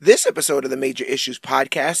This episode of the Major Issues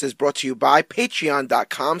Podcast is brought to you by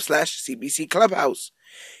patreon.com/CBC Clubhouse.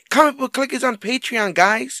 Comic Book Click is on Patreon,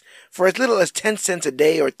 guys. For as little as 10 cents a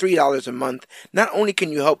day or $3 a month, not only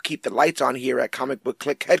can you help keep the lights on here at Comic Book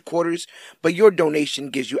Click headquarters, but your donation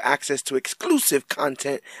gives you access to exclusive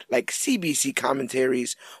content like CBC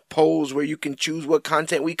commentaries, polls where you can choose what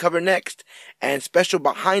content we cover next, and special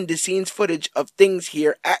behind-the-scenes footage of things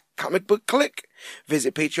here at Comic Book Click.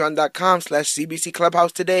 Visit patreon.com/CBC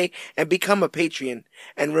Clubhouse today and become a Patreon.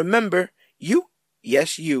 And remember, you,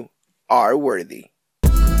 yes you, are worthy.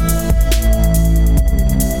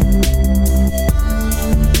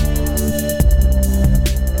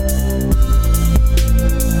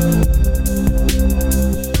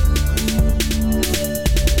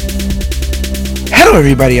 Hello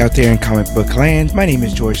everybody out there in comic book land. My name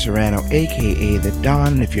is George Serrano, aka The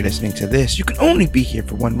Don, and if you're listening to this, you can only be here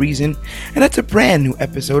for one reason, and that's a brand new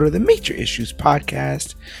episode of the Major Issues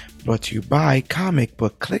Podcast, brought to you by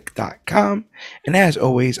comicbookclick.com. And as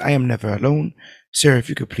always, I am never alone. Sir, if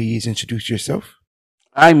you could please introduce yourself.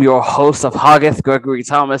 I'm your host of Hoggith, Gregory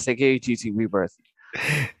Thomas, aka GT Rebirth.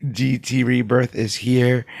 GT Rebirth is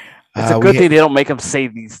here. It's a good thing they don't make him say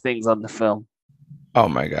these things on the film. Oh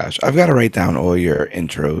my gosh, I've got to write down all your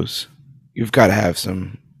intros. You've got to have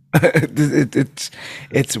some.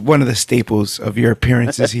 It's one of the staples of your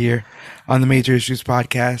appearances here on the Major Issues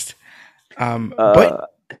Podcast.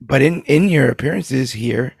 But in your appearances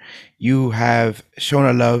here, you have shown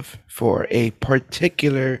a love for a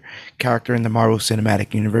particular character in the Marvel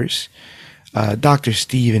Cinematic Universe, Dr.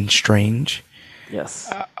 Stephen Strange. Yes.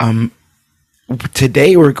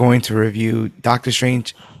 Today we're going to review Doctor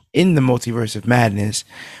Strange in the Multiverse of Madness,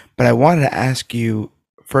 but I wanted to ask you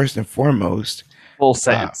first and foremost, full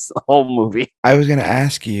sentence, the whole movie. I was going to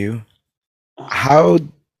ask you, how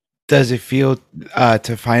does it feel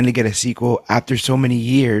to finally get a sequel after so many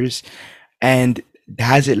years, and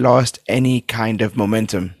has it lost any kind of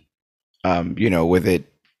momentum? With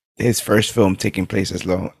his first film taking place as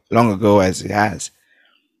long ago as it has.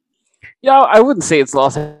 Yeah, I wouldn't say it's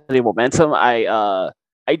lost any momentum. I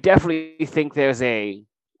definitely think there is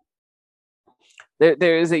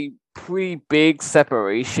a pretty big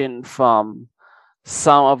separation from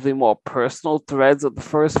some of the more personal threads of the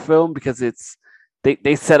first film, because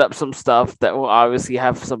they set up some stuff that will obviously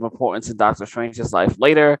have some importance in Doctor Strange's life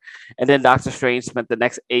later, and then Doctor Strange spent the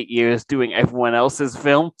next 8 years doing everyone else's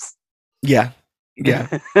films. Yeah.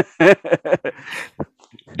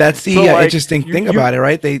 That's the interesting thing about it,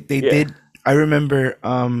 right? They did. I remember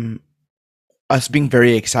us being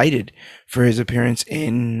very excited for his appearance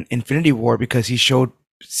in Infinity War, because he showed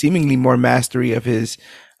seemingly more mastery of his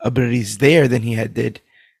abilities there than he had did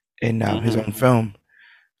in his own film.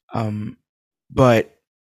 But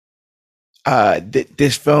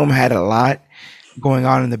this film had a lot going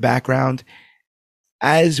on in the background.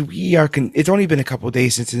 As we are, it's only been a couple of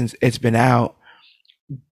days since it's been out.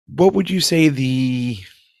 What would you say the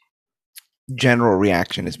general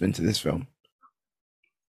reaction has been to this film?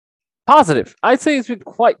 Positive. I'd say it's been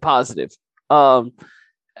quite positive.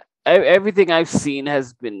 Everything I've seen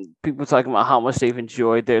has been people talking about how much they've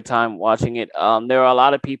enjoyed their time watching it. There are a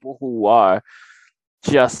lot of people who are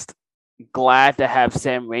just glad to have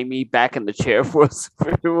Sam Raimi back in the chair for a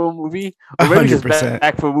superhero movie, or maybe 100%. just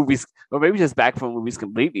back for movies, or maybe just back for movies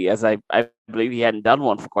completely, as I believe he hadn't done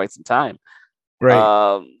one for quite some time.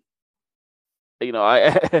 Right.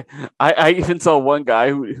 I even saw one guy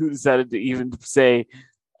who decided to even say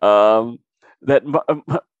that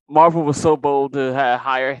Marvel was so bold to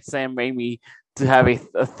hire Sam Raimi to have a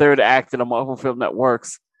third act in a Marvel film that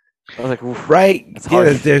works. I was like, right.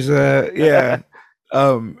 Yeah, there's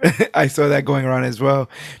I saw that going around as well.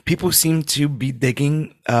 People seem to be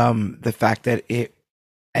digging the fact that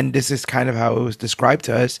and this is kind of how it was described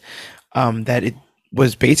to us, that it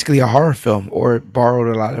was basically a horror film, or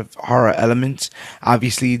borrowed a lot of horror elements.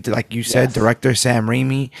 Obviously, like you said, director Sam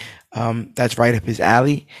Raimi, that's right up his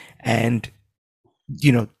alley. And,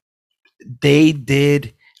 they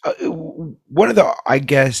did one of the, I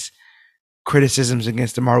guess, criticisms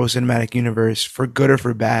against the Marvel Cinematic Universe, for good or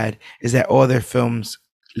for bad, is that all their films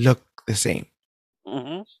look the same.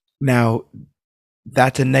 Mm-hmm. Now,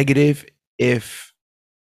 that's a negative if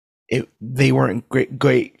they weren't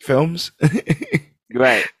great films.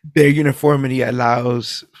 Right. Their uniformity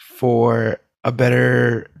allows for a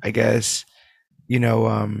better, I guess,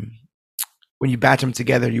 when you batch them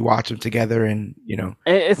together, you watch them together, and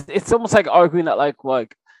it's almost like arguing that like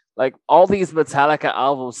all these Metallica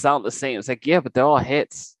albums sound the same. It's like, yeah, but they're all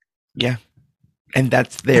hits. Yeah, and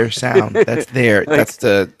that's their sound. That's their that's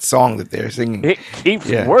the song that they're singing. It keeps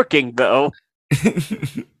working though.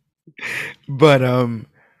 But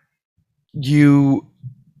you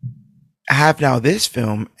have now this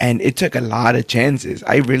film, and it took a lot of chances.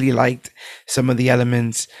 I really liked some of the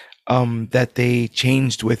elements that they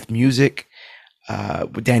changed with music.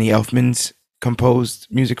 Danny Elfman's composed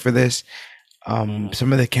music for this.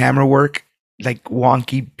 Some of the camera work, like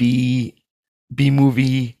wonky B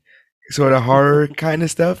movie sort of horror kind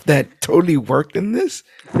of stuff, that totally worked in this.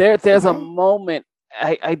 There's a moment,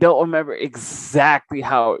 I don't remember exactly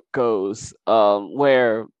how it goes,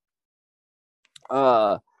 where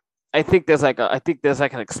uh I think there's like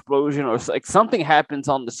an explosion or like something happens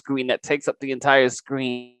on the screen that takes up the entire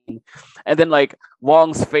screen, and then like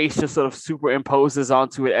Wong's face just sort of superimposes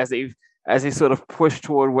onto it as they sort of push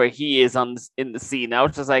toward where he is in the scene. I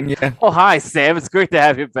was just like, Yeah, "Oh, hi, Sam! It's great to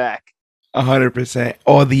have you back." 100%.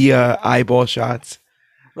 All the eyeball shots.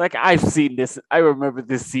 Like I've seen this. I remember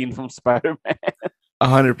this scene from Spider-Man.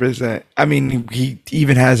 100%. I mean, he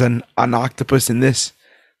even has an octopus in this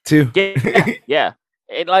too. Yeah, yeah.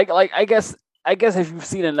 And like I guess if you've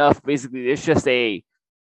seen enough, basically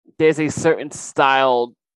there's a certain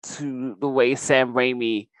style to the way Sam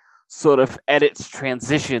Raimi sort of edits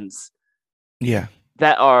transitions Yeah.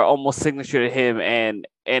 that are almost signature to him, and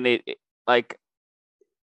like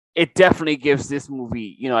it definitely gives this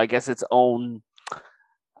movie, I guess its own.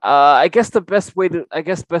 I guess best way to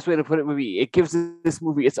put it would be it gives this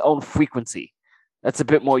movie its own frequency. That's a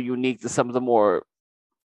bit more unique to some of the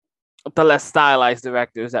less stylized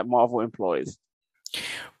directors that Marvel employs.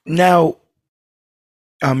 Now,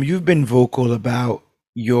 you've been vocal about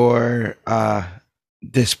your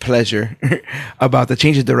displeasure about the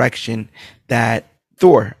change of direction that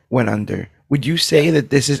Thor went under. Would you say that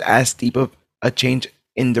this is as steep of a change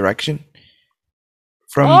in direction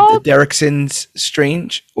from the Oh, Derrickson's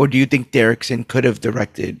Strange, or do you think Derrickson could have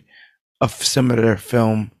directed a similar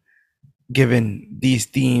film given these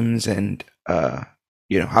themes and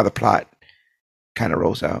how the plot kind of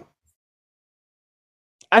rolls out?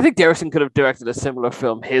 I think Derrickson could have directed a similar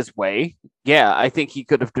film his way. Yeah, I think he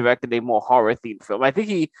could have directed a more horror themed film. I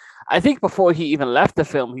think before he even left the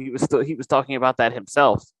film, he was talking about that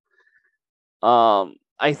himself.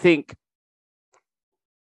 I think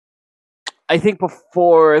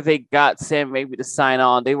before they got Sam Raimi to sign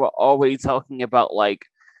on, they were already talking about like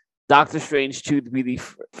Doctor Strange 2 to be the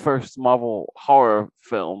first Marvel horror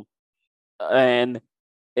film, and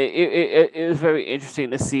it was very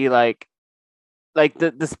interesting to see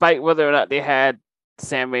despite whether or not they had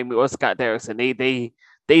Sam Raimi or Scott Derrickson,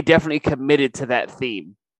 they definitely committed to that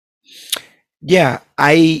theme. Yeah,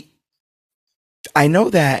 I know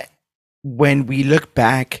that when we look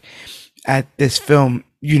back at this film,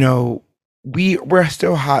 we're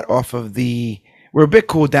still hot off of we're a bit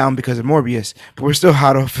cooled down because of Morbius, but we're still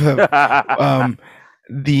hot off of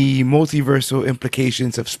the multiversal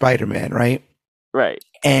implications of Spider-Man, right? Right.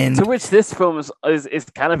 To And which this film is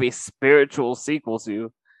kind of a spiritual sequel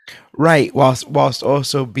to. right, whilst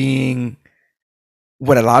also being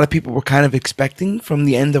what a lot of people were kind of expecting from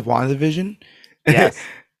the end of WandaVision. Yes.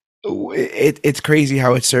 It's crazy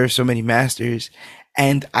how it serves so many masters,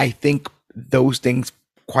 and I think those things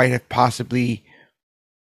quite have possibly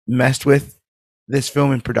messed with this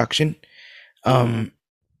film in production. Um,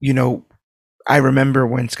 you know, I remember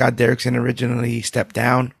when Scott Derrickson originally stepped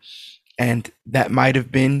down, and that might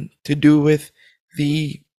have been to do with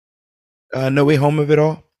the No Way Home of it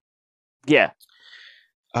all. Yeah.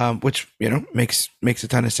 Which makes a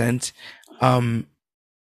ton of sense. Um,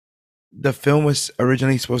 the film was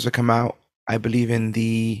originally supposed to come out, I believe, in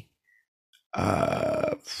the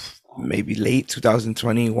maybe late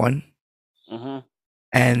 2021, Mm-hmm.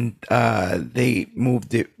 and they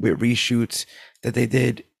moved it with reshoots that they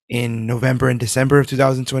did in November and December of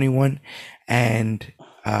 2021, and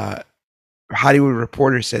Hollywood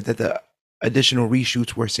Reporter said that the additional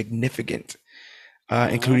reshoots were significant,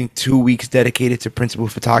 including 2 weeks dedicated to principal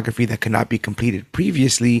photography that could not be completed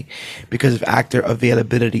previously because of actor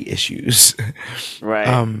availability issues.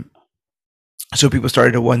 Right. So people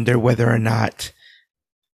started to wonder whether or not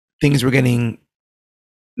things were getting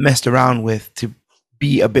messed around with to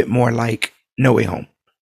be a bit more like No Way Home.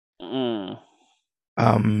 Mm.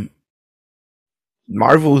 Um,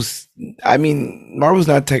 Marvel's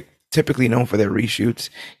not typically known for their reshoots.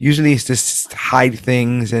 Usually it's just hide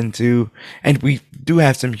things and we do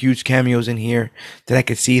have some huge cameos in here that I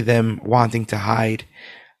could see them wanting to hide.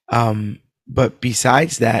 But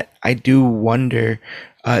besides that, I do wonder,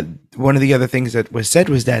 one of the other things that was said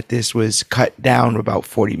was that this was cut down about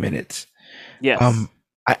 40 minutes. Yes.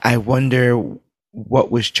 I wonder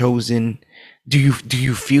what was chosen. Do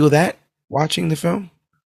you feel that watching the film?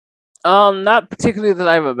 Not particularly that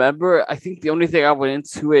I remember. I think the only thing I went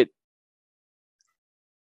into it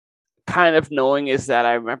kind of knowing is that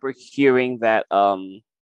I remember hearing that I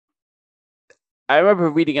remember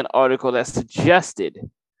reading an article that suggested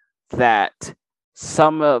that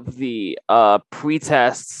some of the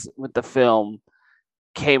pre-tests with the film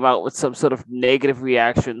came out with some sort of negative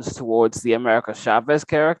reactions towards the America Chavez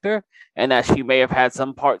character, and that she may have had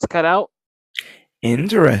some parts cut out.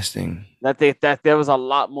 Interesting. That there was a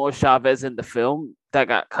lot more Chavez in the film that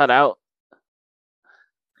got cut out,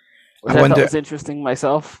 which I thought was interesting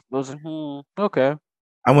myself. I was like, okay.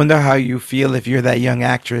 I wonder how you feel if you're that young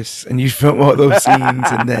actress and you film all those scenes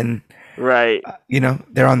and then right,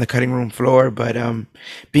 they're on the cutting room floor. But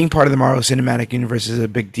being part of the Marvel Cinematic Universe is a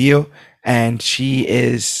big deal, and she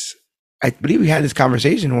is. I believe we had this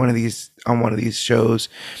conversation on one of these shows.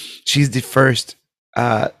 She's the first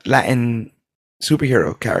Latin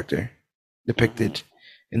superhero character depicted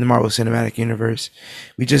in the Marvel Cinematic Universe.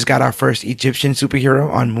 We just got our first Egyptian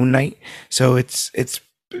superhero on Moon Knight, so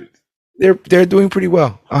they're doing pretty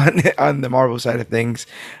well on the Marvel side of things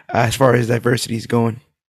as far as diversity is going.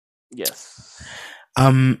 Yes.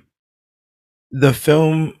 The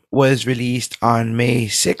film was released on May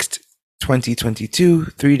 6th, 2022,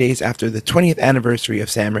 3 days after the 20th anniversary of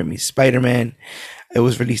Sam Raimi's Spider-Man. It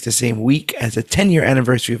was released the same week as the 10-year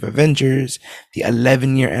anniversary of Avengers, the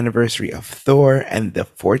 11-year anniversary of Thor, and the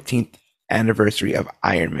 14th anniversary of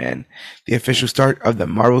Iron Man. The official start of the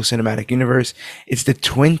Marvel Cinematic Universe. It's the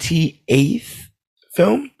 28th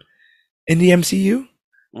film in the MCU.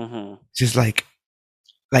 Just like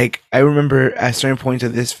I remember at certain points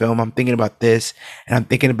of this film, I'm thinking about this, and I'm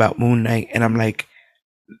thinking about Moon Knight, and I'm like,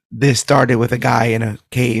 this started with a guy in a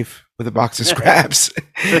cave with a box of scraps,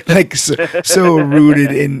 like so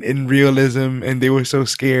rooted in realism, and they were so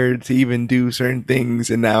scared to even do certain things,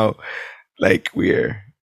 and now, like, we're,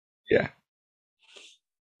 yeah.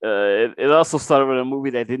 It also started with a movie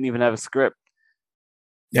that didn't even have a script.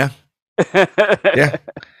 Yeah. Yeah.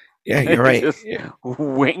 Yeah, you're right. Just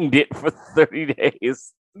winged it for 30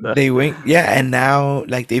 days. They winged, yeah, and now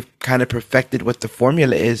like they've kind of perfected what the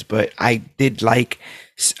formula is. But I did like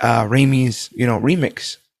Raimi's,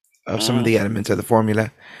 remix of some of the elements of the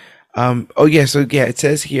formula. It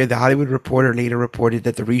says here the Hollywood Reporter later reported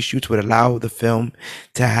that the reshoots would allow the film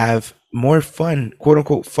to have more fun, quote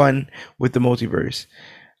unquote, fun with the multiverse.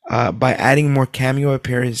 By adding more cameo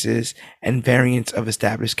appearances and variants of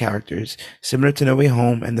established characters, similar to No Way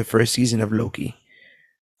Home and the first season of Loki.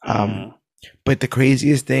 But the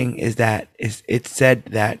craziest thing is that it said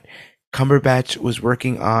that Cumberbatch was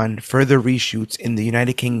working on further reshoots in the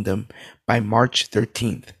United Kingdom by March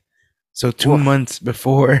 13th. So 2 months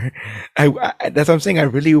before. That's what I'm saying. I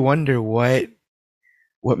really wonder what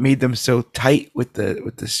made them so tight with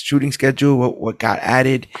the shooting schedule, what got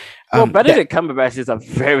added. Well, Benedict Cumberbatch is a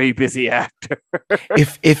very busy actor.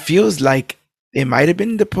 If it feels like it might have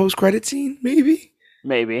been the post-credit scene, maybe.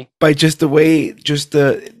 By just the way,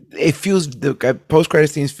 it feels, the post-credit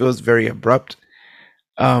scenes feels very abrupt.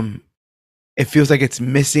 It feels like it's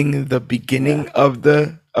missing the beginning of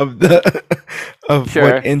what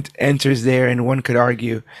enters there, and one could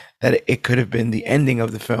argue that it could have been the ending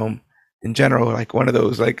of the film in general, like one of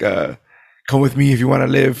those like come with me if you want to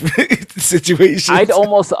live situations. I'd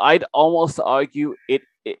almost argue it,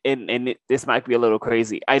 and this might be a little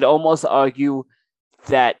crazy. I'd almost argue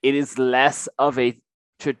that it is less of a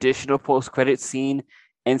traditional post-credit scene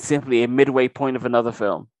and simply a midway point of another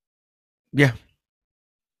film. Yeah.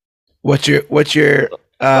 What's your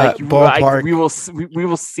ballpark? We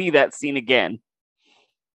will see that scene again.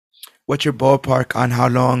 What's your ballpark on how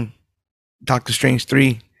long Doctor Strange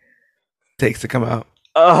 3 takes to come out?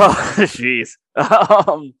 Oh, jeez.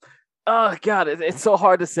 Oh God, it's so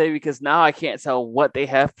hard to say because now I can't tell what they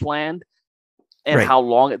have planned and how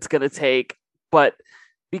long it's gonna take. But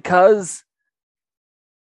because,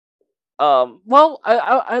 I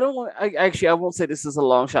don't want. I won't say this is a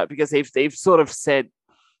long shot because they've sort of said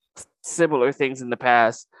similar things in the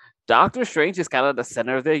past. Doctor Strange is kind of the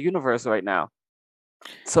center of their universe right now,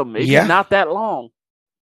 so maybe not that long.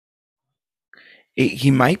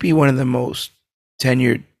 He might be one of the most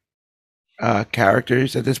tenured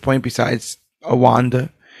characters at this point, besides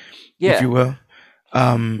Wanda, if you will.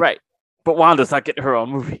 Right, but Wanda's not getting her own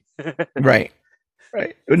movie. Right.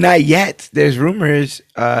 Not yet. There's rumors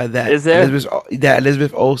that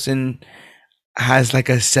Elizabeth Olsen has like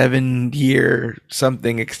a 7-year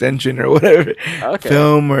something extension or whatever,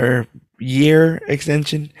 film or year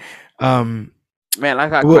extension. Man, I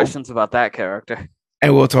got questions about that character.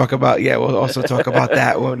 And we'll also talk about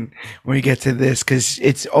that when we get to this, because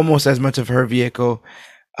it's almost as much of her vehicle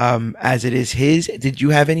as it is his. Did you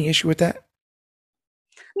have any issue with that?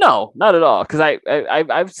 No, not at all. Because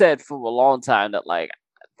I've said for a long time that like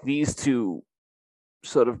these two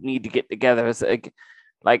sort of need to get together as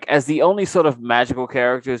as the only sort of magical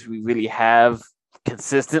characters we really have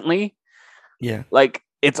consistently. Yeah. Like,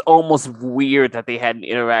 it's almost weird that they hadn't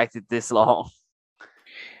interacted this long.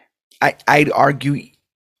 I'd argue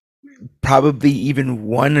probably even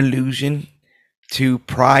one allusion to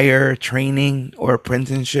prior training or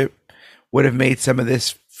apprenticeship would have made some of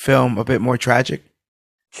this film a bit more tragic.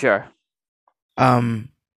 Sure. And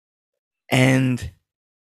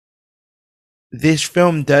this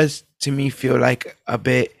film does to me feel like a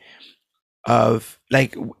bit of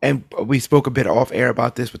like, and we spoke a bit off air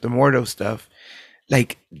about this with the Mordo stuff.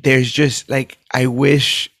 Like, there's just like, I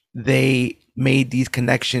wish they made these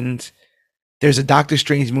connections. There's a Doctor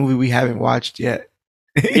Strange movie we haven't watched yet.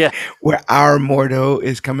 Yeah. Where our Mordo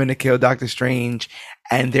is coming to kill Doctor Strange,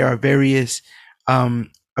 and there are various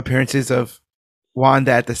appearances of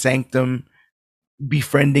Wanda at the Sanctum,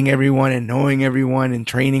 befriending everyone and knowing everyone and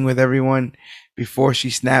training with everyone before she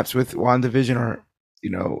snaps with WandaVision, or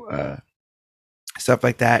stuff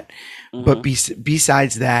like that. Mm-hmm. But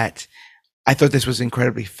besides that, I thought this was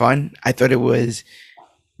incredibly fun. I thought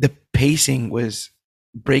the pacing was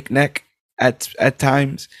breakneck at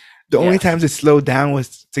times. The only times it slowed down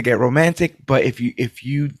was to get romantic. But if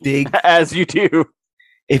you dig, as you do,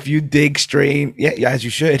 if you dig Strange, yeah, as you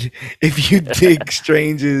should. If you dig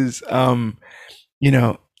Strange's,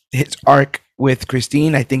 his arc with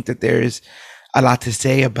Christine, I think that there's a lot to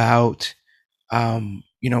say about,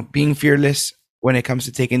 being fearless when it comes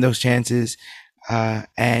to taking those chances.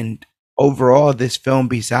 And overall, this film,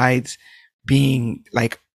 besides being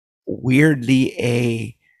like weirdly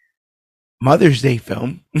a Mother's Day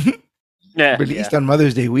film, released on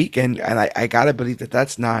Mother's Day weekend, and I gotta believe that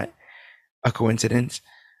that's not a coincidence.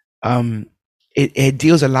 It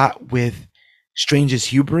deals a lot with Strange's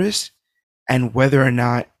hubris and whether or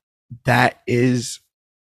not that is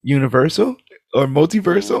universal or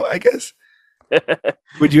multiversal, I guess.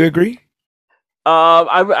 Would you agree?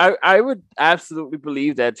 I would absolutely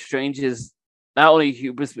believe that Strange's not only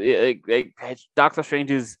hubris, like Doctor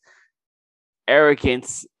Strange's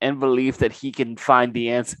arrogance and belief that he can find the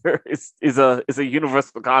answer is a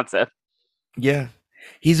universal concept. Yeah,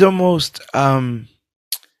 he's almost what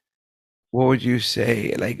would you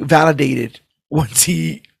say, like validated once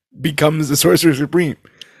he becomes the Sorcerer Supreme.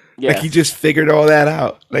 Yes. Like, he just figured all that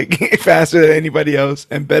out, like faster than anybody else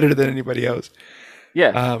and better than anybody else.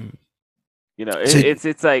 Yeah.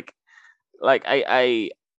 It's like I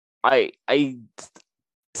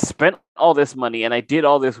spent all this money and I did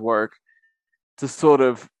all this work to sort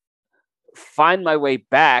of find my way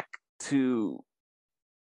back to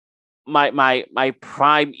my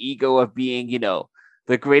prime ego of being,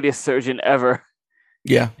 the greatest surgeon ever.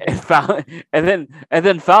 Yeah. And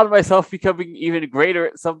then found myself becoming even greater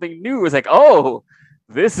at something new. It was like, oh,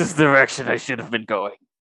 this is the direction I should have been going.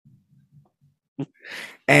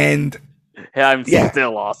 And I'm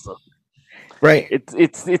still awesome. Right.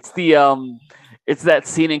 It's that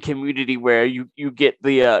scene in Community where you get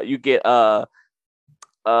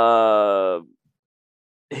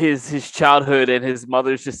his childhood and his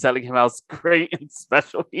mother's just telling him how great and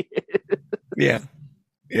special he is. Yeah.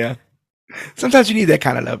 Yeah. Sometimes you need that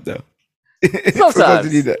kind of love, though.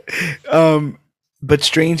 Sometimes you need that. But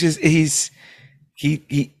Strange is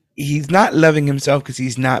he's not loving himself because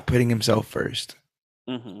he's not putting himself first.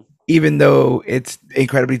 Mm-hmm. Even though it's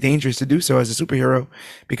incredibly dangerous to do so as a superhero,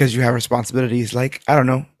 because you have responsibilities like, I don't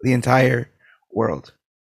know, the entire world.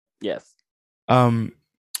 Yes.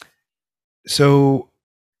 So,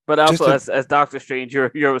 but also as Doctor Strange, your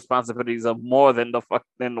responsibilities are more than the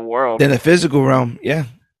world, than the physical realm. Yeah,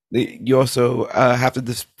 you also have to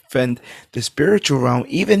defend the spiritual realm,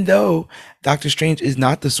 even though Doctor Strange is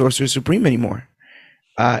not the Sorcerer Supreme anymore.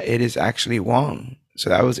 It is actually Wong. So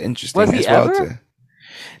that was interesting as well.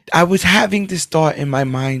 I was having this thought in my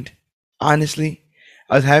mind. Honestly,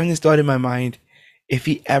 I was having this thought in my mind. If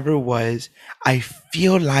he ever was, I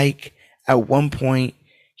feel like at one point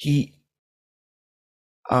he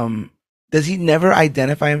does he never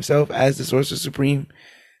identify himself as the Sorcerer Supreme?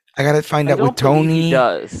 I gotta find out with Tony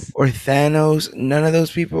or Thanos. None of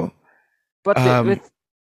those people. But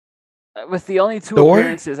with the only two Thor?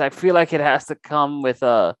 Appearances, I feel like it has to come with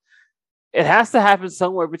it has to happen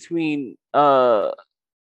somewhere between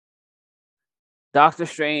Doctor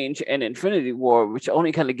Strange and Infinity War, which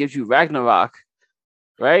only kind of gives you Ragnarok,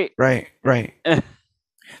 right? Right. That's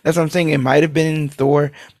what I'm saying. It might have been in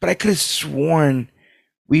Thor, but I could have sworn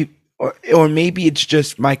or maybe it's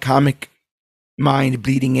just my comic mind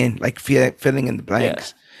bleeding in, like filling in the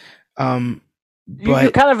blanks. Yeah. But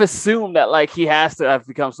you kind of assume that like he has to have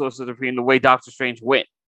become Sorcerer Supreme the way Doctor Strange went.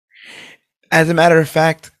 As a matter of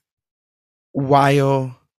fact,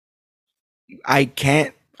 while I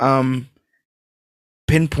can't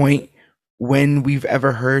pinpoint when we've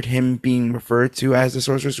ever heard him being referred to as the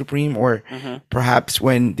Sorcerer Supreme, or perhaps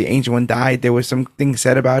when the Ancient One died, there was something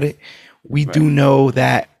said about it. We do know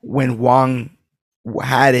that when Wong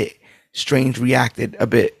had it, Strange reacted a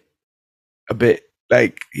bit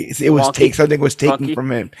like it was something was taken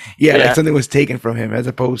from him. Yeah, like something was taken from him, as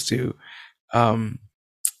opposed to him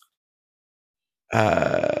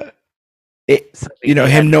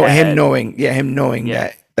knowing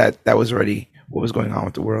that was already what was going on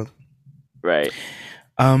with the world. Right.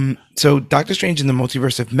 So Doctor Strange in the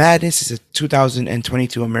Multiverse of Madness is a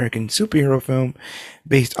 2022 American superhero film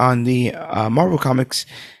based on the Marvel Comics,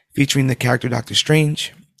 featuring the character Doctor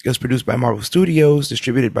Strange. It was produced by Marvel Studios,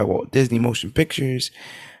 distributed by Walt Disney Motion Pictures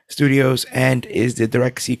Studios, and is the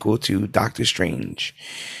direct sequel to Doctor Strange.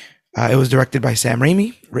 It was directed by Sam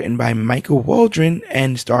Raimi, written by Michael Waldron,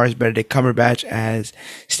 and stars Benedict Cumberbatch as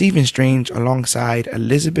Stephen Strange alongside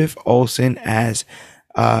Elizabeth Olsen as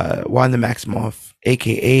Wanda Maximoff,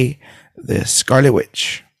 aka the Scarlet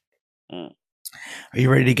Witch. Are you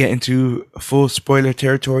ready to get into full spoiler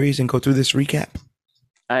territories and go through this recap?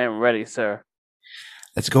 I am ready, sir.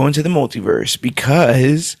 Let's go into the multiverse,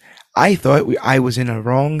 because I thought I was in a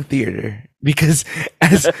wrong theater, because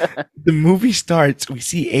as the movie starts, we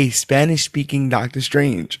see a Spanish-speaking Doctor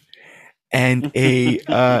Strange and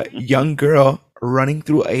a young girl running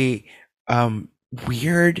through a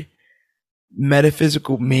weird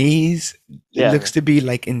metaphysical maze. It looks to be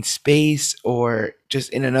like in space or just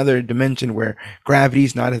in another dimension where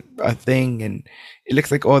gravity's not a thing, and it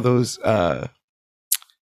looks like all those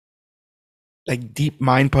like deep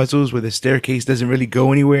mind puzzles where the staircase doesn't really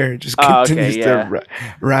go anywhere, it just continues to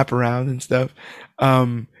wrap around and stuff.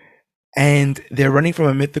 And they're running from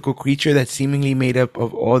a mythical creature that's seemingly made up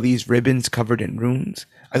of all these ribbons covered in runes.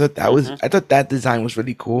 I thought that design was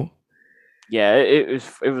really cool. Yeah, it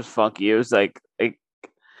was funky. It was like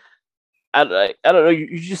I don't know.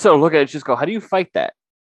 You just sort of look at it and just go, how do you fight that?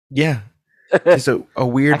 Yeah, it's a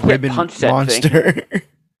weird ribbon monster.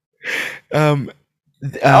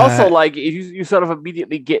 Also, like you sort of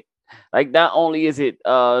immediately get, like, not only is it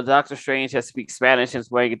Doctor Strange that speaks Spanish and is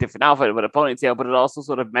wearing a different outfit with a ponytail, but it also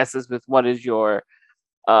sort of messes with what is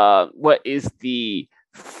the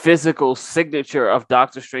physical signature of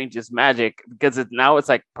Doctor Strange's magic, because now it's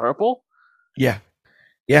like purple. Yeah.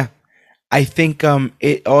 I think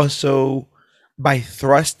it also, by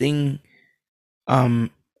thrusting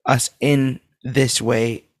us in this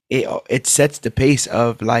way, it sets the pace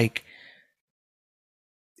of, like,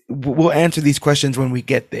 we'll answer these questions when we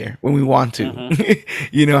get there, when we want to.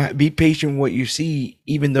 Be patient with what you see,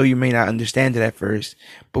 even though you may not understand it at first,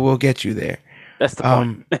 but we'll get you there. That's the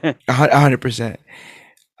point. 100%.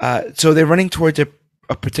 So they're running towards a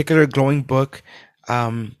particular glowing book,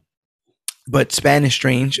 but Spanish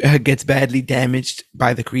Strange gets badly damaged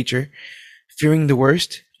by the creature. Fearing the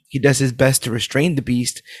worst, he does his best to restrain the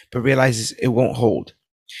beast, but realizes it won't hold.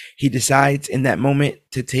 He decides in that moment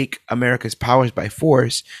to take America's powers by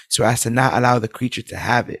force, so as to not allow the creature to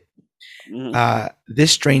have it.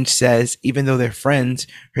 This Strange says, even though they're friends,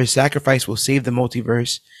 her sacrifice will save the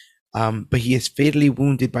multiverse, but he is fatally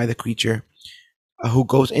wounded by the creature, who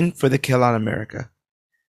goes in for the kill on America.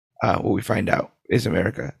 What we find out is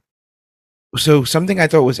America. So something I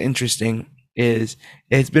thought was interesting is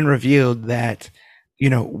it's been revealed that,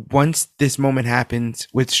 once this moment happens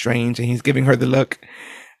with Strange and he's giving her the look,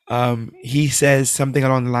 he says something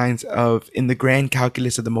along the lines of, in the grand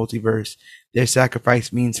calculus of the multiverse, their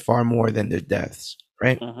sacrifice means far more than their deaths,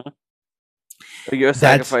 right? So your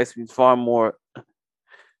sacrifice means far more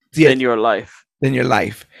than your life.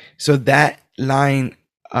 So that line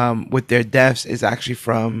with their deaths is actually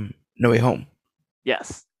from No Way Home.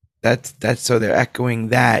 Yes. That's so they're echoing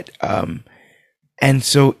that. And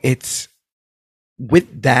so it's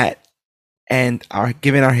with that, and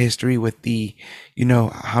given our history with the,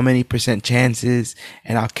 how many % chances,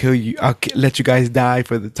 and I'll kill you, let you guys die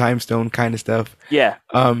for the time stone kind of stuff. Yeah.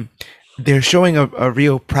 They're showing a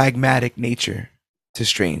real pragmatic nature to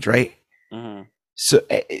Strange, right?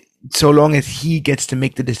 So long as he gets to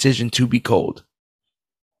make the decision to be cold,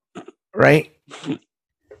 right?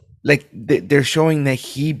 Like they're showing that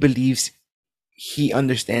he believes he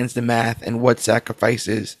understands the math and what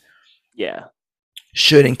sacrifices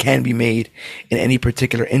should and can be made in any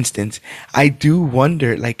particular instance. I do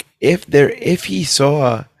wonder, like, if he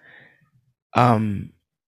saw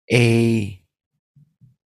a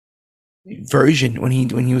version when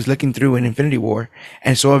he was looking through in Infinity War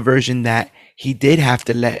and saw a version that he did have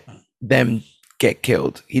to let them get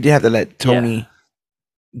killed. He did have to let Tony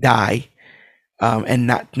die. and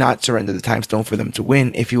not surrender the time stone for them to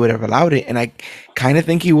win if he would have allowed it. And I kind of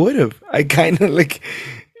think he would have. I kind of like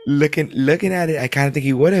looking at it. I kind of think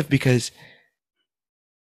he would have, because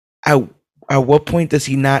at what point does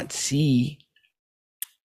he not see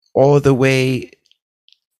all the way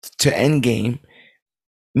to Endgame?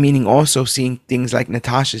 Meaning also seeing things like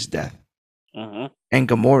Natasha's death and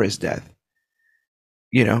Gamora's death.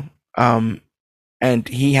 You know, and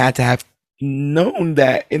he had to have known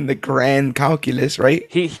that in the grand calculus, right?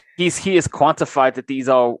 He has quantified that these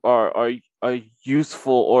are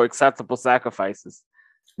useful or acceptable sacrifices,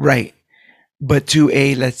 right? But to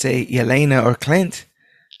a, let's say, Yelena or Clint,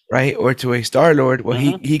 right, or to a Star-Lord, well,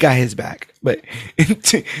 he got his back, but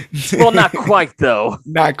well, not quite though,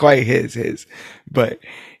 not quite his, but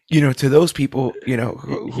you know, to those people, you know,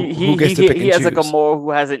 who gets to pick and choose. He has a Gamora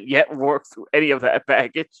who hasn't yet worked through any of that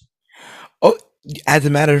baggage. Oh, as a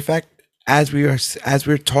matter of fact, as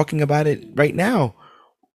we're talking about it right now,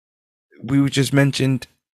 we just mentioned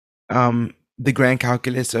the grand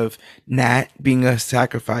calculus of Nat being a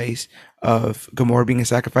sacrifice, of Gamora being a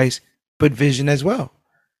sacrifice, but Vision as well.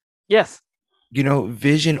 Yes. You know,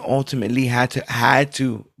 Vision ultimately had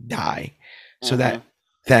to die so that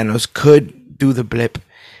Thanos could do the blip.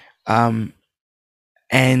 And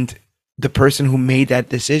the person who made that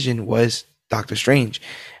decision was Doctor Strange.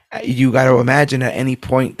 You got to imagine at any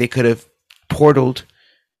point they could have portaled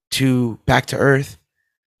back to Earth,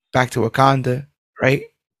 back to Wakanda, right?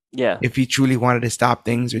 Yeah. If he truly wanted to stop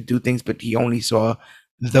things or do things, but he only saw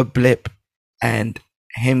the blip and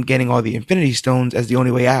him getting all the Infinity Stones as the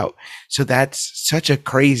only way out. So that's such a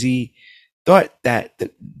crazy thought that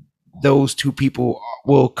those two people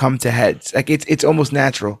will come to heads. Like it's almost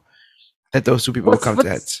natural that those two people will come to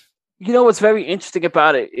heads. You know what's very interesting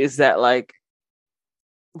about it is that, like,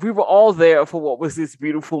 we were all there for what was this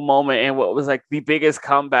beautiful moment and what was like the biggest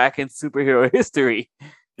comeback in superhero history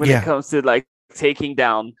when it comes to like taking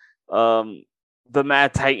down the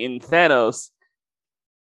Mad Titan Thanos.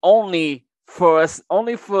 Only for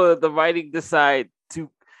the writing decide to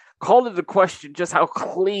call it a question just how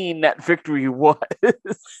clean that victory was.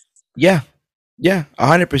 Yeah,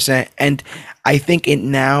 100%. And I think it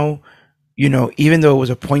now, you know, even though it was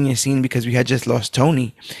a poignant scene because we had just lost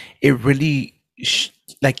Tony, it really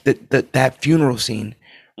like that funeral scene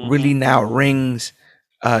really now rings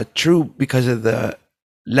true because of the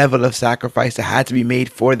level of sacrifice that had to be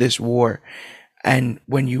made for this war. And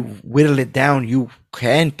when you whittle it down, you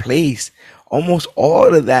can place almost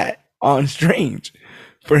all of that on Strange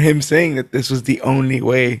for him saying that this was the only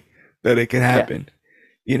way that it could happen.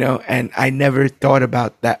 You know, and I never thought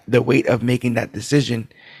about that, the weight of making that decision.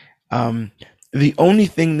 The only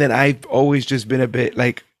thing that I've always just been a bit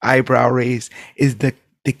like eyebrow raised is the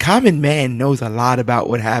common man knows a lot about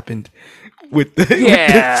what happened with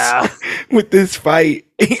the with this fight.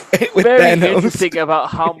 With very Thanos. Interesting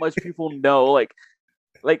about how much people know. Like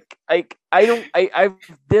I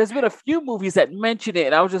there's been a few movies that mention it,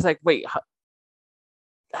 and I was just like, wait,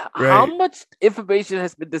 how much information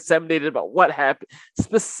has been disseminated about what happened,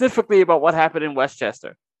 specifically about what happened in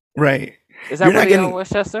Westchester? Right. Is that where in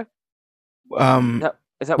Westchester?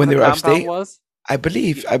 Is that when they were upstate? Was? I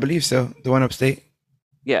believe so. The one upstate.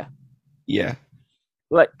 Yeah. Yeah.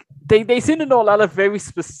 Like they seem to know a lot of very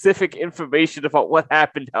specific information about what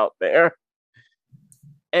happened out there.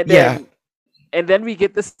 And then we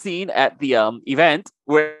get the scene at the event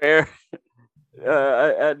where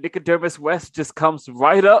Nicodemus West just comes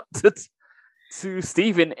right up to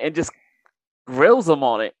Steven and just grills him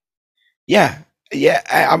on it. Yeah.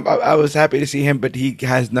 I was happy to see him, but he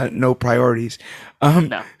has no priorities.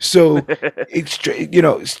 No. So it's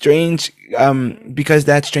Strange. Because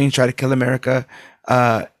that Strange tried to kill America.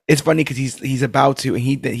 It's funny because he's about to, and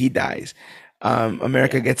he dies.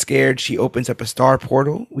 America gets scared. She opens up a star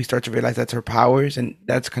portal. We start to realize that's her powers, and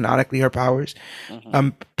that's canonically her powers.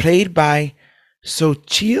 Played by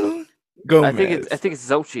Xochitl Gomez. I think it's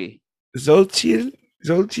Xochitl. Xochitl.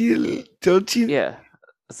 Yeah.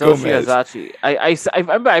 Xochitl. I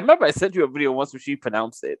remember I sent you a video once where she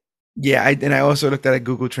pronounced it. Yeah, I also looked at a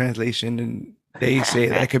Google translation, and they say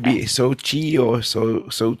that it could be Sochi or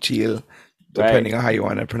Xochitl, depending on how you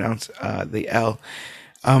want to pronounce the L.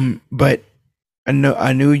 But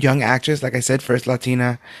a new young actress, like I said, first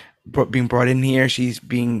Latina being brought in here. She's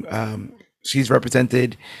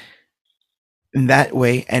represented in that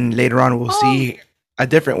way, and later on we'll see a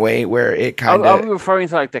different way where it kind of. Are we referring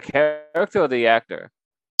to like the character or the actor?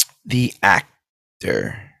 The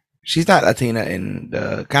actor. She's not Latina in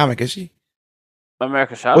the comic, is she?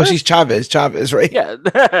 America Chavez. Well, she's Chavez, right? Yeah,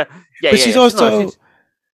 but she's also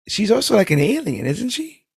she's also like an alien, isn't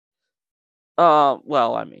she?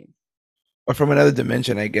 Well, I mean, or from another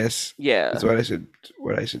dimension, I guess is Yeah. what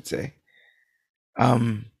I should say.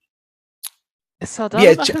 Um, Is yeah,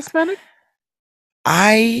 Saldana not Hispanic?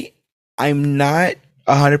 I I'm not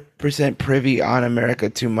 100% privy on America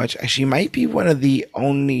too much. She might be one of the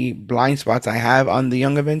only blind spots I have on the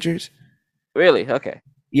Young Avengers. Really? Okay.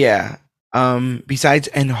 Yeah. Besides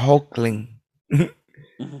and Hulkling.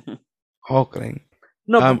 Hulkling.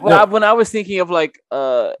 No, but No. when I was thinking of like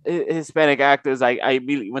Hispanic actors, I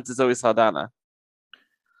immediately went to Zoe Saldana.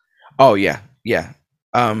 Oh yeah, yeah.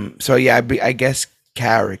 So yeah, I guess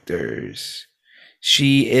characters.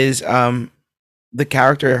 She is the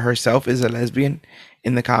character herself is a lesbian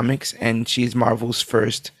in the comics, and she's Marvel's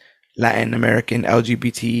first Latin American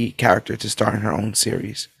LGBT character to star in her own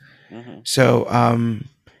series. So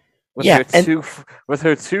with yeah, her and with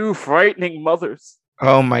her two frightening mothers.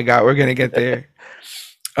 oh my god, we're gonna get there.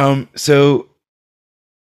 So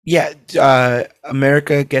yeah,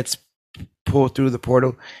 America gets pulled through the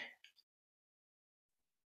portal.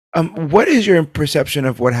 What is your perception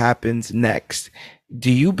of what happens next?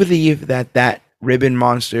 Do you believe that that ribbon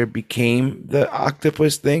monster became the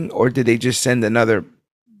octopus thing, or did they just send another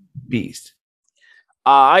beast?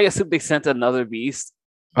 I assume they sent another beast.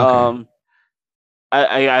 Okay.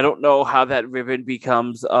 I don't know how that ribbon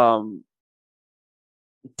becomes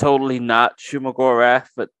totally not Shumagorath,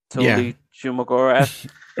 but totally Shumagorath.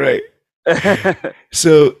 Right.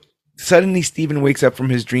 So suddenly Steven wakes up from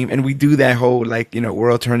his dream, and we do that whole like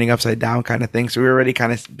world turning upside down kind of thing. So we're already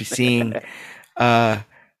kind of seeing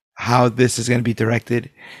how this is going to be directed.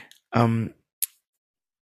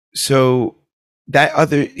 So that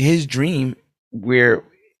other his dream, we're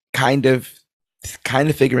kind of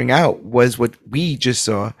figuring out was what we just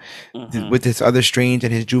saw with this other Strange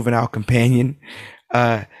and his juvenile companion.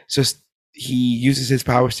 So he uses his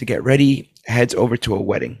powers to get ready, heads over to a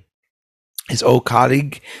wedding. His old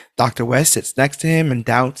colleague, Dr. West, sits next to him and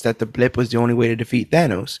doubts that the blip was the only way to defeat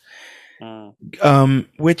Thanos.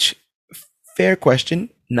 Which, fair question,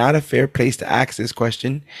 not a fair place to ask this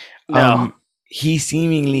question. No. He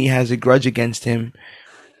seemingly has a grudge against him,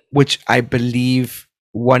 which I believe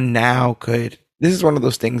one now could. This is one of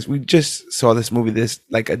those things. We just saw this movie this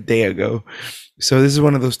like a day ago. So this is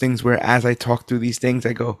one of those things where as I talk through these things,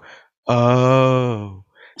 I go, oh.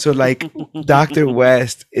 So like Dr.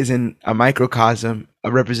 West is in a microcosm,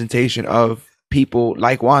 a representation of people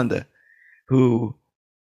like Wanda who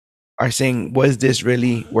are saying, was this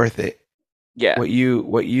really worth it? Yeah. What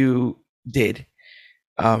you did,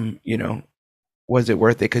 was it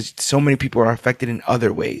worth it? Because so many people are affected in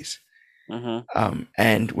other ways.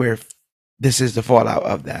 And where this is the fallout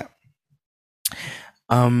of that.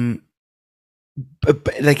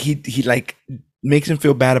 But like he like makes him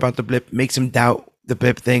feel bad about the blip, makes him doubt the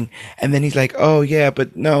blip thing, and then he's like, "Oh yeah,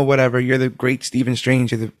 but no, whatever. You're the great Stephen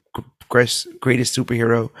Strange. You're the greatest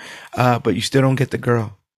superhero, but you still don't get the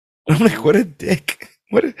girl." I'm like, "What a dick!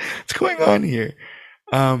 What's going on here?"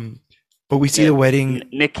 But we see the wedding.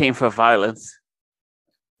 Nick came for violence.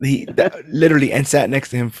 He literally and sat next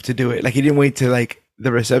to him to do it. Like he didn't wait to like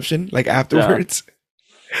the reception, like afterwards.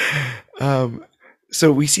 No.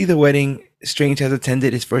 So we see the wedding. Strange has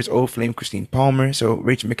attended his first old flame, Christine Palmer. So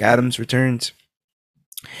Rachel McAdams returns.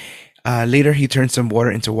 Later, he turns some water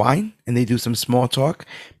into wine, and they do some small talk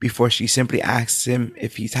before she simply asks him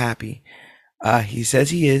if he's happy. He says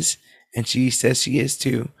he is, and she says she is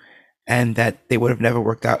too, and that they would have never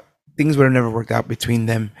worked out. Things would have never worked out between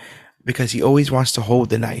them because he always wants to hold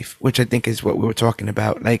the knife, which I think is what we were talking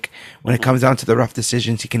about. Like when it comes down to the rough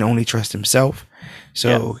decisions, he can only trust himself.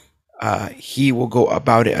 So he will go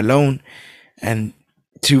about it alone, and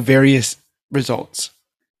to various results.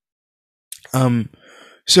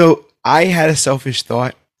 So I had a selfish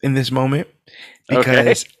thought in this moment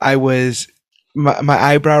because I was my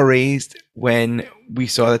eyebrow raised when we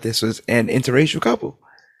saw that this was an interracial couple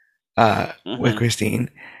with Christine,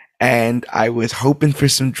 and I was hoping for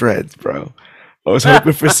some dreads, bro. I was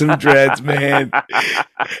hoping for some dreads, man.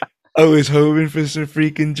 I was hoping for some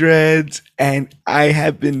freaking dreads, and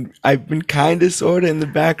I've been kind of sort of in the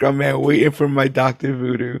background, man, waiting for my Dr.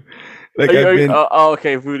 Voodoo. Like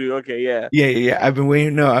okay, Voodoo. Okay, yeah. Yeah. I've been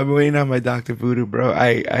waiting. No, I've been waiting on my Dr. Voodoo, bro.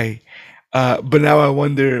 But now I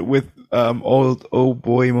wonder with old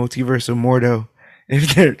boy Multiverse of Mordo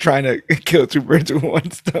if they're trying to kill two birds with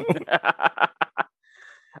one stone.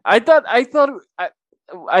 I thought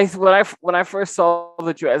when I first saw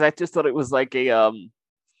the dress, I just thought it was like a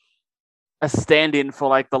stand-in for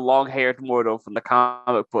like the long-haired Mordo from the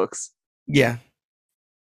comic books. Yeah.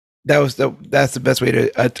 That's the best way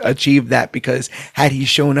to achieve that, because had he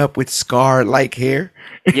shown up with Scar like hair,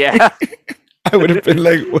 yeah, I would have been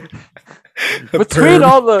like, what? Between perm.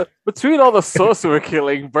 all the sorcerer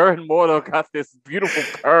killing, Baron Mordo got this beautiful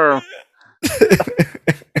perm.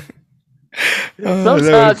 Oh,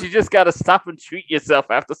 Sometimes you just gotta stop and treat yourself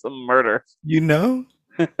after some murder. you know?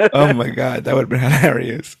 Oh my god, that would have been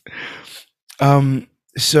hilarious. Um,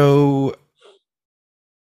 so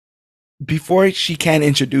before she can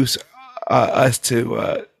introduce us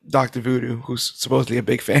to Dr. Voodoo, who's supposedly a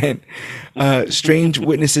big fan, Strange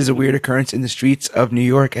witnesses a weird occurrence in the streets of New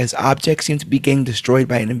York as objects seem to be getting destroyed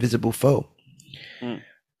by an invisible foe. Mm.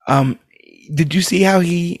 Um, did you see how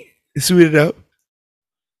he suited up?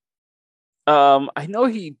 I know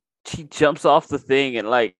he jumps off the thing and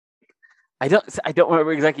like I don't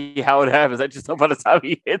remember exactly how it happens. I just know by the time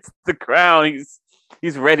he hits the ground,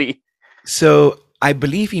 he's ready. So I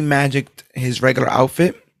believe he magicked his regular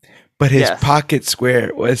outfit, but his Yes. pocket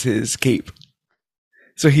square was his cape.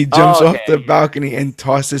 So he jumps Oh, off the okay. balcony and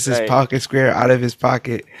tosses his Right. pocket square out of his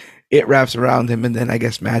pocket. It wraps around him, and then I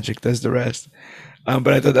guess magic does the rest.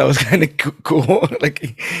 But I thought that was kind of cool.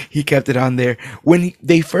 Like he kept it on there when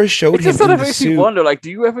they first showed It him just sort in of the makes me suit. wonder, like,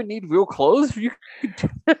 do you ever need real clothes? You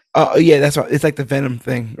Oh yeah, that's what it's like the Venom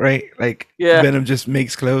thing, right? Like yeah. Venom just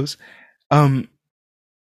makes clothes. Um,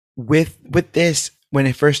 with this, when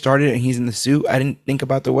it first started and he's in the suit, I didn't think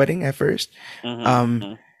about the wedding at first. Um,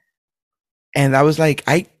 Mm-hmm. and I was like,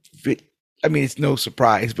 I mean, it's no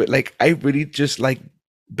surprise, but like, I really just like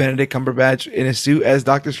Benedict Cumberbatch in a suit as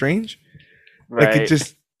Doctor Strange. Like, it Right.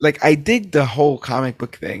 just, like, I dig the whole comic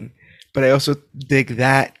book thing, but I also dig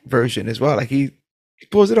that version as well. Like, he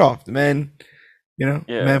pulls it off. The man, the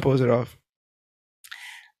Yeah. man pulls it off.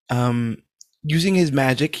 Using his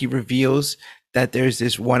magic, he reveals that there's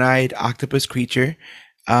this one-eyed octopus creature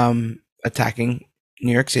attacking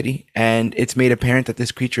New York City, and it's made apparent that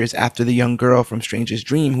this creature is after the young girl from Strange's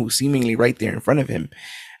dream, who's seemingly right there in front of him,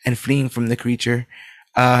 and fleeing from the creature.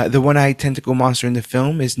 The one-eyed tentacle monster in the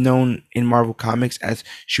film is known in Marvel Comics as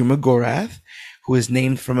Shumagorath, who is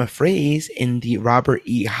named from a phrase in the Robert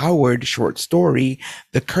E. Howard short story,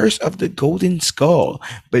 The Curse of the Golden Skull.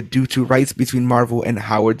 But due to rights between Marvel and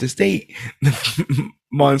Howard's estate, the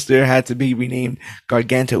monster had to be renamed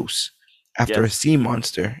Gargantos after a Yes. sea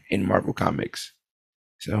monster in Marvel Comics.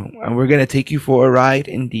 So, and we're going to take you for a ride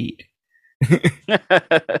indeed.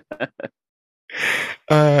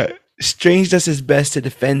 Uh, Strange does his best to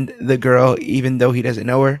defend the girl, even though he doesn't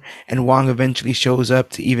know her. And Wong eventually shows up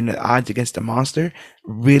to even the odds against the monster.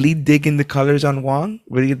 Really digging the colors on Wong.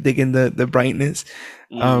 Really digging the brightness.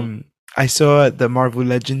 Mhm. I saw the Marvel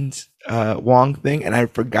Legends Wong thing, and I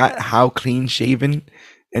forgot how clean shaven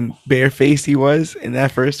and barefaced he was in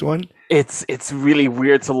that first one. It's really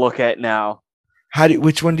weird to look at now.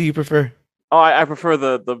 Which one do you prefer? Oh, I prefer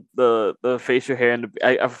the facial hair and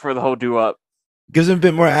I prefer the whole do up. Gives him a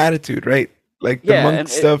bit more attitude, right? Like the Yeah, monk and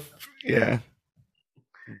stuff. Yeah.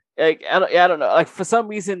 like I don't know. Like for some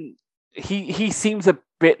reason, he seems a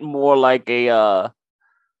bit more like a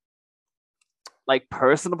like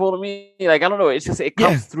personable to me. Like I don't know. It's just it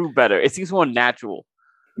comes through better. It seems more natural.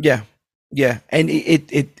 Yeah. Yeah. And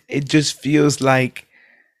it just feels like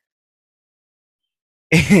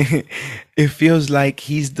it feels like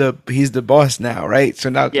he's the boss now, right? So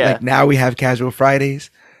now Yeah. like now we have casual Fridays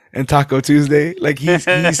and Taco Tuesday. Like he's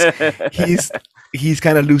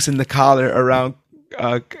kind of loosened the collar around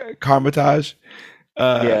Carmitage.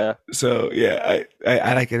 Yeah. So yeah,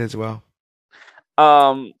 I like it as well.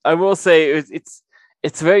 I will say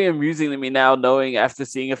it's very amusing to me now, knowing after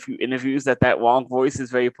seeing a few interviews that Wong voice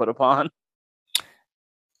is very put upon.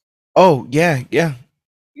 Oh yeah, yeah,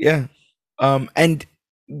 yeah. And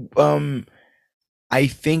I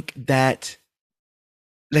think that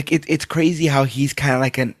like it's crazy how he's kind of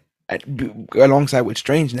like alongside with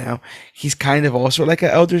Strange now, he's kind of also like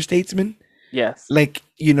an elder statesman. Yes. Like,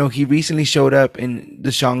 he recently showed up in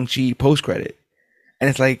the Shang-Chi post credit, and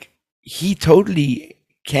it's like he totally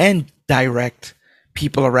can direct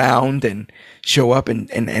people around and show up and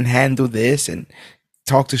handle this and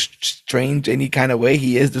talk to Strange any kind of way.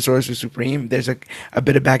 He is the Sorcerer Supreme. There's a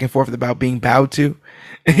bit of back and forth about being bowed to,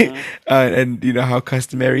 and how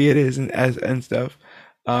customary it is and stuff.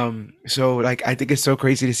 So like I think it's so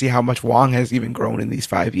crazy to see how much Wong has even grown in these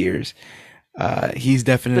 5 years. He's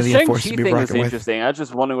The definitely a force to Shang-Chi be thing is reckoned with. interesting. I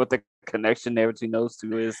just wondering what the connection there between those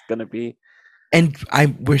two is gonna be. And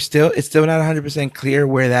it's still not 100% clear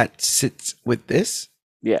where that sits with this.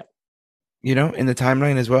 Yeah. In the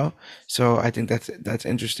timeline as well. So I think that's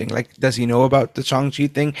interesting. Like, does he know about the Shang-Chi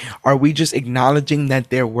thing? Are we just acknowledging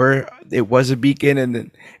that it was a beacon and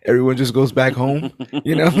then everyone just goes back home?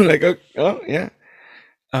 Like, oh yeah.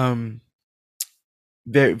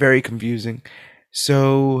 Very, very confusing.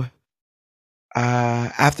 So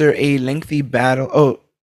After a lengthy battle,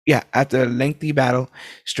 after a lengthy battle,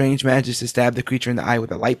 Strange manages to stab the creature in the eye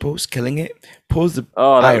with a light post, killing it. Pulls the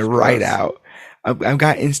Oh, that eye was right gross. out. I've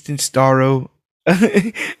got instant Starro,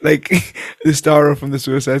 like the Starro from the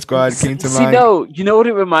Suicide Squad came to See, mind. no, you know what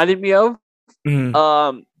it reminded me of?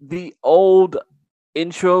 Mhm. The old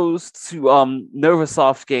intros to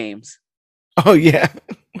Nervosoft games Oh yeah,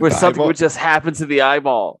 with where the something eyeball, would just happen to the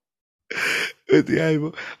eyeball. with the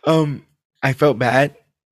eyeball. I felt bad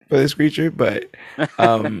for this creature, but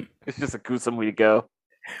um, It's just a gruesome way to go.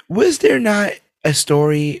 was there not a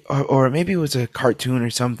story, or maybe it was a cartoon or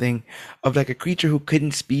something, of like a creature who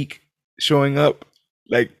couldn't speak showing up,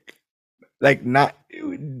 like not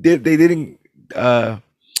they didn't uh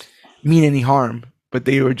mean any harm, but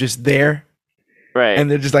they were just there Right. and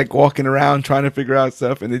they're just like walking around trying to figure out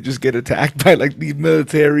stuff, and they just get attacked by like the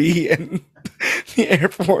military and the Air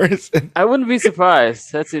Force. And I wouldn't be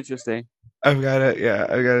surprised. That's interesting. I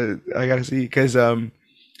gotta see because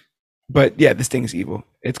but yeah, this thing's evil.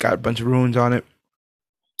 It's got a bunch of runes on it.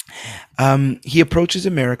 He approaches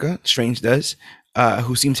America, Strange does,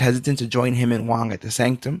 who seems hesitant to join him and Wong at the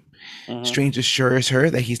Sanctum. Mm-hmm. Strange assures her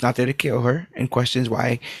that he's not there to kill her and questions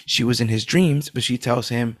why she was in his dreams, but she tells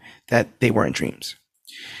him that they weren't dreams.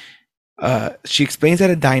 She explains at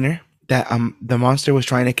a diner that the monster was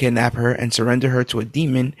trying to kidnap her and surrender her to a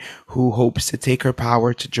demon who hopes to take her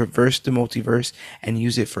power to traverse the multiverse and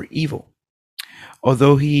use it for evil.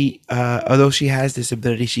 Although she has this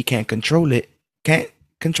ability, she can't control it,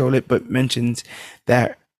 but mentions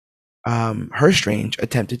that her Strange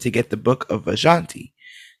attempted to get the Book of Vajanti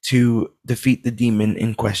to defeat the demon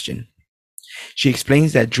in question. She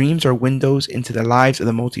explains that dreams are windows into the lives of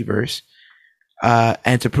the multiverse,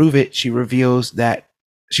 and to prove it, she reveals the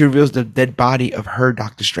dead body of her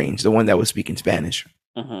Doctor Strange, the one that was speaking Spanish.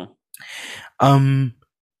 Mm-hmm. Um,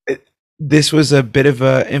 this was a bit of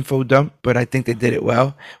a info dump, but I think they did it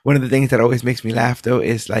well. One of the things that always makes me laugh though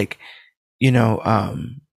is like, you know,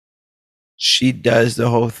 she does the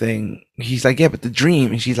whole thing. He's like, yeah, but the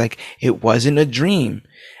dream, and she's like, it wasn't a dream,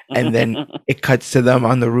 and then it cuts to them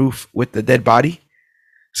on the roof with the dead body.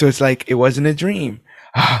 So it's like it wasn't a dream.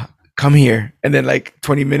 Come here, and then like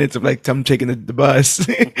 20 minutes of like them taking the bus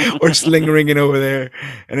or sling ringing over there,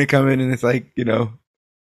 and they come in and it's like the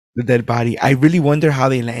dead body. I really wonder how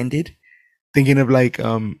they landed. Thinking of like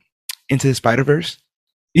Into the Spider Verse,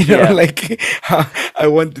 Yeah. like how, I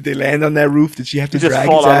wonder did they land on that roof? Did she have to You just drag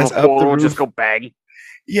fall his out ass of a up the portal and just roof? go bang.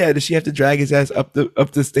 Yeah, does she have to drag his ass up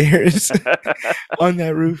the stairs on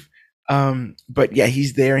that roof? But yeah,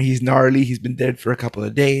 he's there and he's gnarly. He's been dead for a couple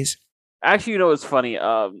of days. Actually, you know what's funny?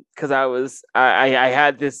 Because I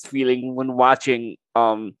had this feeling when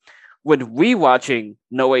rewatching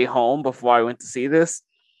No Way Home before I went to see this,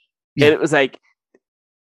 Yeah. and it was like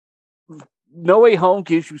No Way Home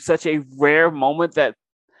gives you such a rare moment that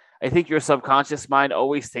I think your subconscious mind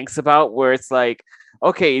always thinks about, where it's like,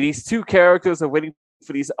 okay, these two characters are waiting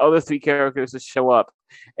for these other three characters to show up.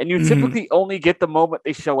 And you Mhm. typically only get the moment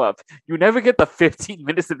they show up. You never get the 15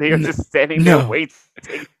 minutes that they are just standing there No, waiting.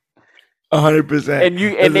 100%.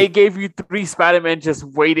 And they gave you three Spider-Men just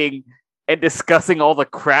waiting and discussing all the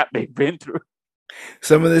crap they've been through.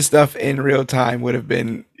 Some of this stuff in real time would have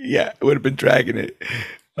been dragging it.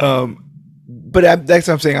 But that's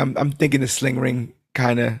what I'm saying. I'm thinking the sling ring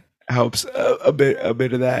kind of helps a bit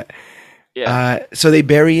of that. Yeah. So they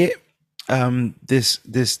bury it.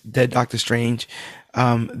 This dead Doctor Strange.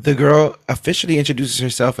 The girl officially introduces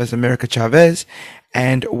herself as America Chavez,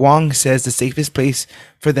 and Wong says the safest place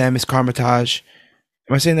for them is Carmitage.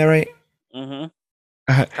 Am I saying that right? Mm-hmm.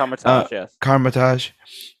 uh, Carmitage, yes. Carmitage.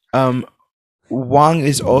 Um, Wong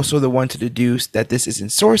is also the one to deduce that this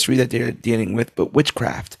isn't sorcery that they're dealing with, but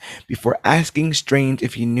witchcraft, before asking Strange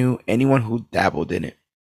if he knew anyone who dabbled in it.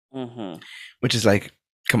 Mm-hmm. Which is like,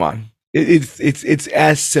 come on, it's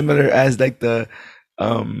as similar as like the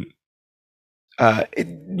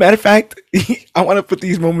matter of fact, I want to put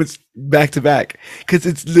these moments back to back because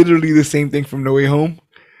it's literally the same thing from No Way Home,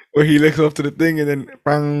 where he looks off to the thing and then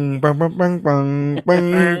bang bang bang bang bang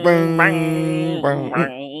bang bang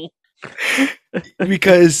bang.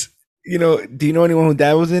 Because do you know anyone who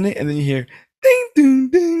dabbles in it? And then you hear ding ding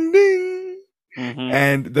ding ding. Mm-hmm.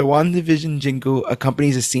 And the WandaVision jingle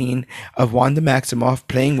accompanies a scene of Wanda Maximoff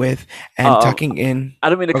playing with and tucking in. I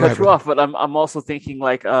don't mean to cut you off, but I'm also thinking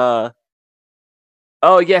like oh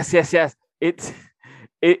yes.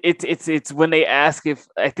 It's when they ask if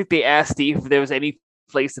I think they asked Steve if there was any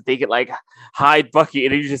place that they could like hide Bucky,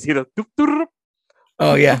 and then you just hear the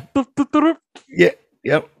oh yeah. Yeah,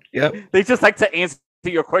 yep. They just like to answer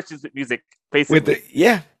your questions with music, basically.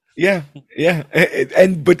 Yeah. Yeah, yeah,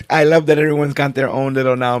 and but I love that everyone's got their own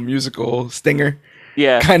little now musical stinger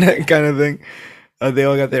Yeah. kind of thing. They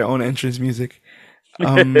all got their own entrance music.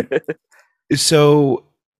 Um, so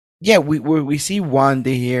yeah, we see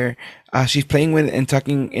Wanda here. She's playing with and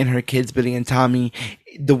tucking in her kids, Billy and Tommy.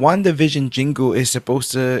 The WandaVision jingle is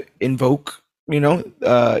supposed to invoke,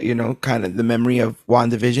 kind of the memory of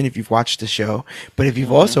WandaVision if you've watched the show. But if you've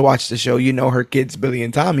Hmm. also watched the show, you know her kids, Billy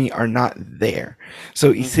and Tommy, are not there.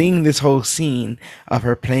 So Hmm. seeing this whole scene of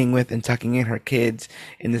her playing with and tucking in her kids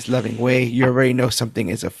in this loving way, you already know something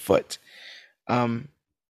is afoot. Um,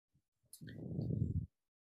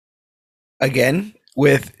 Again,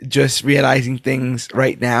 with just realizing things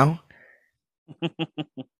right now,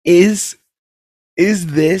 is is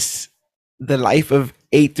this the life of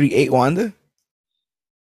 838 Wanda?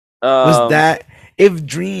 Was um. that, if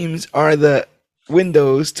dreams are the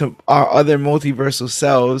windows to our other multiversal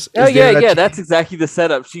selves, Oh is yeah, there a yeah. That's exactly the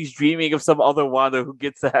setup. She's dreaming of some other Wanda who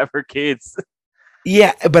gets to have her kids.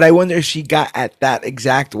 yeah, but I wonder if she got at that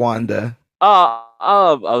exact Wanda, Yeah.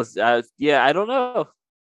 I don't know.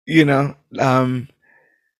 you know?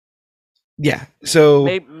 Yeah. So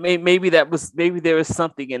Maybe maybe there was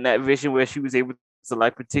something in that vision where she was able to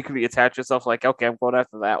like particularly attach herself. Like, okay, I'm going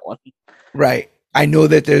after that one. right. I know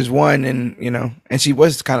that there's one, and and she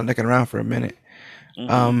was kind of looking around for a minute. Hmm.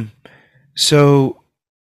 Um so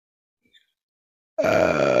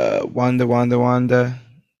Wanda.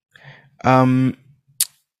 Um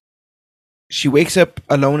she wakes up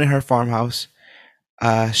alone in her farmhouse.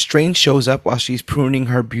 Strange shows up while she's pruning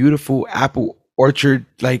her beautiful apple orchard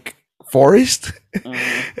like forest. Hmm.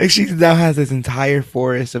 And she now has this entire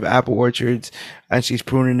forest of apple orchards, and she's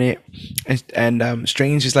pruning it. And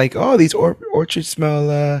Strange is like, "Oh, these orchards smell."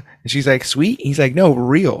 And she's like, "Sweet." He's like, "No,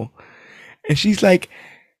 real." And she's like,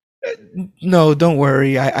 "No, don't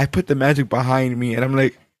worry. I put the magic behind me." And I'm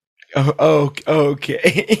like, oh,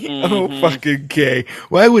 okay. Oh, Hmm. fucking okay.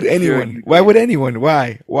 Why would Sure, anyone? you Why did. would anyone?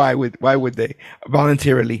 Why? Why would they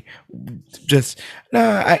voluntarily just? No,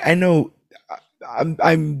 I know.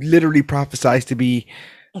 I'm literally prophesized to be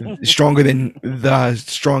stronger than the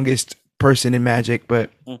strongest person in magic, but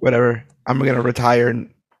whatever. I'm gonna retire and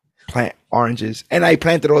plant oranges, and I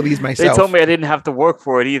planted all these They told myself. me I didn't have to work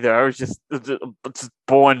for it either. I was just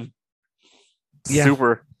born Yeah,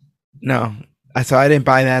 super. no, so I didn't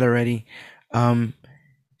buy that already. Um,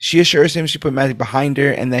 She assures him she put magic behind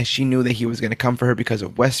her and that she knew that he was going to come for her because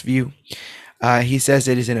of Westview. He says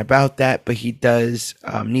it isn't about that, but he does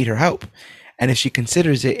need her help. And if she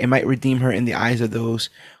considers it, it might redeem her in the eyes of those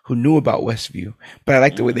who knew about Westview. But I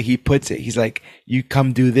like the way that he puts it. He's like, "You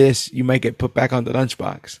come do this, you might get put back on the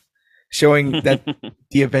lunchbox," showing that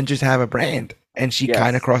the Avengers have a brand, and she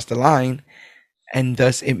kind of Yes. crossed the line, and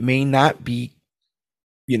thus it may not be,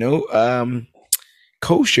 you know, um,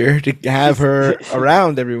 kosher to have She's her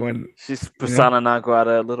around everyone. she's You know, persona non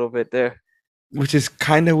grata a little bit there. which is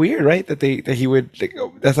kind of weird, right? That he would like,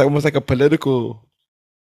 that's like almost like a political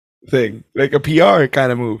thing, like a PR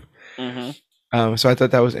kind of move. Hmm. So I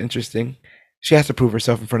thought that was interesting. She has to prove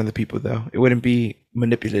herself in front of the people, though. It wouldn't be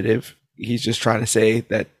manipulative. He's just trying to say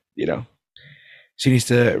that she needs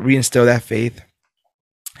to reinstill that faith.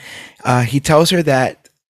 He tells her that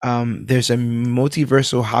there's a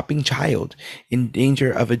multiversal hopping child in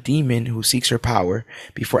danger of a demon who seeks her power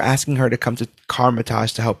before asking her to come to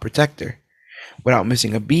Karmatage to help protect her. Without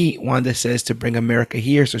missing a beat, Wanda says to bring America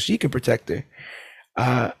here so she can protect her.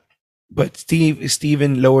 Uh, but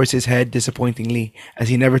Steven lowers his head disappointingly as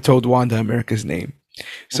he never told Wanda America's name.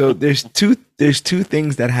 So there's two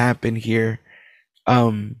things that happen here.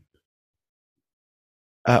 Um,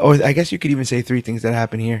 or I guess you could even say three things that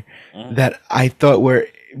happen here that I thought were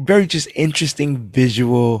very just interesting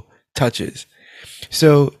visual touches.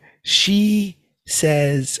 So she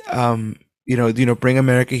says, bring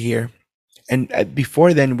America here, and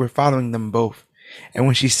before then we're following them both, and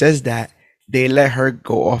when she says that, they let her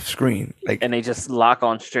go off screen, like, And they just lock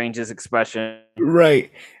on Strange's expression.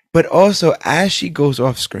 right. But also, as she goes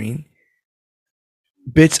off screen,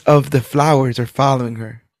 bits of the flowers are following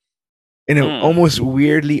her in an Mm. almost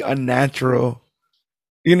weirdly unnatural,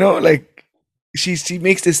 like she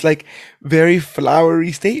makes this like very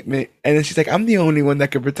flowery statement, and then she's like, "I'm the only one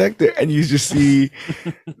that can protect her," and you just see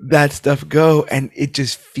that stuff go, and it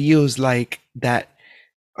just feels like that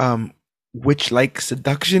um witch like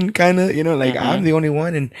seduction kind of, like, I'm Hmm. the only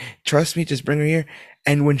one, and trust me, just bring her here.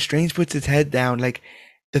 And when Strange puts his head down, like,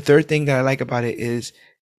 the third thing that I like about it is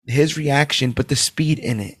his reaction, but the speed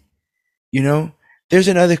in it. You know, there's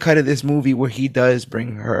another cut of this movie where he does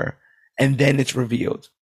bring her, and then it's revealed,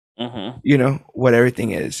 Hmm. what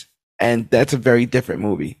everything is, and that's a very different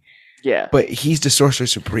movie. Yeah. but he's the Sorcerer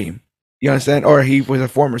Supreme. You understand? Or he was a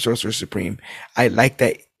former Sorcerer Supreme. I like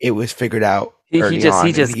that it was figured out He early just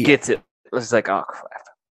on. gets it. It's like, oh crap.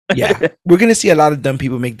 Yeah, we're gonna see a lot of dumb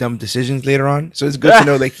people make dumb decisions later on. So it's good to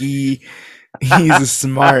know that he's a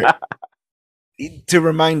smart, to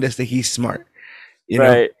remind us that he's smart. You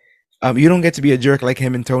know, Right. you don't get to be a jerk like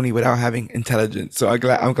him and Tony without having intelligence. So I'm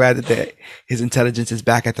glad that his intelligence is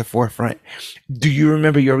back at the forefront. Do you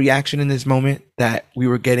remember your reaction in this moment that we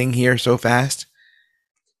were getting here so fast?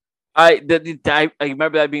 I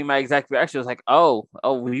remember that being my exact reaction. I was like, oh,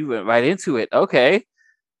 we went right into it. Okay.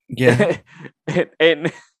 Yeah,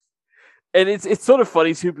 and it's sort of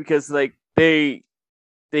funny too because like they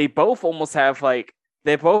both almost have like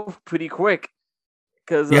they're both pretty quick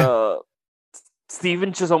because yeah,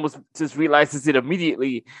 Steven just realizes it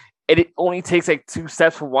immediately, and it only takes like 2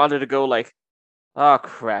 steps for Wanda to go like, oh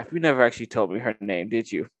crap, you never actually told me her name,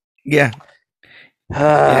 did you? yeah,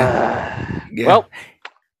 yeah, yeah. Well,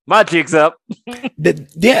 my jig's up.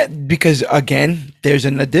 Yeah, because again, there's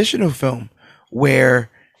an additional film where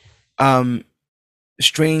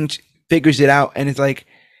Strange figures it out and it's like,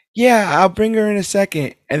 yeah, I'll bring her in a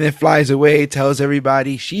second, and then flies away, tells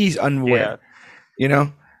everybody she's unaware. You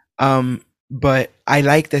know, but I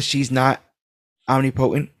like that she's not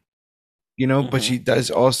omnipotent. You know, but she does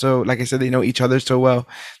also, like I said, they know each other so well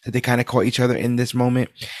that they kind of caught each other in this moment.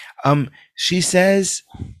 She says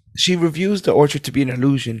she reviews the orchard to be an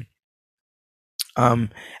illusion. And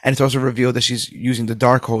it's also revealed that she's using the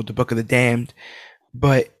Darkhold, the Book of the Damned.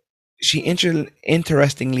 But she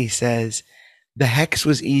interestingly says the hex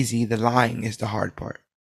was easy, the lying is the hard part.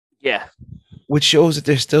 Yeah. Which shows that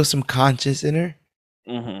there's still some conscience in her.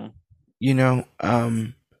 You know,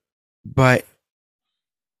 but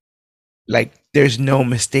like there's no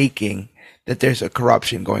mistaking that there's a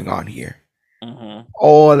corruption going on here.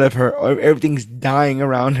 All of her, everything's dying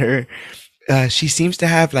around her. She seems to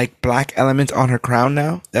have like black elements on her crown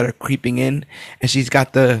now that are creeping in, and she's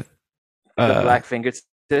got the black fingertips.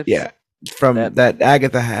 Yeah, from that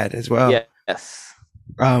Agatha had as well. Yes.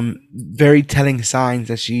 Very telling signs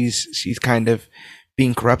that she's kind of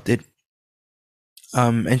being corrupted.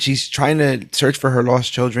 And she's trying to search for her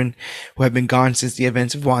lost children who have been gone since the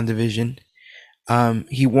events of WandaVision.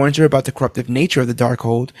 He warns her about the corruptive nature of the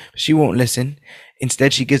Darkhold, but she won't listen.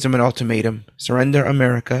 Instead, she gives him an ultimatum: surrender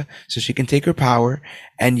America so she can take her power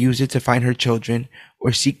and use it to find her children,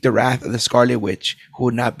 or seek the wrath of the Scarlet Witch, who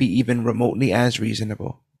would not be even remotely as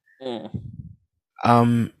reasonable.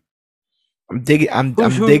 I'm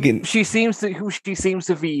digging. She seems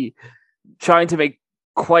to be trying to make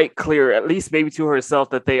quite clear, at least maybe to herself,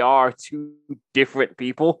 that they are two different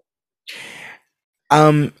people.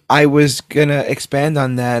 I was gonna expand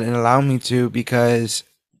on that and allow me to, because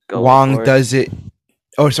Wong does it.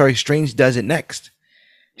 Oh, sorry, Strange does it next.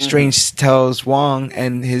 Strange tells Wong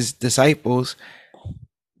and his disciples,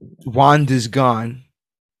 Wanda's gone.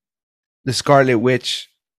 The Scarlet Witch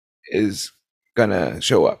is gonna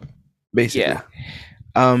show up, basically.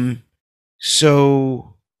 Yeah.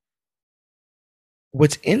 So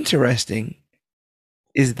what's interesting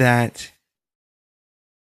is that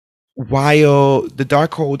while the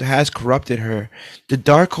Darkhold has corrupted her,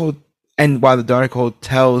 while the Darkhold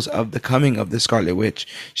tells of the coming of the Scarlet Witch,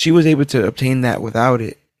 she was able to obtain that without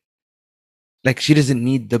it. Like, she doesn't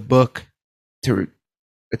need the book to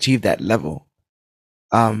achieve that level.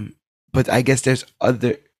 But I guess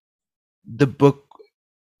the book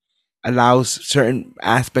allows certain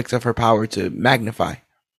aspects of her power to magnify.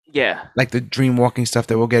 Yeah. Like the dream walking stuff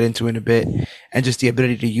that we'll get into in a bit, and just the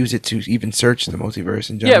ability to use it to even search the multiverse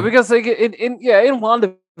in general. Yeah, because like in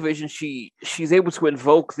WandaVision, she's able to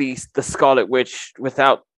invoke the Scarlet Witch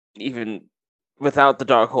without the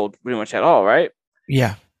Darkhold pretty much at all, right?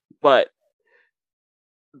 Yeah. But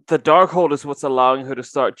the Darkhold is what's allowing her to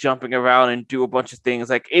start jumping around and do a bunch of things.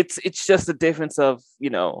 Like it's just a difference of, you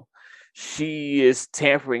know, she is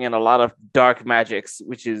tampering in a lot of dark magics,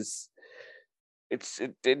 which is you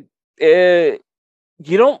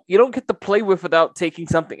don't get to play with without taking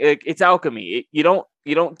something. It's alchemy. You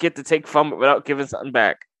don't get to take from it without giving something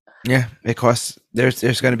back. Yeah, it costs.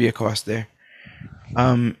 There's going to be a cost there.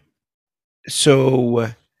 So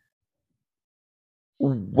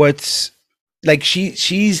what's like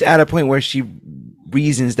she's at a point where she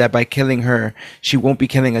reasons that by killing her, she won't be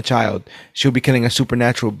killing a child. She'll be killing a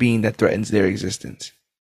supernatural being that threatens their existence.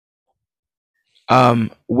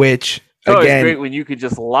 Which again, it's great when you could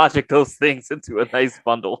just logic those things into a nice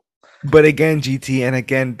bundle. But again, GT, and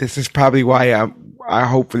again, this is probably why I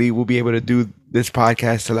hopefully will be able to do this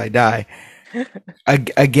podcast till I die.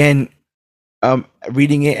 Again,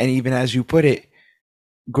 reading it, and even as you put it,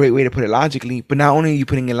 great way to put it logically. But not only are you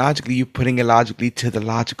putting it logically, you're putting it logically to the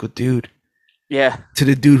logical dude, Yeah. to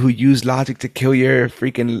the dude who used logic to kill your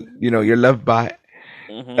freaking, your love bot.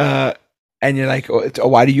 Hmm. Uh, and you're like,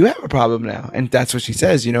 why do you have a problem now? And that's what she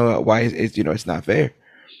says. Why is it's not fair.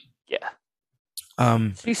 Yeah.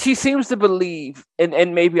 Um, She seems to believe,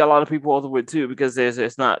 and maybe a lot of people also would too, because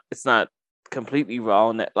it's not completely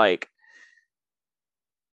wrong that like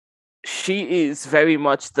she is very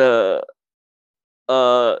much the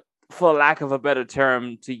for lack of a better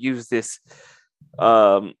term to use this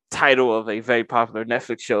title of a very popular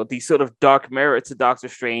Netflix show, the sort of dark mirror to Doctor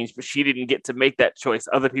Strange, but she didn't get to make that choice.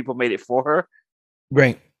 Other people made it for her.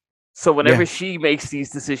 right. So whenever Yeah. she makes these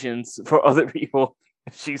decisions for other people,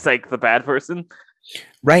 she's like the bad person.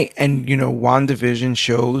 Right. And WandaVision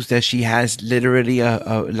shows that she has literally a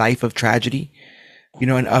life of tragedy,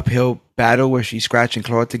 an uphill battle where she scratched and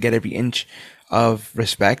clawed to get every inch of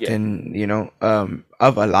respect Yeah. and,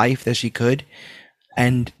 of a life that she could.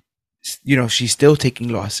 And, she's still taking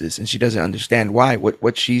losses and she doesn't understand why,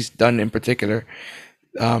 what she's done in particular,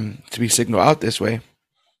 to be signaled out this way,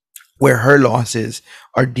 where her losses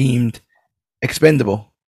are deemed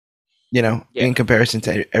expendable, Yeah. in comparison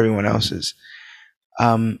to everyone else's.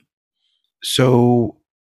 Um, so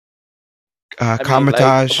I mean, like,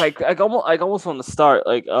 Karmatage. I almost want to start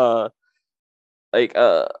like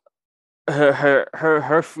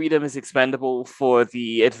her freedom is expendable for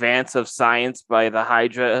the advance of science by the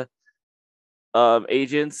Hydra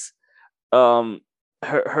agents. Um,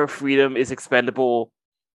 her freedom is expendable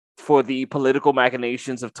for the political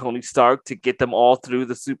machinations of Tony Stark to get them all through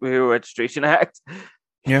the Superhero Registration Act.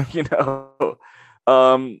 Yeah. you know,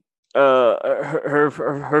 um,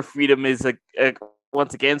 her freedom is a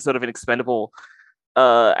once again sort of an expendable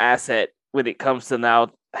asset when it comes to now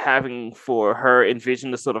having for her and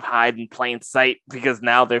Vision to sort of hide in plain sight because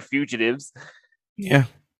now they're fugitives. Yeah.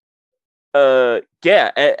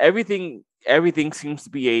 Yeah, everything seems to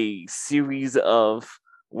be a series of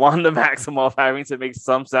Wanda Maximoff having to make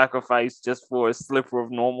some sacrifice just for a sliver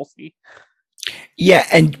of normalcy. Yeah,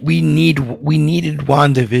 and we needed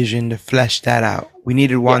WandaVision to flesh that out. We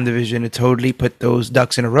needed Yeah. WandaVision to totally put those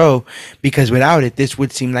ducks in a row, because without it, this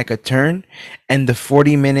would seem like a turn, and the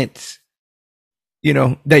 40 minutes,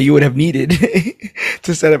 that you would have needed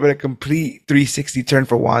to set up a complete 360 turn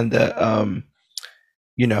for Wanda,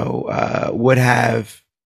 would have.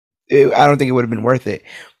 I don't think it would have been worth it.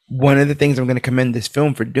 One of the things I'm going to commend this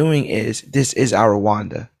film for doing is this is our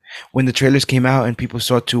Wanda. When the trailers came out and people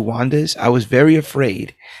saw two Wandas, I was very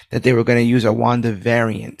afraid that they were going to use a Wanda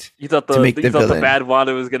variant You thought to make the you thought the villain. bad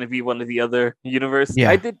Wanda was going to be one of the other universe. Yeah.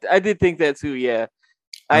 I did think that too. Yeah,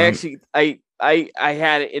 I Um, actually I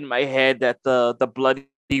had it in my head that the bloody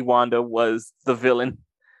Wanda was the villain,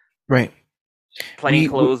 right. plain We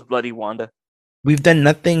clothes bloody Wanda. we've done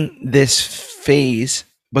nothing this phase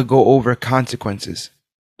but go over consequences,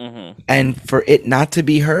 Mm-hmm. and for it not to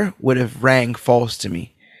be her would have rang false to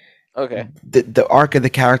me. Okay. The arc of the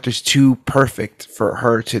character is too perfect for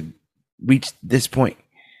her to reach this point,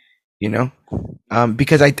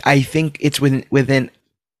 because I think it's within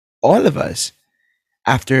all of us,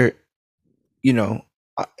 after you know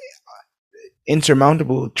uh,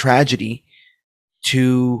 insurmountable tragedy,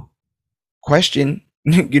 to question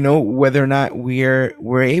whether or not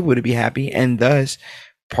we're able to be happy, and thus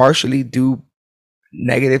partially do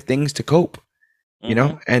negative things to cope,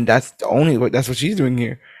 Mm-hmm. and that's what she's doing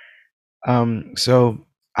here. So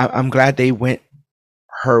I'm glad they went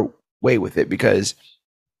her way with it, because,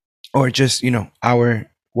 or just our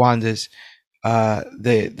Wanda's,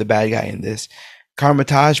 the bad guy in this.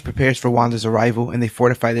 Karmatage prepares for Wanda's arrival, and they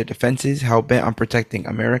fortify their defenses, hell bent on protecting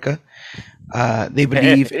America. They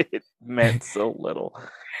believe It meant so little.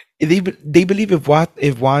 they believe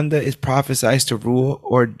if Wanda is prophesized to rule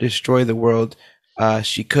or destroy the world,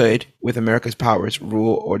 she could, with America's powers,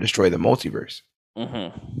 rule or destroy the multiverse.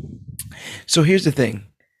 Mm-hmm. So here's the thing.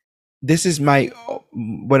 This is my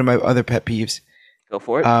one of my other pet peeves. Go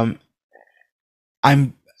for it. Um,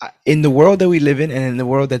 I'm in the world that we live in, and in the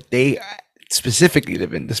world that they specifically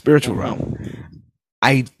live in, the spiritual realm.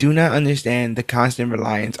 I do not understand the constant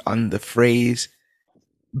reliance on the phrase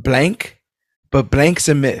blank, but blank's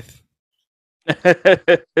a myth.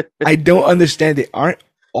 I don't understand it. Aren't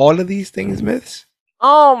all of these things myths?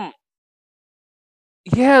 um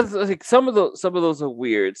yeah, like some of those are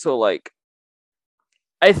weird. So like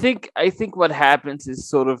I think what happens is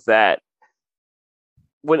sort of that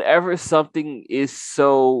whenever something is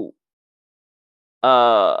so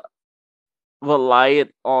uh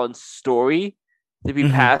reliant on story to be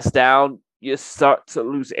Mm-hmm. passed down, you start to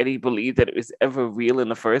lose any belief that it was ever real in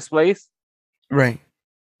the first place. Right.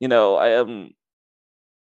 You know,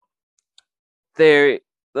 there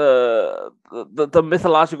the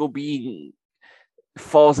mythological being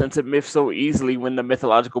falls into myth so easily when the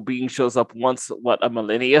mythological being shows up once a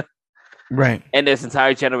millennia, Right. and there's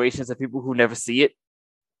entire generations of people who never see it.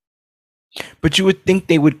 But you would think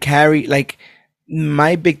they would carry, like,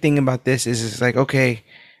 my big thing about this is it's like, okay,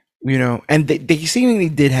 and they seemingly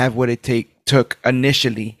did have what it took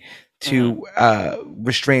initially to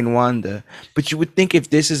restrain Wanda. But you would think if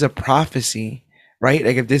this is a prophecy, right?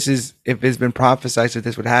 Like if it's been prophesized that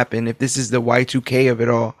this would happen, if this is the Y2K of it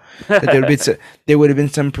all, that there would have been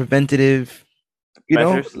some preventative,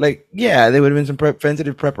 Measures. there would have been some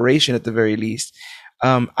preventative preparation at the very least.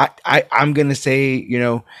 I'm gonna say,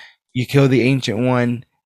 you kill the Ancient One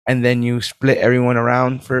and then you split everyone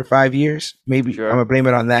around for 5 years. Maybe Sure. I'm gonna blame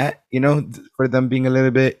it on that, for them being a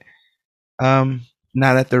little bit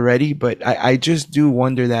not at the ready. But I just do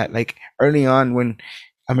wonder that, like, early on when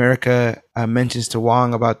America mentions to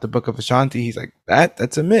Wong about the Book of Ashanti, he's like,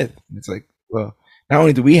 that's a myth. And it's like, well, not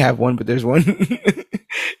only do we have one, but there's one,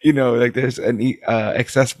 like there's an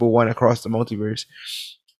accessible one across the multiverse.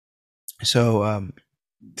 So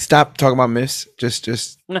stop talking about myths. Just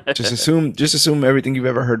assume everything you've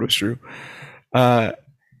ever heard was true.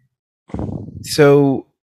 So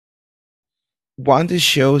Wanda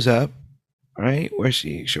shows up, right? Where's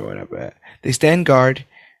she showing up at? They stand guard,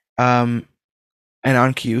 and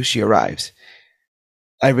on cue she arrives.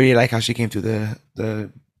 I really like how she came through the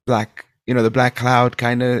black, the black cloud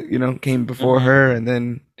kind of, came before her, and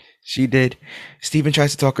then she did. Stephen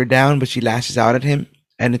tries to talk her down, but she lashes out at him,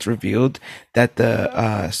 and it's revealed that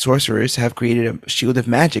the sorcerers have created a shield of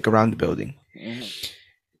magic around the building.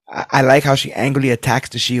 I like how she angrily attacks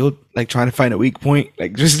the shield, like trying to find a weak point,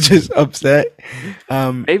 like just upset.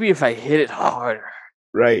 Maybe if I hit it harder.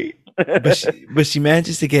 Right. But she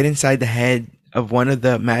manages to get inside the head of one of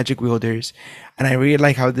the magic wielders, and I really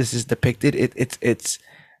like how this is depicted. It's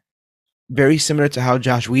very similar to how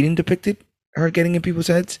Joss Whedon depicted her getting in people's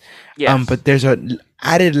heads. Yes. But there's an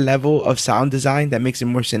added level of sound design that makes it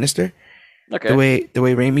more sinister. Okay. The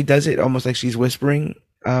way Raimi does it, almost like she's whispering.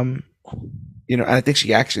 And I think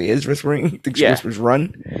she actually is whispering. I think she whispers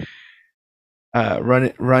 "run,"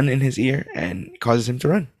 run in his ear, and causes him to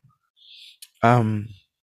run.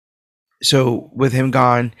 So with him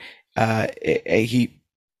gone, he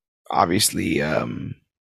obviously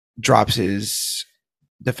drops his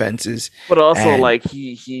defenses, but also like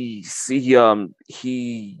he sort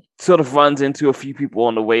of runs into a few people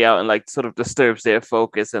on the way out and like sort of disturbs their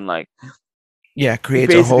focus and like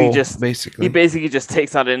creates a hole. He basically just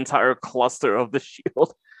takes out an entire cluster of the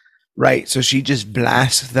shield. Right. So she just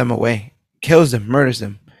blasts them away, kills them, murders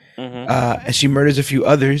them. And she murders a few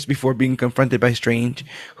others before being confronted by Strange,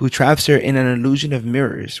 who traps her in an illusion of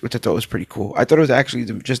mirrors, which I thought was pretty cool. I thought it was actually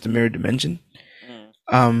just a mirror dimension.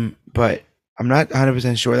 But I'm not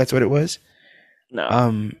 100% sure that's what it was.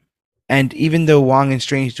 No. And even though Wong and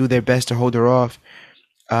Strange do their best to hold her off,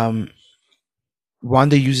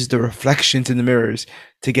 Wanda uses the reflections in the mirrors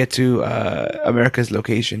to get to America's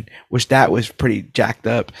location, which that was pretty jacked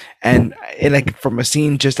up. And like from a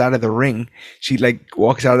scene just out of The Ring, she like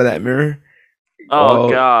walks out of that mirror.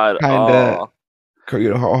 God! Kind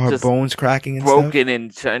of, all her bones cracking and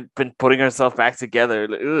broken stuff. And been putting herself back together.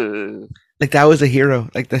 Like that was a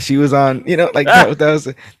hero. Like that she was on. Like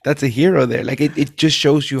that's a hero there. Like it just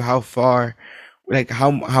shows you how far. Like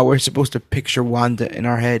how we're supposed to picture Wanda in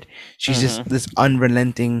our head. She's just this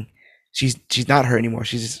unrelenting. She's not her anymore.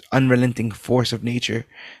 She's this unrelenting force of nature,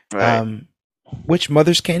 right. Which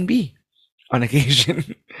mothers can be on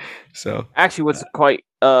occasion. So actually, what's quite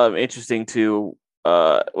interesting too,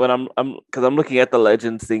 when I'm because I'm looking at the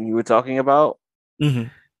Legends thing you were talking about.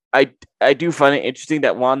 I do find it interesting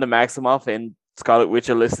that Wanda Maximoff and Scarlet Witch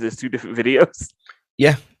are listed as two different videos.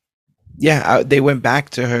 Yeah, they went back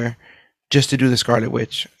to her just to do the Scarlet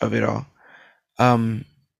Witch of it all. And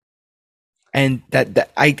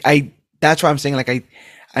that I that's why I'm saying, like,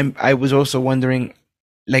 I was also wondering,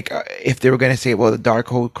 like, if they were going to say, well, the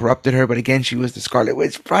Darkhold corrupted her, but again, she was the Scarlet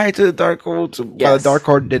Witch prior to the Darkhold. So while the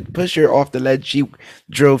Darkhold did push her off the ledge, she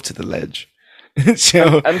drove to the ledge.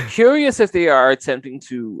 So I'm curious if they are attempting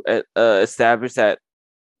to establish that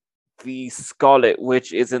the Scarlet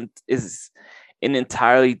Witch is an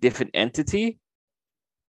entirely different entity.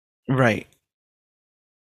 Right.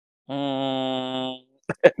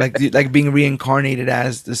 like being reincarnated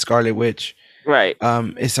as the Scarlet Witch, right?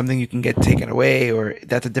 Is something you can get taken away, or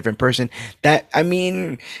that's a different person. That, I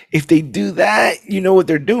mean, if they do that, you know what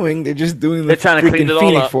they're doing. They're just doing the trying to clean it Phoenix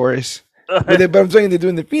all up. Force. but I'm saying they're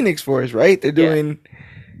doing the Phoenix Force, right? They're doing. Yeah.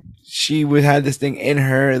 She would have this thing in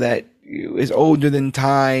her that is older than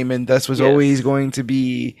time, and thus was always going to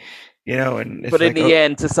be And it's But in like, the oh,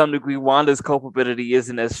 end, to some degree, Wanda's culpability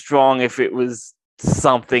isn't as strong if it was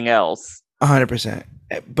something else. 100%.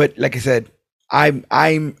 But like I said,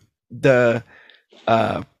 I'm the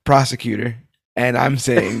prosecutor, and I'm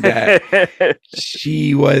saying that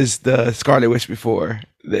she was the Scarlet Witch before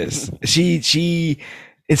this. She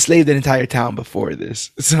enslaved an entire town before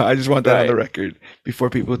this. So I just want that on the Right. record before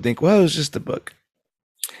people think, well, it was just a book.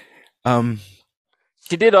 Um,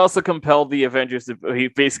 She did also compel the Avengers to he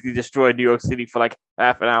basically destroyed New York City for like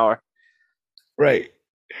half an hour. right.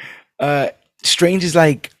 Uh, Strange is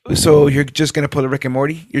like, so you're just gonna pull a Rick and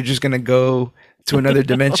Morty? You're just gonna go to another Oh,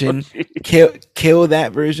 dimension, jeez. kill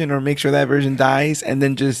that version, or make sure that version dies, and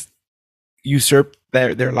then just usurp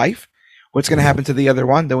their life? What's gonna happen to the other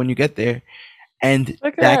Wanda when you get there? And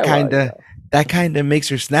Like, well, that kind of makes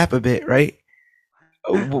her snap a bit, right?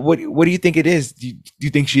 What do you think it is? Do you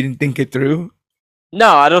think she didn't think it through?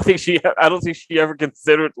 no, I don't think she. I don't think she ever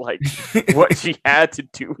considered like what she had to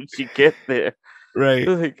do when she get there. Right.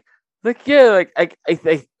 Like, yeah, like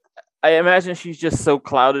I imagine she's just so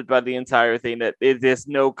clouded by the entire thing that there's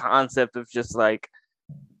no concept of just like,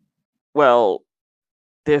 well,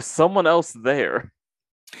 there's someone else there.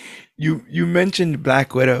 You mentioned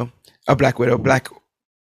Black Mirror.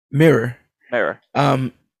 Mirror.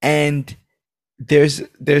 Um, and there's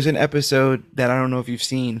an episode that I don't know if you've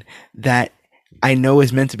seen that I know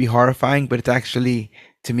is meant to be horrifying, but it's actually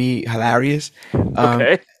to me hilarious. Um,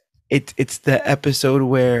 Okay. it's the episode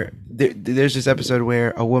where there's this episode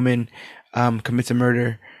where a woman commits a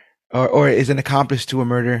murder or is an accomplice to a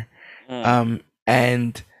murder, Mm.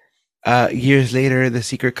 and years later the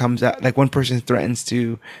secret comes out. Like one person threatens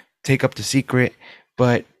to take up the secret,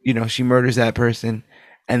 but she murders that person,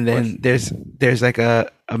 and then there's like a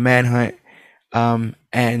manhunt,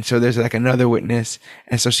 and so there's like another witness,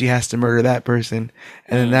 and so she has to murder that person,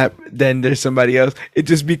 and then there's somebody else. It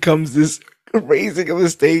just becomes this raising of the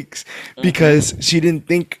stakes because she didn't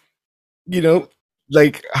think,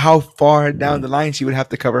 like how far down the line she would have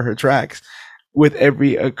to cover her tracks with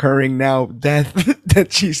every occurring now death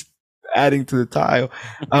that she's adding to the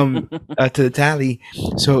to the tally.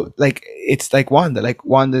 So like it's like Wanda,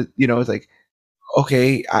 it's like,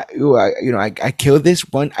 okay, I kill this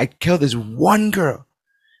one,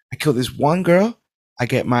 girl, I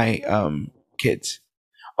get my kids.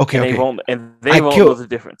 Okay, And okay, they I won't know kill the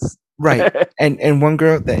difference. right, and one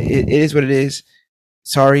girl that it is what it is.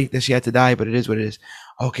 Sorry that she had to die, but it is what it is.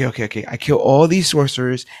 Okay, okay, okay. I kill all these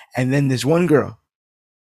sorcerers, and then this one girl,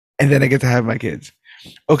 and then I get to have my kids.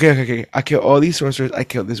 Okay, okay, okay. I kill all these sorcerers. I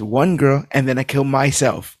kill this one girl, and then I kill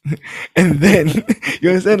myself. And then you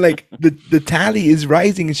understand, like the tally is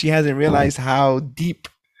rising, and she hasn't realized how deep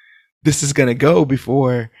this is gonna go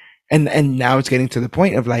before, and now it's getting to the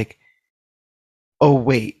point of like, oh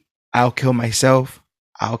wait, I'll kill myself.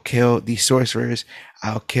 I'll kill these sorcerers.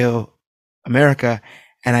 I'll kill America,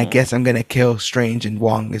 and I guess I'm gonna kill Strange and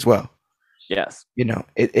Wong as well. Yes.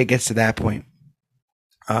 It gets to that point.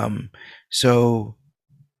 So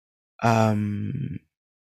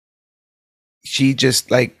she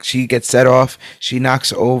just like she gets set off. She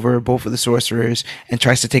knocks over both of the sorcerers and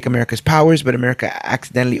tries to take America's powers, but America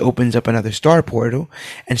accidentally opens up another star portal,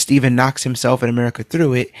 and Steven knocks himself and America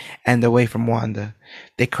through it and away from Wanda.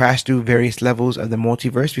 They crash through various levels of the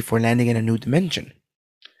multiverse before landing in a new dimension.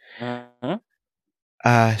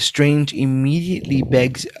 Strange immediately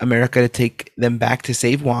begs America to take them back to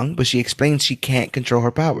save Wong, but she explains she can't control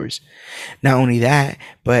her powers. Not only that,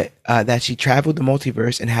 but that she traveled the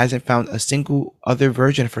multiverse and hasn't found a single other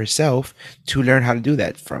version of herself to learn how to do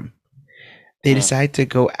that from. They decide to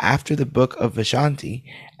go after the Book of Vishanti,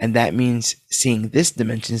 and that means seeing this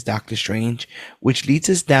dimension's Doctor Strange, which leads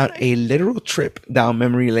us down a literal trip down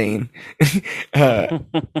memory lane,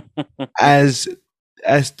 as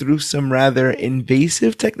through some rather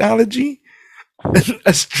invasive technology.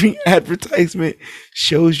 A street advertisement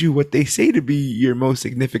shows you what they say to be your most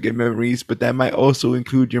significant memories, but that might also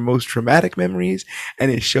include your most traumatic memories, and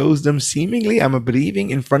it shows them seemingly, I'm believing,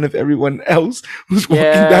 in front of everyone else who's walking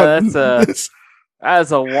down this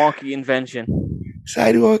that's a wonky invention.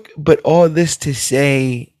 sidewalk. But all this to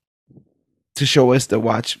say, to show us the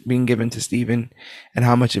watch being given to Steven and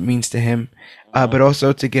how much it means to him, but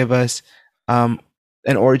also to give us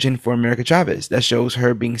an origin for America Chavez that shows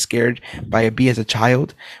her being scared by a bee as a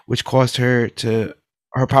child, which caused her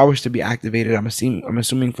powers to be activated. I'm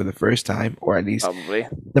assuming for the first time, or at least Probably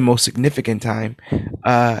the most significant time.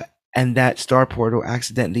 And that star portal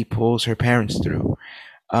accidentally pulls her parents through.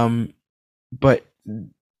 But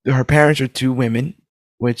her parents are two women,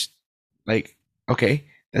 which, like, okay,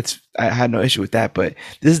 I had no issue with that. But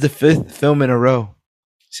this is the 5th film in a row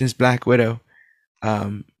since Black Widow.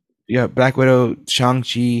 Yeah, Black Widow,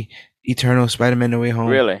 Shang-Chi, Eternal, Spider-Man: No Way Home,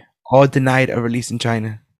 Really? all denied a release in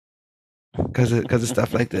China because of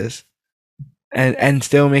stuff like this, and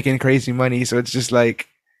still making crazy money. So it's just like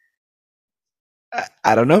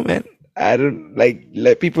I don't know, man. I don't like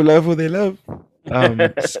let people love who they love.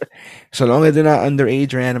 So long as they're not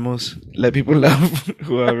underage or animals, let people love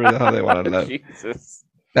whoever the hell they want to love. Jesus.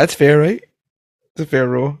 That's fair, right? It's a fair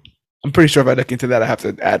rule. I'm pretty sure if I look into that, I have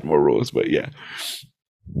to add more rules, but yeah.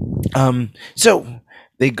 So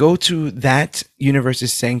they go to that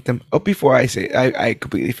universe's sanctum. Oh, before I say, I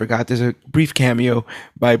completely forgot. There's a brief cameo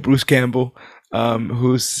by Bruce Campbell,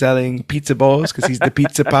 who's selling pizza balls because he's the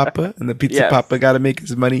pizza papa, and the pizza Yes. papa got to make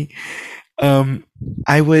his money.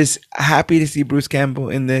 I was happy to see Bruce Campbell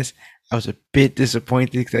in this. I was a bit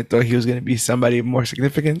disappointed because I thought he was going to be somebody of more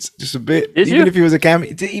significance, just a bit. Did even you? if he was a cameo,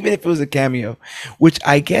 even if it was a cameo, which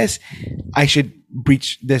I guess I should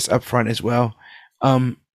breach this up front as well.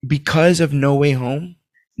 Because of No Way Home,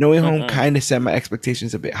 No Way Home kind of set my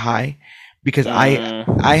expectations a bit high because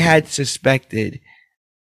I had suspected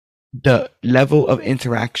the level of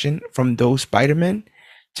interaction from those Spider-Men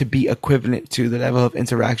to be equivalent to the level of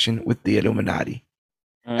interaction with the Illuminati.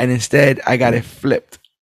 And instead, I got it flipped.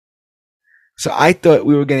 So I thought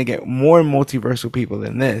we were going to get more multiversal people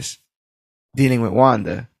than this dealing with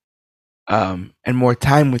Wanda, and more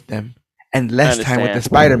time with them and less time with the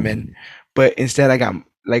Spider-Men. But instead, I got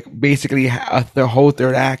like basically the whole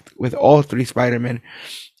third act with all three Spider-Men,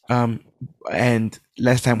 and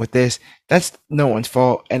less time with this. That's no one's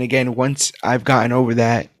fault. And again, once I've gotten over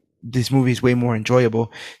that, this movie is way more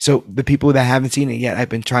enjoyable. So the people that haven't seen it yet, I've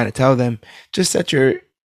been trying to tell them, just set your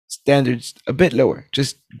standards a bit lower.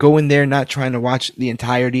 Just go in there not trying to watch the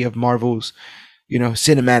entirety of Marvel's,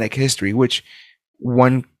 cinematic history, which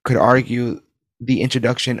one could argue the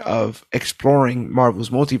introduction of exploring Marvel's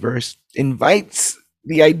multiverse invites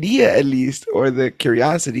the idea, at least, or the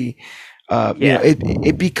curiosity.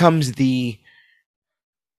 It becomes the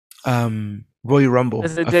Royal Rumble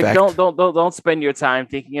effect. Don't spend your time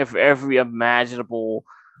thinking of every imaginable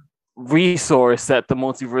resource that the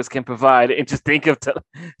multiverse can provide, and just think of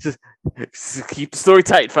just keep the story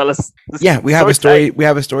tight, fellas. Yeah, we have a story. We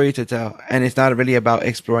have a story to tell, and it's not really about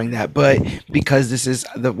exploring that. But because this is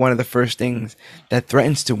one of the first things that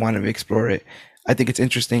threatens to want to explore it, I think it's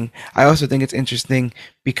interesting. I also think it's interesting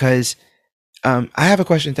because I have a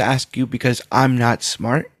question to ask you because I'm not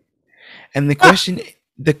smart, and the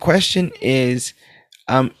question is,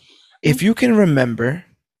 if you can remember,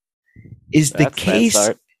 is the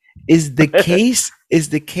case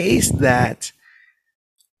that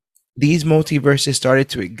these multiverses started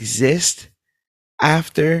to exist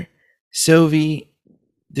after Sylvie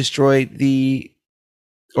destroyed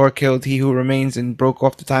or killed He Who Remains and broke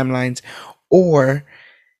off the timelines, or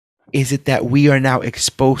is it that we are now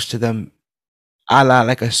exposed to them, a la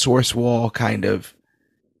like a source wall kind of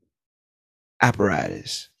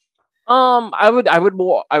apparatus? I would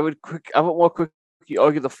more quickly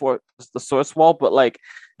argue the source wall, but like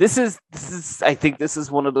this is I think this is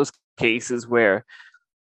one of those cases where,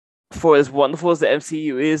 for as wonderful as the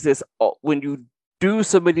MCU is, this when you do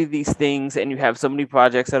so many of these things and you have so many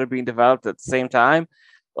projects that are being developed at the same time,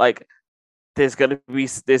 like there's gonna be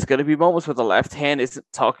moments where the left hand isn't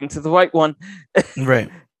talking to the right one, right?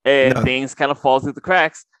 And things kind of fall through the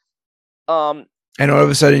cracks. And all of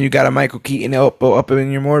a sudden, you got a Michael Keaton up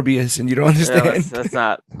in your Morbius, and you don't understand.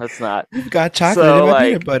 Yeah, that's not. You've got chocolate in my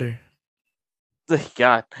peanut butter.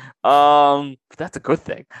 God, that's a good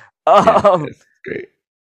thing. That's great.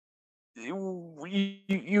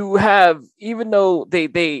 You have, even though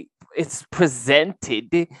it's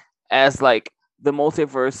presented as like the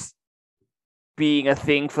multiverse being a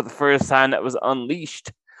thing for the first time that was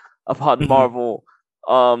unleashed upon Marvel,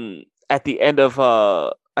 at the end of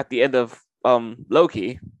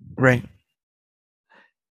Loki. Right.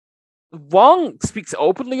 Wong speaks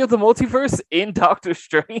openly of the multiverse in Doctor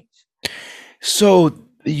Strange. So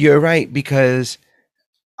you're right, because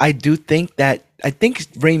I think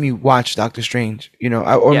Raimi watched Doctor Strange,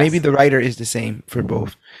 or maybe the writer is the same for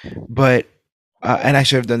both. But and I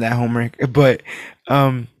should have done that homework. But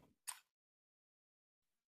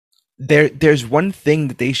there's one thing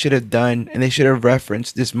that they should have done, and they should have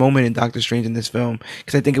referenced this moment in Doctor Strange in this film,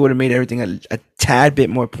 because I think it would have made everything a tad bit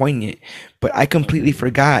more poignant. But I completely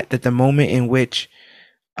forgot that the moment in which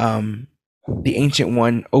the Ancient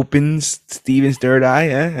One opens Steven's third eye,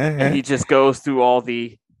 and he just goes through all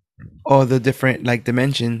the different like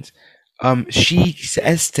dimensions. She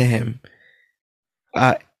says to him,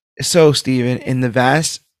 "So Steven, in the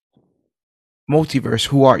vast multiverse,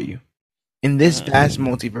 who are you? In this vast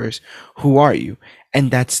multiverse, who are you?" And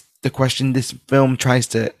that's the question this film tries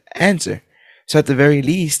to answer. So at the very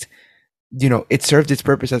least, it served its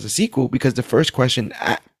purpose as a sequel because the first question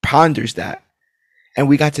ponders that. And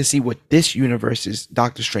we got to see what this universe's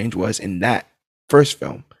Doctor Strange was in that first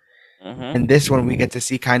film. And this one, we get to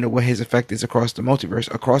see kind of what his effect is across the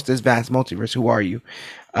multiverse, across this vast multiverse. Who are you?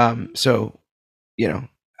 So,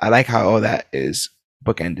 I like how all that is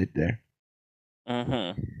bookended there.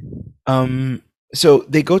 So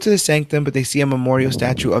they go to the sanctum, but they see a memorial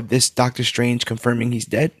statue of this Doctor Strange confirming he's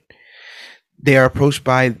dead. They are approached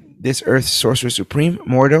by this Earth's Sorcerer Supreme,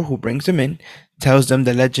 Mordo, who brings them in, tells them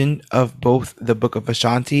the legend of both the Book of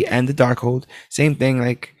Ashanti and the Darkhold. Same thing,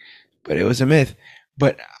 but it was a myth.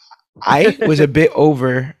 But I was a bit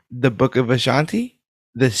over the Book of Ashanti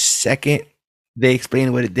the second they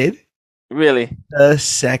explained what it did. Really? The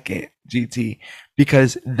second, GT.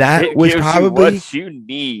 Because that was probably what you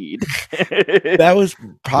need. That was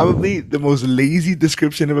probably the most lazy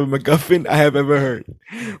description of a MacGuffin I have ever heard.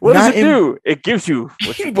 What does it do? It gives you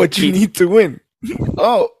what you need to win.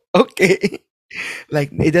 Oh, okay.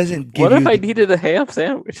 It doesn't give you. What if I needed a ham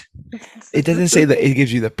sandwich? It doesn't say that it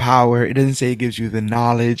gives you the power. It doesn't say it gives you the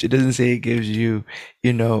knowledge. It doesn't say it gives you,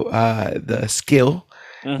 the skill.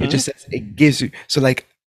 It just says it gives you. So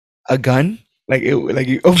a gun.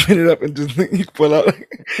 You open it up and just you pull out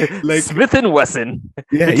Smith and Wesson.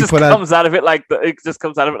 Yeah, it just comes out of it like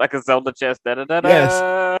a Zelda chest.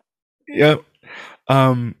 Yes. Yep.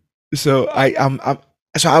 So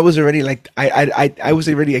I was already I was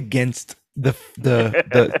already against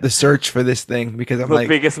the search for this thing because I'm the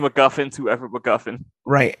biggest MacGuffin to ever MacGuffin.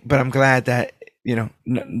 Right, but I'm glad that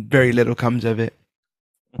very little comes of it.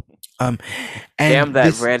 And damn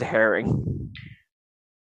that red herring.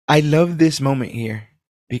 I love this moment here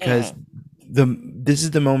because this is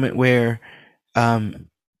the moment where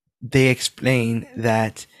they explain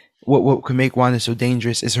that what can make Wanda so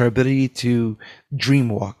dangerous is her ability to dream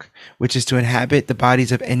walk, which is to inhabit the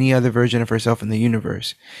bodies of any other version of herself in the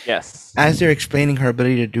universe. Yes. As they're explaining her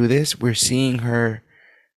ability to do this, we're seeing her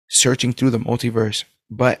searching through the multiverse,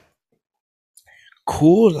 but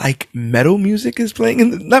cool metal music is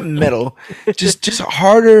playing not metal, just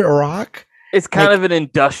harder rock. It's kind of an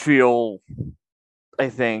industrial, I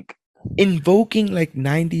think. Invoking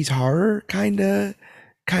 90s horror, kind of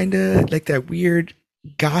like that weird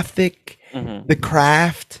gothic, The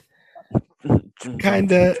Craft,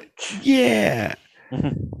 kind of, yeah.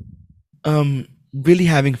 Really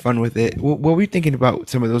having fun with it. What were you thinking about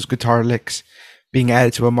some of those guitar licks being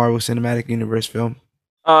added to a Marvel Cinematic Universe film?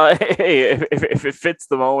 Hey, if it fits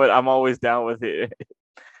the moment, I'm always down with it.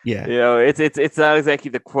 Yeah, it's not exactly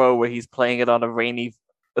the Crow where he's playing it on a rainy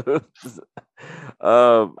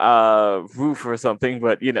roof or something,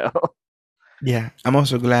 but Yeah, I'm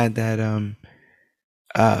also glad that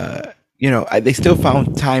they still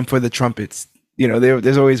found time for the trumpets.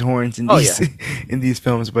 There's always horns in these in these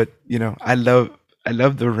films, but I love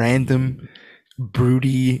the random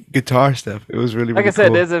broody guitar stuff. It was really, really I said,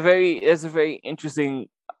 cool. there's a very interesting,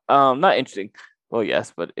 not interesting. Well,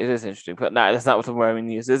 yes, but it is interesting. But that's not what the word I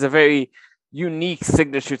mean. There's a very unique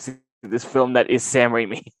signature to this film that is Sam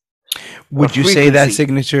Raimi. Would you say that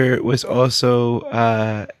signature was also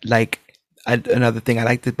another thing I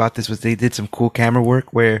liked about this was they did some cool camera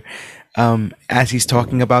work where as he's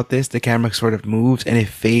talking about this, the camera sort of moves and it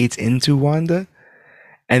fades into Wanda.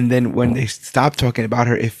 And then when they stop talking about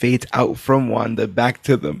her, it fades out from Wanda back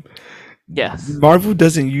to them. Yes. Marvel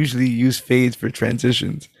doesn't usually use fades for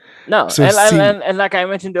transitions. No, so and like I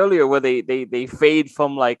mentioned earlier, where they fade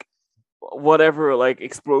from whatever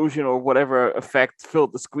explosion or whatever effect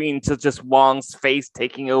filled the screen to just Wong's face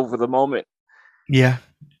taking over the moment. Yeah.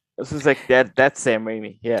 This is that's Sam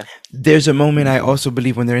Raimi. Yeah. There's a moment I also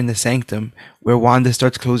believe when they're in the sanctum where Wanda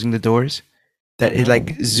starts closing the doors that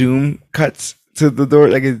it zoom cuts to the door,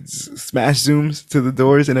 it smash zooms to the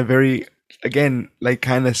doors in a very, again,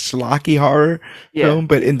 kind of schlocky horror film,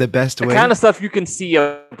 but in the best way. The kind of stuff you can see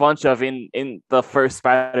a bunch of in the first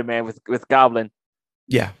Spider-Man with Goblin.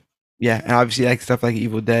 Yeah. Yeah, and obviously stuff like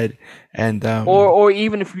Evil Dead and or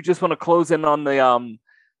even if you just want to close in on the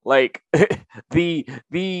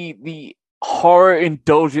the horror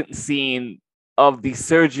indulgent scene of the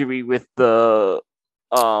surgery with the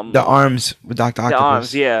arms with Dr. Octopus. The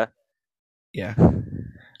arms, yeah. Yeah.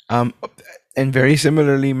 And very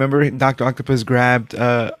similarly, remember Dr. Octopus grabbed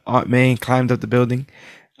Aunt May and climbed up the building.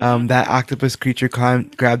 That octopus creature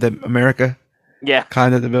grabbed America. Yeah.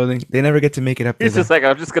 Climbed up the building. They never get to make it up. He's just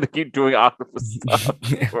I'm just gonna keep doing octopus stuff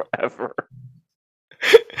forever.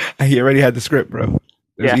 He already had the script, bro.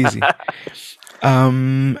 It was easy.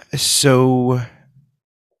 So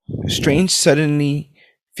Strange suddenly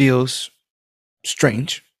feels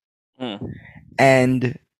strange.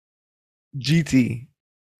 And GT,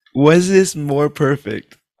 was this more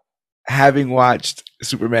perfect having watched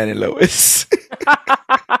Superman and Lois?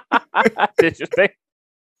 Interesting.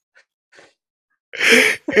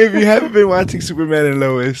 If you haven't been watching Superman and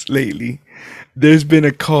Lois lately, there's been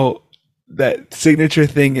a cult that signature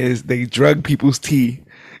thing is they drug people's tea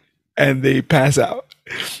and they pass out.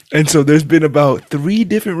 And so there's been about 3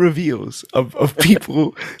 different reveals of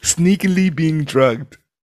people sneakily being drugged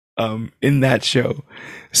in that show.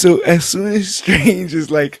 So as soon as Strange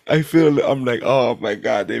is like, I'm like, oh my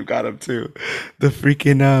god, they've got him too. The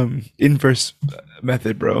freaking inverse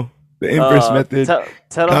method, bro. The inverse method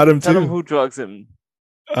got him tell too. him who drugs him.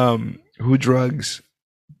 Who drugs?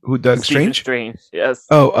 Who drugs Stephen Strange? Yes.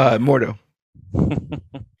 Oh, Mordo.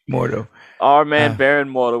 Mordo. Our man Baron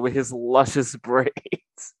Mordo with his luscious braids.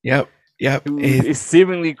 Yep. Who is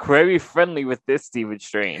seemingly very friendly with this Stephen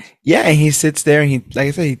Strange. Yeah, and he sits there and he, like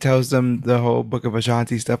I said, he tells them the whole Book of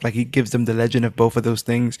Ashanti stuff. Like he gives them the legend of both of those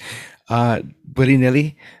things. Willy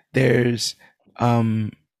nilly. There's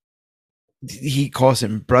he calls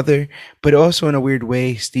him brother, but also in a weird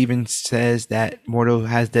way, Stephen says that Mordo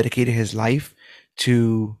has dedicated his life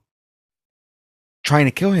to trying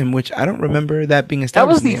to kill him, which I don't remember that being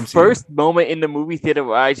established. That was the first moment in the movie theater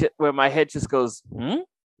where my head just goes,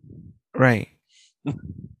 Right.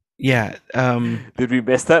 Yeah. Did we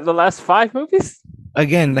miss that in the last 5 movies?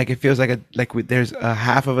 Again, like it feels like there's a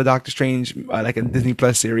half of a Doctor Strange, like a Disney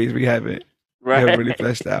Plus series we haven't really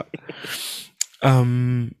fleshed out.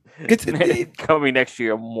 Coming next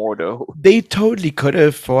year, Mordo. They totally could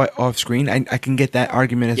have fought off screen. I can get that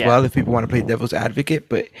argument as well if people want to play devil's advocate,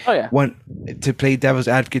 but want to play devil's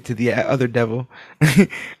advocate to the other devil.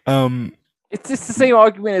 It's just the same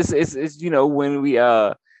argument as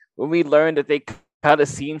when we learned that they cut a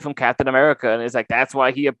scene from Captain America, and it's like that's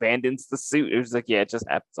why he abandons the suit. It was like, it just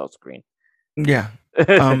happens off screen. Yeah.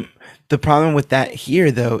 The problem with that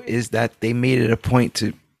here, though, is that they made it a point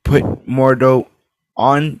to put Mordo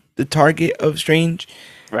on the target of Strange,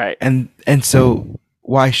 right? And so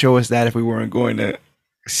why show us that if we weren't going to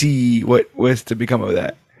see what was to become of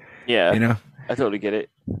that? Yeah, I totally get it.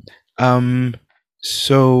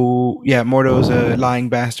 So yeah, Mordo's a lying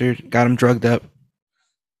bastard. Got him drugged up.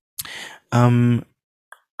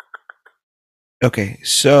 Okay,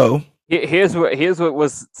 so here's what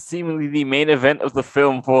was seemingly the main event of the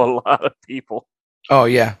film for a lot of people. Oh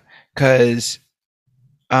yeah, because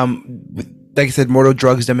like I said, Mordo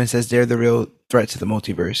drugs them and says they're the real threat to the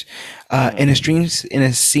multiverse. In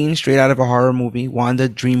a scene straight out of a horror movie, Wanda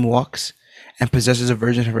dreamwalks and possesses a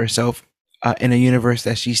version of herself in a universe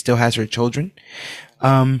that she still has her children.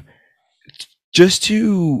 Just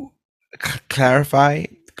to clarify,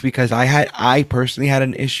 because I personally had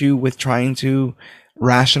an issue with trying to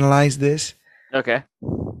rationalize this. Okay.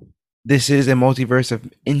 This is a multiverse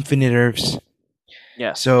of infinite Earths.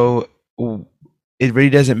 Yeah. So it really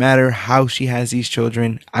doesn't matter how she has these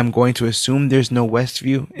children. I'm going to assume there's no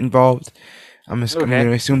Westview involved. I'm going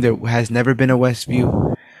to assume there has never been a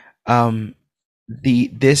Westview.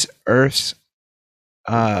 This Earth's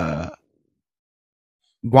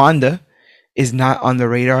Wanda is not on the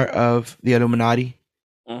radar of the Illuminati.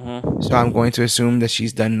 Mm-hmm. So I'm going to assume that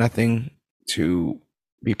she's done nothing to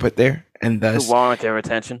be put there, and thus to warrant their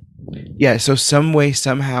attention. Yeah, so some way,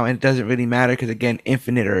 somehow, and it doesn't really matter because again,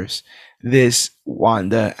 infinite Earths. This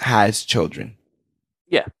Wanda has children.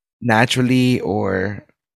 Yeah, naturally or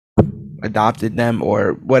adopted them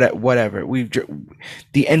or whatever.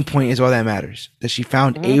 The end point is all that matters. That she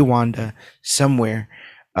found a Wanda somewhere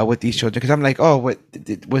with these children. Because I'm like, oh, what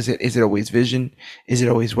was it? Is it always Vision? Is it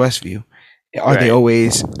always Westview? Are they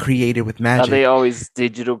always created with magic? Are they always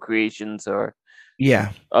digital creations, or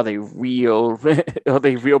are they real? Are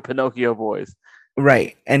they real Pinocchio boys?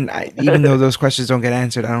 Right. And even though those questions don't get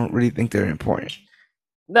answered, I don't really think they're important.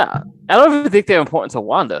 Nah, I don't even think they're important to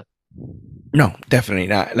Wanda. No, definitely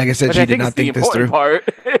not. Like I said, she did not think this through.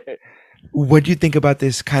 What do you think about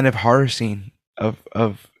this kind of horror scene of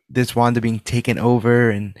this Wanda being taken over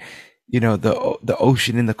and the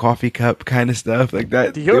ocean in the coffee cup kind of stuff like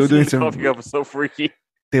that? The ocean in the coffee cup was so freaky.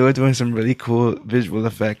 They were doing some really cool visual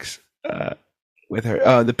effects with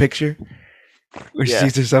her. The picture where she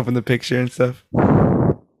sees herself in the picture and stuff.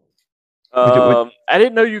 I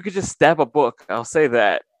didn't know you could just stab a book. I'll say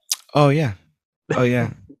that. Oh yeah.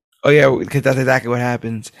 Because that's exactly what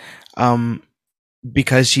happens.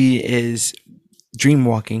 Because she is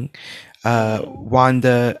dreamwalking,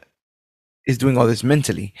 Wanda is doing all this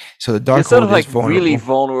mentally. So the Darkhold sort of is vulnerable. Really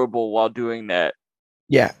vulnerable while doing that.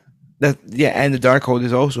 Yeah. And the Darkhold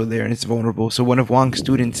is also there and it's vulnerable. So one of Wong's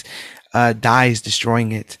students dies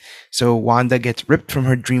destroying it. So Wanda gets ripped from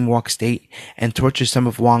her dreamwalk state and tortures some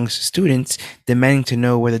of Wong's students, demanding to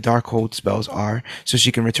know where the Darkhold spells are so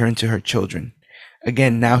she can return to her children.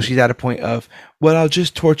 Again, now she's at a point of, well, I'll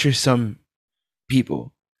just torture some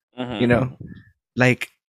people. You know, like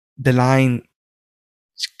the line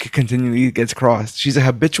continually gets crossed. She's a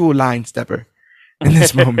habitual line stepper in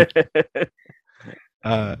this moment.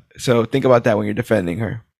 So think about that when you're defending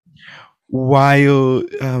her. While,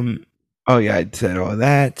 oh yeah, I said all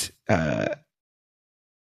that.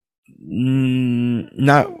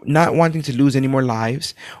 Not wanting to lose any more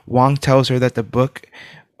lives, Wong tells her that the book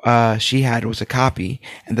she had was a copy,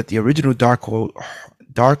 and that the original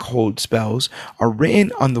Darkhold spells are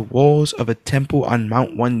written on the walls of a temple on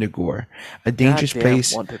Mount Wundagore, a dangerous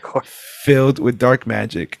place filled with dark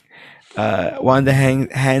magic. Wanda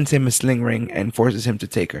hands him a sling ring and forces him to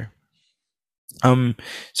take her.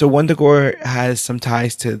 So Wundagore has some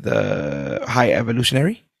ties to the High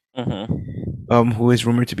Evolutionary, who is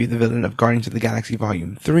rumored to be the villain of Guardians of the Galaxy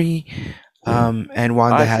Volume 3. And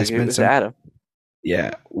Wanda has been some... Adam.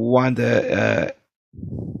 Yeah, Wanda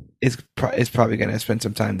is probably going to spend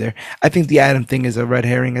some time there. I think the Adam thing is a red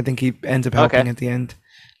herring. I think he ends up helping at the end.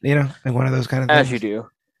 You know, like one of those kind of things. As you do.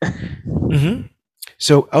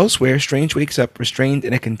 So elsewhere, Strange wakes up restrained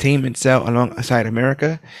in a containment cell alongside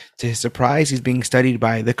America. To his surprise, he's being studied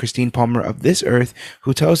by the Christine Palmer of this Earth,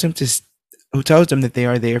 who tells him that they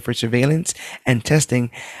are there for surveillance and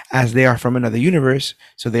testing, as they are from another universe.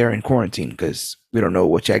 So they are in quarantine because we don't know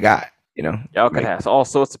what you got. You know, y'all could have all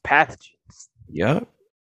sorts of pathogens. Yep.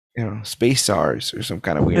 You know, space SARS or some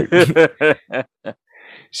kind of weird.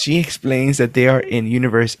 She explains that they are in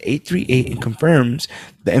Universe 838 and confirms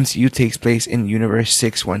the MCU takes place in Universe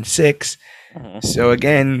 616. So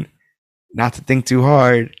again, not to think too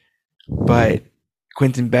hard, but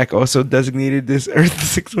Quentin Beck also designated this Earth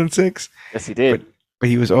 616. Yes, he did. But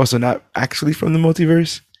he was also not actually from the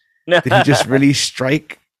multiverse. Did he just really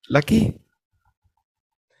strike lucky?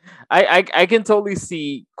 I can totally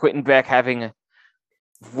see Quentin Beck having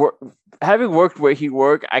worked where he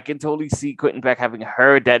worked. I can totally see Quentin Beck having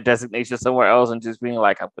heard that designation somewhere else and just being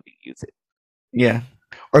like, I'm going to use it. Yeah.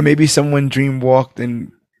 Or maybe someone dreamwalked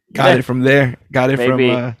and got it from there. Got it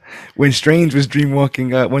from when Strange was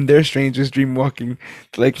dreamwalking, when their Strange was dreamwalking.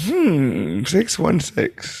 Like,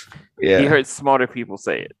 616. Yeah. He heard smarter people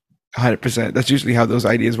say it. 100%. That's usually how those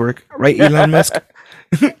ideas work. Right, Elon Musk?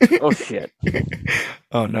 Oh, shit.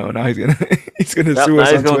 Oh, no. Now he's going to sue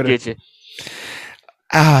us on Twitter. Get you.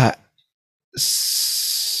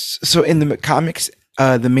 So in the comics,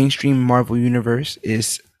 the mainstream Marvel universe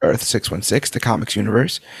is Earth 616, the comics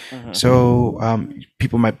universe. So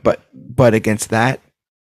people might butt against that,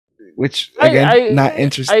 which again, not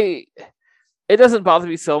interesting. It doesn't bother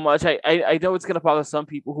me so much. I know it's gonna bother some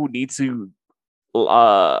people who need to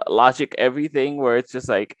logic everything, where it's just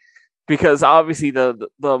like, because obviously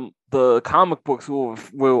the comic books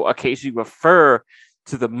will occasionally refer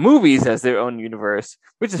to the movies as their own universe,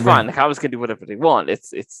 which is fine. The comics can do whatever they want.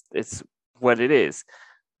 It's what it is.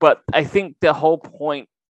 But I think the whole point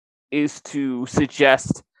is to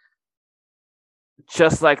suggest,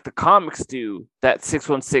 just like the comics do, that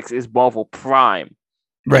 616 is Marvel Prime.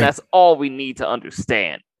 Right. And that's all we need to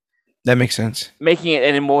understand. That makes sense. Making it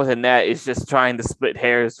any more than that is just trying to split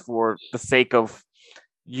hairs for the sake of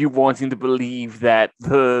you wanting to believe that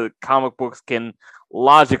the comic books can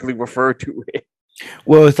logically refer to it.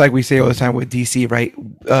 Well, it's like we say all the time with DC, right?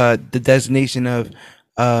 The designation of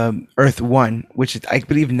Earth 1, which is, I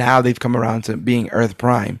believe now they've come around to being Earth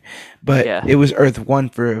Prime, but it was Earth 1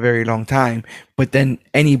 for a very long time. But then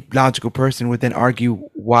any logical person would then argue,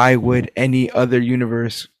 why would any other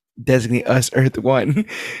universe designate us Earth 1,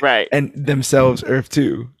 right, and themselves Earth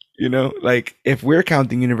 2? You know, like if we're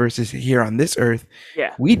counting universes here on this Earth,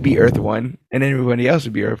 we'd be Earth 1, and everybody else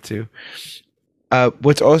would be Earth 2.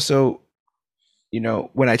 What's also, you know,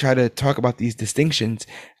 when I try to talk about these distinctions,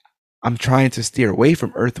 I'm trying to steer away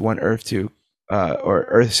from Earth 1, Earth 2, or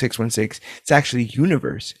Earth 616. It's actually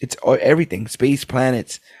universe. It's everything, space,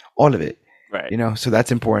 planets, all of it. Right. You know, so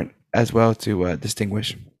that's important as well to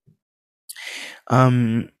distinguish.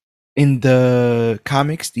 In the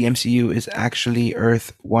comics, the MCU is actually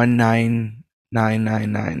Earth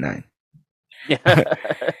 199999.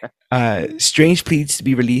 Strange pleads to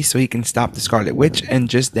be released so he can stop the Scarlet Witch, and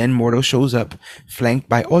just then Mordo shows up, flanked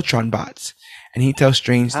by Ultron bots, and he tells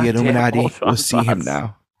Strange the Illuminati will see him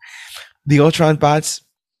now. The Ultron bots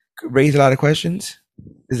raise a lot of questions.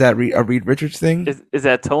 Is that a Reed Richards thing? Is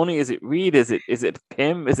that Tony? Is it Reed? Is it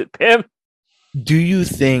Pym? Is it Pym? Do you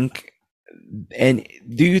think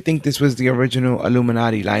this was the original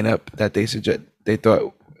Illuminati lineup that they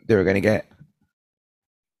thought they were gonna get.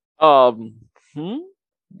 Um, hmm?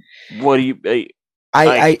 What do you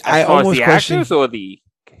I as far as almost the question. actors or the?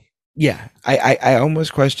 Yeah, I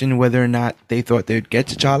almost question whether or not they thought they'd get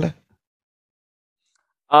T'Challa.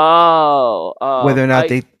 Oh, Whether or not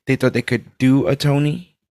they thought they could do a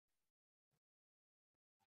Tony,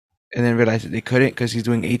 and then realized that they couldn't because he's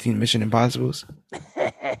doing 18 Mission Impossibles.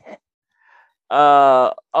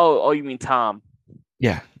 oh, you mean Tom?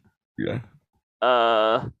 Yeah, yeah,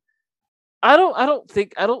 Uh, I don't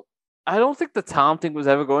think the Tom thing was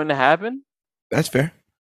ever going to happen. that's fair.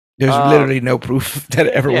 There's Um, literally no proof that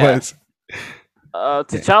it ever yeah. was.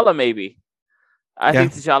 T'Challa maybe. I Yeah.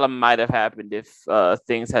 think T'Challa might have happened if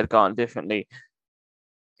things had gone differently.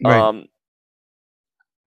 Right.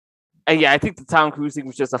 And yeah, I think the Tom Cruise thing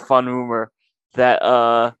was just a fun rumor that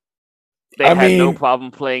they I had no mean, problem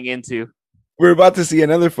playing into. we're about to see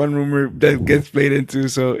another fun rumor that gets played into,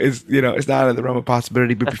 so it's not out of the realm of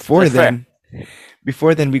possibility. But That's fair.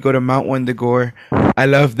 before then, we go to Mount Wendigore. I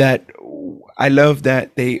love that. I love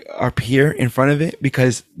that they are here in front of it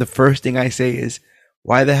because the first thing I say is,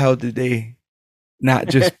 "Why the hell did they not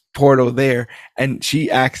just portal there?" And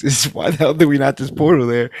she asks, "Why the hell did we not just portal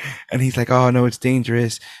there?" And he's like, "Oh no, it's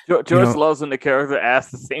dangerous." George You know, loves when the character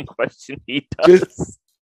asks the same question he does.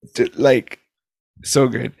 just like so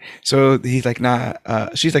good. So he's like, "Nah."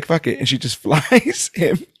 She's like, "Fuck it," and she just flies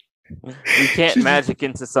him. We can't She's- magic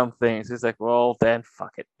into some things. He's like, well, then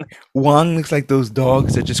fuck it. Wong looks like those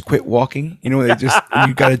dogs that just quit walking. You know, they just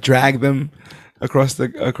you gotta drag them across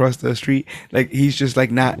the street. Like he's just like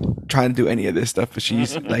not trying to do any of this stuff, but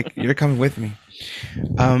she's like, "You're coming with me."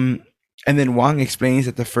 And then Wong explains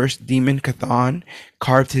that the first demon Cathan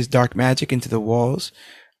carved his dark magic into the walls,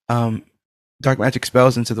 dark magic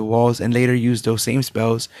spells into the walls, and later used those same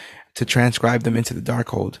spells to transcribe them into the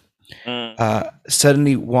Darkhold.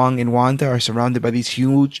 Suddenly, Wong and Wanda are surrounded by these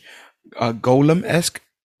huge golem-esque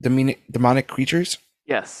demonic creatures.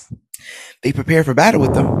 Yes. They prepare for battle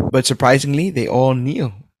with them, but surprisingly, they all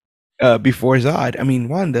kneel before Zod. I mean,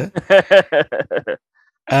 Wanda.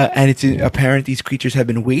 And it's apparent these creatures have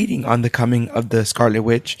been waiting on the coming of the Scarlet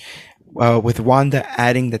Witch, with Wanda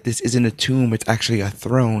adding that this isn't a tomb, it's actually a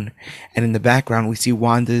throne. And in the background, we see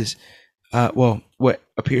Wanda's, what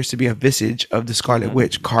appears to be a visage of the Scarlet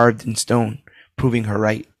Witch carved in stone, proving her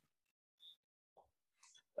right.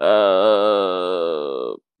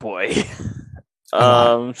 Boy.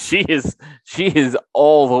 She is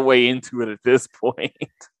all the way into it at this point.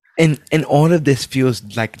 And all of this feels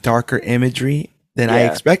like darker imagery than I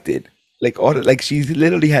expected. Like she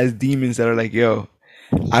literally has demons that are like, "Yo,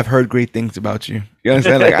 I've heard great things about you." You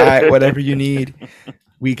understand? Like, all right, whatever you need,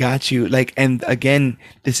 we got you. Like, and again,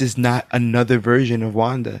 this is not another version of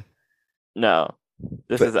Wanda. No,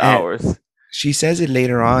 this is ours. She says it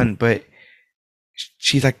later on, but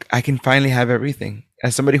she's like, "I can finally have everything."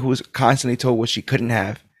 As somebody who was constantly told what she couldn't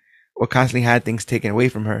have, or constantly had things taken away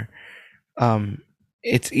from her,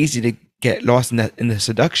 it's easy to get lost in the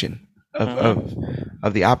seduction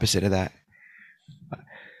of the opposite of that.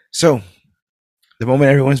 So, the moment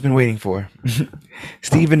everyone's been waiting for.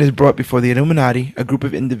 Stephen is brought before the Illuminati, a group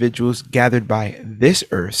of individuals gathered by this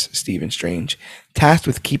Earth's Stephen Strange, tasked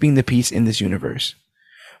with keeping the peace in this universe.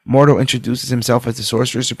 Mordo introduces himself as the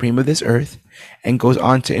Sorcerer Supreme of this Earth, and goes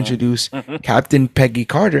on to introduce Captain Peggy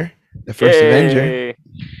Carter, the first Avenger.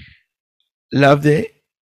 Loved it.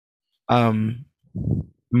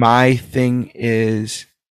 My thing is,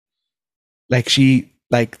 like, she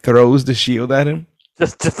like throws the shield at him.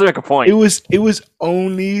 Just to make a point. It was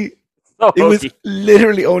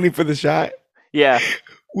literally only for the shot. Yeah.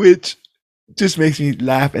 Which just makes me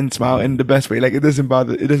laugh and smile in the best way. Like, it doesn't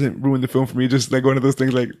ruin the film for me. Just like one of those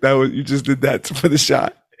things, like, you just did that for the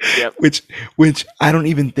shot. Yep. Which I don't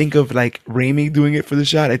even think of like Raimi doing it for the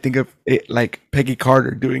shot. I think of it like Peggy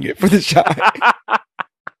Carter doing it for the shot.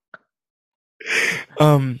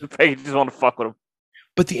 Peggy just want to fuck with him.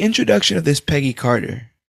 But the introduction of this Peggy Carter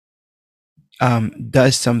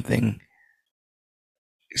does something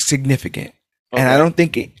significant. Okay. And I don't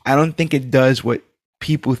think it does what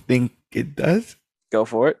people think it does. Go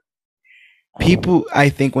for it. People, I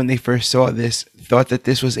think, when they first saw this, thought that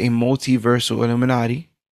this was a multiversal Illuminati.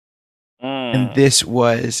 And this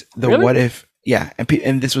was the what if,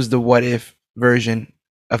 and this was the what if version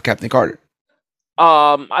of Captain Carter.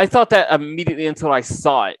 I thought that immediately until I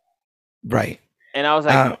saw it. Right. And I was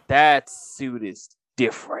like, that suit is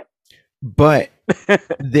different. But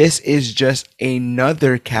this is just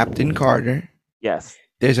another Captain Carter. Yes.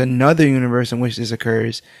 There's another universe in which this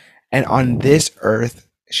occurs. And on this Earth,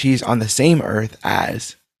 she's on the same Earth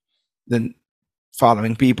as the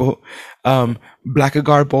following people.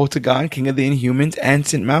 Blackagar Boltagon, King of the Inhumans,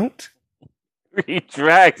 Anson Mount. He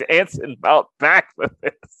dragged Anson Mount back for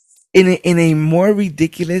this. In a more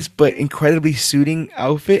ridiculous but incredibly suiting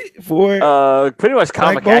outfit for pretty much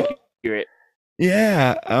comic accurate.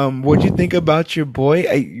 Yeah. What'd you think about your boy?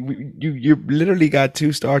 You literally got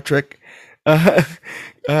two Star Trek uh,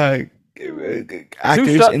 actors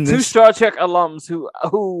in this. Two Star Trek alums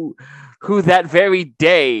who that very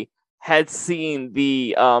day had seen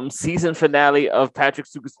the season finale of Patrick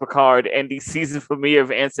Stewart's Picard and the season premiere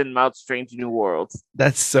of Anson Mount's Strange New Worlds.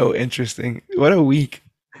 That's so interesting. What a week.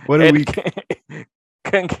 What a week.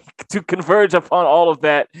 To converge upon all of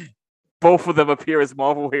that, both of them appear as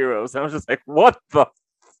Marvel heroes. I was just like, what the fuck?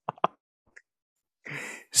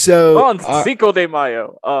 So Cinco de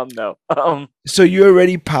Mayo. No. So you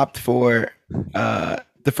already popped for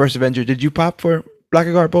the first Avenger. Did you pop for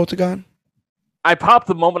Blackagar Boltagon? I popped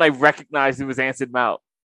the moment I recognized it was Anson Mount.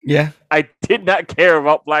 Yeah. I did not care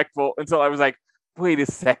about Black Bolt until I was like, wait a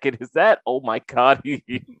second, is that? Oh my god, they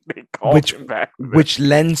called him back. Which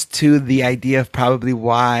lends to the idea of probably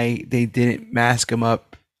why they didn't mask him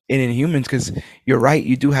up in Inhumans, because you're right,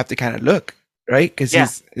 you do have to kind of look, right? Because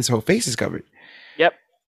his whole face is covered. Yep.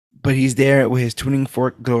 But he's there with his tuning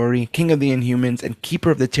fork glory, King of the Inhumans, and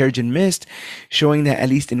Keeper of the Terrigen Mist, showing that at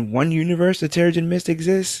least in one universe, the Terrigen Mist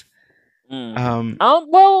exists.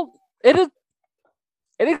 Well, it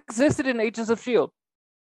existed in Agents of S.H.I.E.L.D.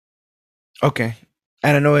 Okay.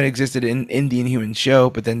 And I know it existed in the Inhuman show,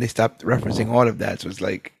 but then they stopped referencing all of that. So it's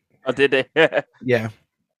like, oh, did they? Yeah.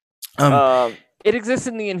 It exists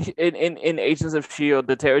in the in Agents of S.H.I.E.L.D.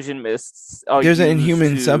 The Terrigen Mists. There's an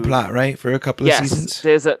Inhuman subplot, right, for a couple of seasons.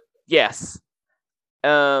 Yes.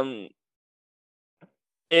 There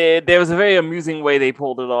was a very amusing way they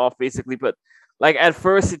pulled it off, basically. But like at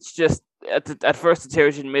first, it's just at first the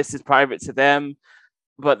Terrigen Mist is private to them,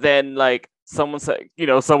 but then like someone's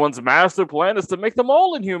master plan is to make them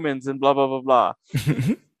all Inhumans and blah blah blah blah.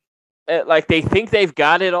 Like they think they've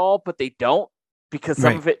got it all, but they don't, because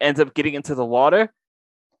some of it ends up getting into the water.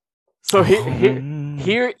 So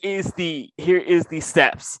here is the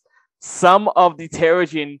steps. Some of the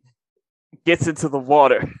Terrigen gets into the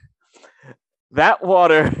water. That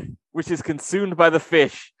water, which is consumed by the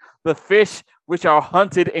fish which are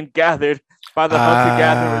hunted and gathered by the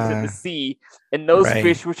hunter-gatherers in the sea, and those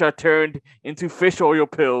fish which are turned into fish oil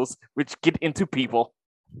pills, which get into people.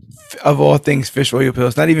 Of all things, fish oil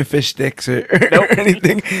pills, not even fish sticks or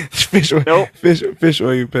anything. Fish oil pills.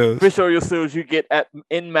 Fish oil pills you get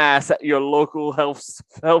in mass at your local health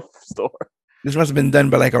store. This must have been done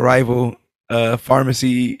by like a rival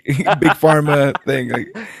pharmacy, big pharma thing,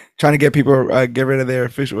 like trying to get people get rid of their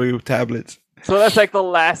fish oil tablets. So that's like the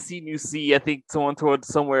last scene you see. I think towards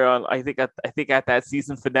somewhere on. I think at that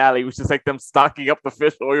season finale, which is like them stocking up the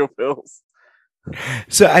fish oil pills.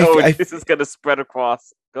 So this is gonna spread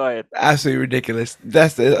across. Go ahead. Absolutely ridiculous.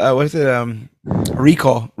 That's the what's it?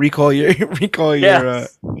 Recall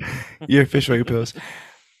your fish oil pills.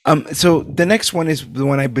 So the next one is the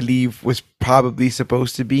one I believe was probably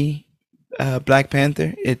supposed to be Black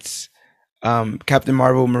Panther. It's Captain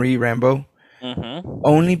Marvel, Maria Rambeau.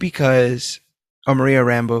 Only because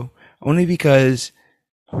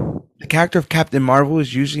the character of Captain Marvel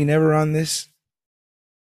is usually never on this.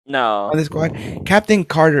 No. On this squad. Captain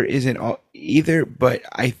Carter isn't either, but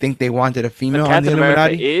I think they wanted a female on the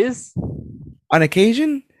Illuminati. America is? On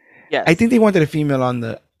occasion? Yes. I think they wanted a female on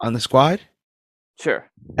the squad. Sure.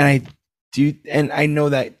 And I know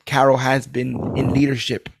that Carol has been in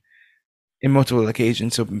leadership in multiple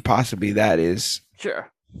occasions, so possibly that is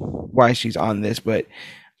why she's on this, but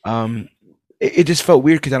it just felt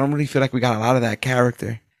weird because I don't really feel like we got a lot of that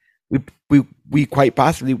character. We quite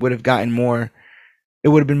possibly would have gotten more. It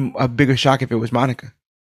would have been a bigger shock if it was Monica,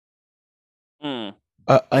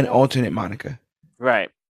 an alternate Monica, right?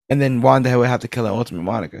 And then Wanda would have to kill an ultimate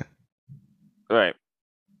Monica, right?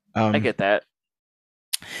 I get that,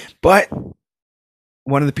 but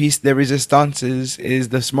one of the pieces de resistance is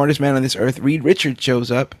the smartest man on this earth. Reed Richards shows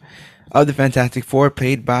up of the Fantastic Four,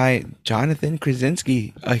 played by Jonathan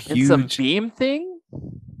Krasinski. It's a beam thing.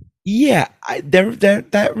 Yeah,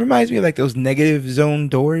 that reminds me of like those negative zone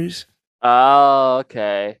doors. Oh,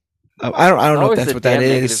 okay. I don't know if that's what that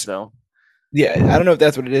is. Yeah, I don't know if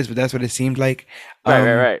that's what it is, but that's what it seemed like.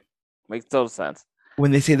 Right. Makes total sense.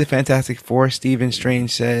 When they say the Fantastic Four, Stephen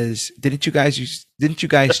Strange says, "Didn't you guys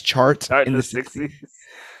chart in the 60s?"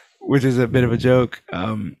 Which is a bit of a joke.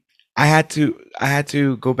 I had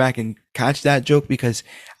to go back and catch that joke because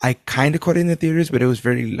I kind of caught it in the theaters, but it was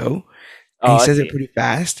very low. And he says it pretty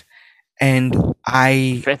fast. And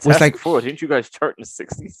I Fantastic was like, Four, didn't you guys chart in the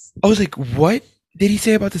 60s? I was like, what? did he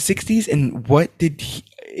say about the 60s, and what did he,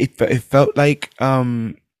 it felt like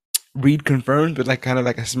Reed confirmed with like kind of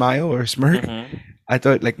like a smile or a smirk. Mm-hmm. I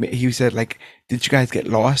thought like he said like, did you guys get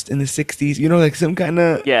lost in the 60s? You know, like some kind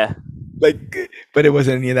of Yeah. like, but it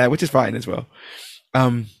wasn't any of that, which is fine as well.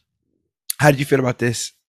 Um, how did you feel about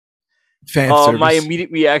this fan My service?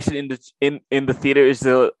 immediate reaction in the theater is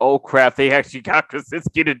oh crap, they actually got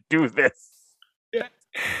Krasinski to do this.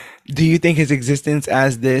 Do you think his existence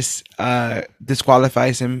as this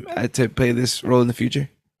disqualifies him to play this role in the future?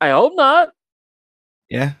 I hope not.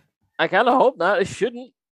 Yeah. I kind of hope not. It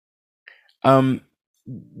shouldn't. Um,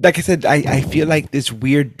 like I said, I feel like this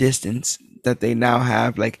weird distance that they now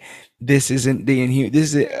have, like this isn't the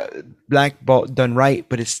this is a Black Bolt done right,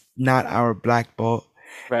 but it's not our Black Bolt,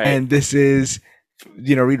 Right. and this is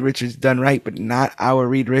Reed Richards done right, but not our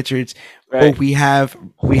Reed Richards. Oh, Right. we have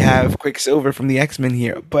Quicksilver from the X-Men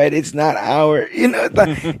here, but it's not our.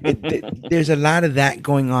 There's a lot of that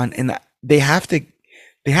going on, and they have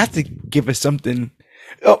to give us something.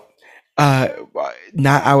 Oh, uh,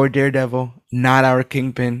 not our Daredevil, not our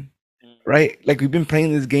Kingpin, right? Like we've been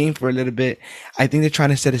playing this game for a little bit. I think they're trying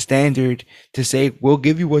to set a standard to say we'll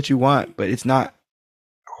give you what you want, but it's not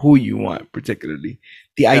who you want particularly.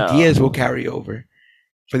 The ideas will No. carry over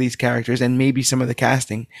for these characters and maybe some of the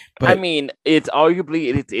casting, I but mean, it's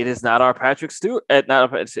arguably it is not our Patrick Stewart. Not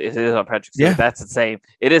our, it is our Patrick Stewart. yeah, That's the same.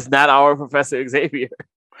 It is not our Professor Xavier.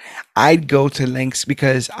 I'd go to lengths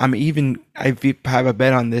because I have a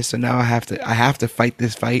bet on this, so now I have to fight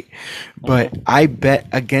this fight, but Mm-hmm. I bet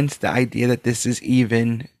against the idea that this is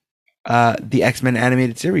even the X-Men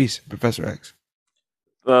animated series, Professor X.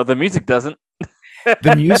 The music doesn't.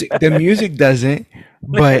 The music doesn't,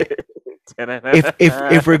 but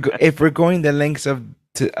if we're going the lengths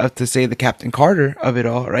to say the Captain Carter of it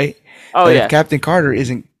all, right? Oh But if yeah. Captain Carter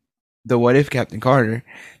isn't the what if Captain Carter,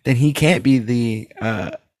 then he can't be the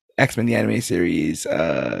X-Men the anime series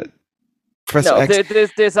Professor No,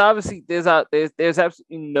 X. there's obviously there's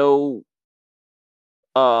absolutely no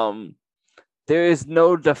um there is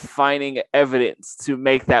no defining evidence to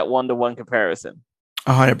make that 1-to-1 comparison.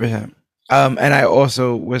 100%. And I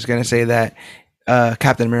also was gonna say that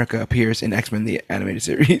Captain America appears in X-Men the animated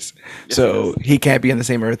series, Yes, he so does. he can't be on the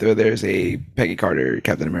same Earth where there's a Peggy Carter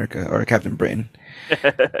Captain America or Captain Britain.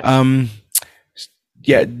 Um,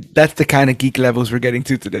 yeah, that's the kind of geek levels we're getting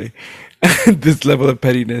to today. This level of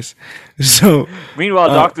pettiness. So,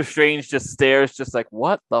 Meanwhile, uh, Doctor Strange just stares, just like,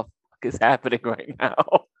 what the fuck is happening right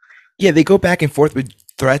now? yeah, they go back and forth with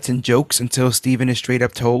threats and jokes until Steven is straight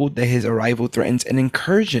up told that his arrival threatens an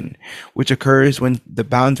incursion, which occurs when the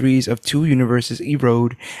boundaries of two universes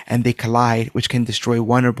erode and they collide, which can destroy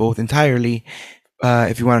one or both entirely.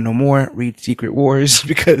 If you want to know more, read Secret Wars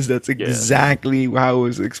because that's Yeah. exactly how it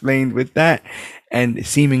was explained with that, and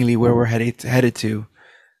seemingly where we're headed to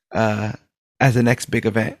uh, as the next big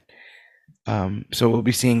event. So we'll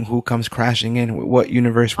be seeing who comes crashing in, what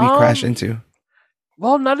universe we crash Um. into.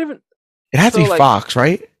 Well, not even It has to so. be Like, Fox,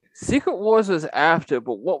 right? Secret Wars was after,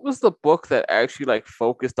 but what was the book that actually like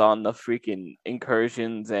focused on the freaking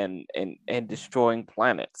incursions and destroying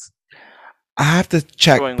planets, I have to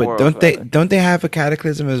check, destroying but worlds don't they rather? don't they have a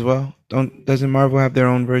Cataclysm as well? Doesn't Marvel have their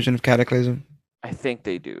own version of Cataclysm? I think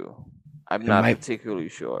they do. I'm It not might particularly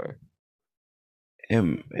sure.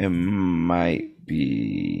 it might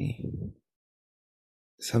be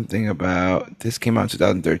something about this came out in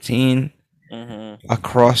 2013, Mm-hmm. a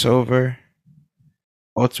crossover,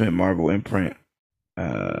 Ultimate Marvel imprint.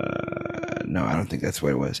 No, I don't think that's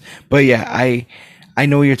what it was. But yeah, I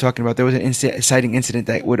know what you're talking about. There was an exciting incident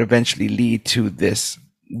that would eventually lead to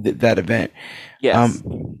that event. Yes,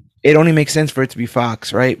 It only makes sense for it to be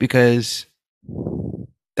Fox, right? Because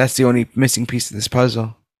that's the only missing piece of this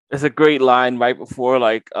puzzle. there's a great line right before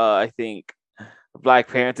like I think Black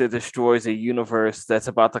Panther destroys a universe that's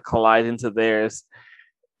about to collide into theirs,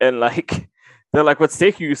 and like they're like, "What's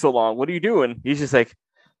taking you so long? What are you doing?" He's just like,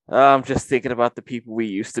 I'm just thinking about the people we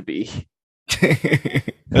used to be."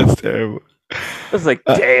 That's terrible. I was like,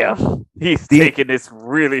 Uh, damn, he's the taking this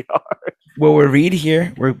really hard. Well, we're Reed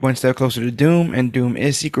here. We're one step closer to Doom, and Doom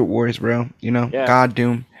is Secret Wars, bro. Yeah. God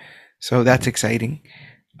Doom. So that's exciting.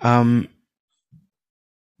 Um.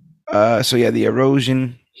 So yeah, the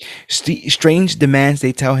erosion. Strange demands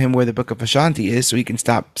they tell him where the Book of Ashanti is so he can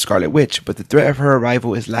stop Scarlet Witch, but the threat of her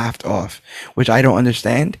arrival is laughed off, which I don't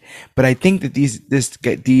understand. But I think that this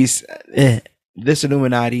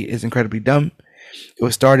Illuminati is incredibly dumb. It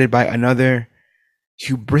was started by another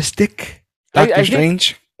hubristic I, Doctor I think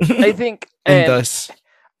Strange, I think and and thus,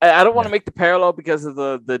 I don't want to yeah, make the parallel because of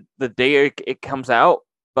the day it comes out,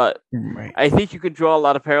 but right. I think you can draw a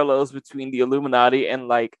lot of parallels between the Illuminati and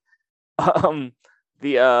like um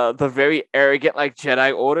the very arrogant like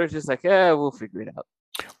Jedi Order, just like, yeah, we'll figure it out.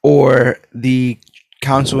 Or the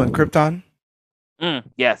Council in Krypton,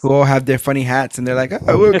 Yes. who all have their funny hats, and they're like,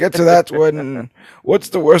 oh, we'll get to that when. What's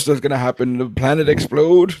the worst that's gonna happen? The planet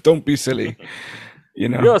explode? Don't be silly. You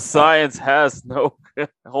know, Your science has no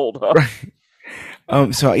hold up.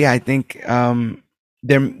 Right. So yeah, I think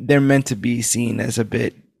they're meant to be seen as a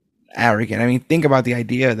bit arrogant. I mean, think about the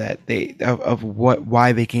idea that of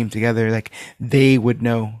why they came together. Like they would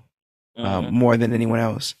know more than anyone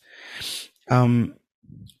else.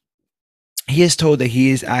 He is told that he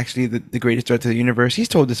is actually the greatest threat to the universe. He's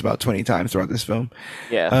told this about 20 times throughout this film.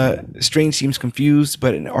 Yeah. Strange seems confused,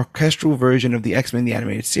 but an orchestral version of the X-Men the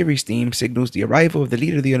Animated Series theme signals the arrival of the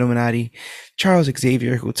leader of the Illuminati, Charles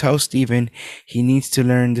Xavier, who tells Stephen he needs to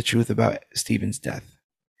learn the truth about Stephen's death.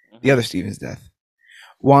 The other Stephen's death.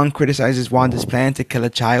 Wong criticizes Wanda's plan to kill a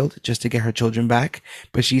child just to get her children back,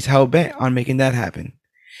 but she's hell-bent on making that happen.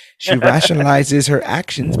 She rationalizes her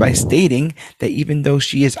actions by stating that even though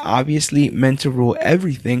she is obviously meant to rule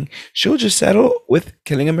everything, she'll just settle with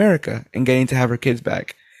killing America and getting to have her kids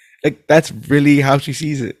back. Like, that's really how she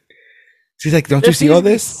sees it. She's like, don't you see all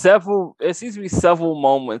this? There seems to be several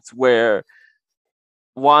moments where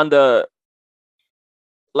Wanda,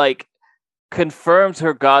 like, confirms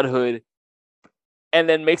her godhood and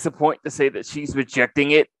then makes a point to say that she's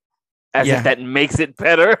rejecting it as if that makes it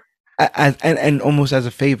better. And almost as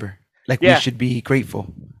a favor, like we should be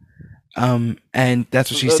grateful. And that's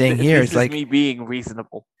what she's saying here. It's like me being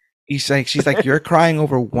reasonable. She's like, you're crying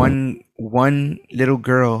over one little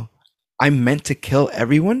girl. I'm meant to kill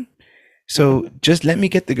everyone, so just let me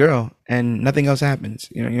get the girl, and nothing else happens.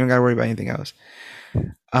 You know, you don't gotta worry about anything else.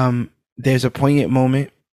 There's a poignant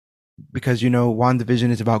moment because WandaVision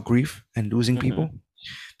is about grief and losing people.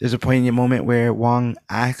 There's a poignant moment where Wong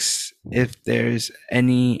asks if there's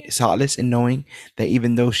any solace in knowing that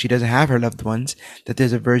even though she doesn't have her loved ones, that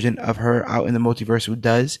there's a version of her out in the multiverse who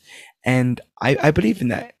does. And I believe in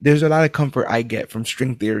that. There's a lot of comfort I get from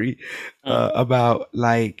string theory about,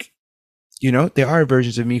 like, there are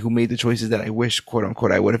versions of me who made the choices that I wish, quote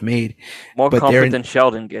unquote, I would have made. More comfort than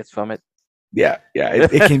Sheldon gets from it. Yeah,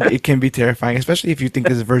 it can be terrifying, especially if you think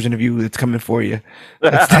there's a version of you that's coming for you.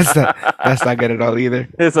 That's not good at all either.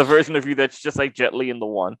 There's a version of you that's just like Jet Li in The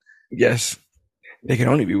One. Yes, there can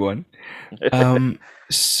only be one.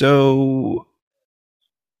 So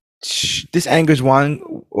this angers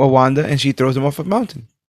Wanda, and she throws him off a mountain.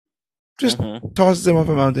 Just tosses him off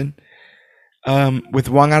a mountain. With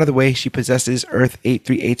Wong out of the way, she possesses Earth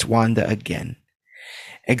 838's Wanda again.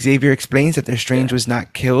 Xavier explains that their Strange was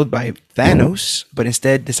not killed by Thanos, but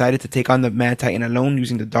instead decided to take on the Mad Titan alone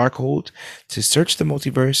using the Darkhold to search the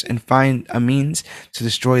multiverse and find a means to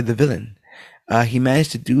destroy the villain. He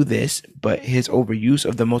managed to do this, but his overuse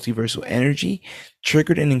of the multiversal energy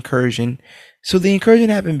triggered an incursion. So the incursion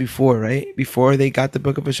happened before, right? Before they got the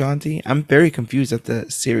Book of Ashanti? I'm very confused at the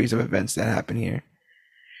series of events that happen here.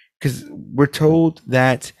 Because we're told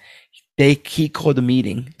that he called a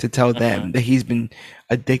meeting to tell them that he's been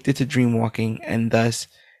addicted to dreamwalking and thus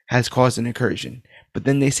has caused an incursion. But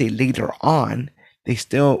then they say later on, they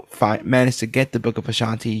still managed to get the Book of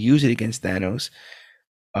Ashanti, use it against Thanos,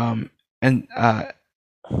 but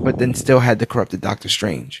then still had the corrupted Doctor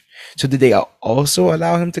Strange. So did they also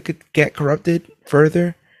allow him to get corrupted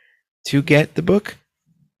further to get the book?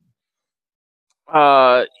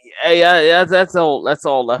 Yeah, that's all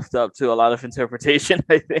left up to a lot of interpretation,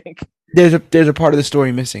 I think. There's a part of the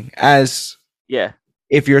story missing, as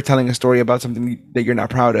if you're telling a story about something that you're not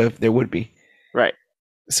proud of, there would be. Right.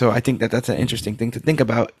 So I think that's an interesting thing to think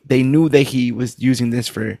about. They knew that he was using this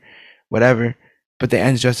for whatever, but the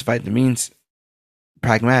ends justified the means.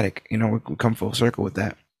 Pragmatic, we come full circle with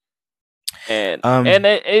that. And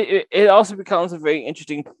it also becomes a very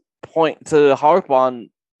interesting point to harp on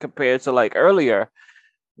compared to like earlier,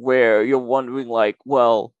 where you're wondering like,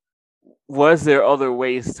 well, was there other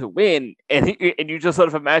ways to win? And you just sort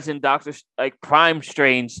of imagine Prime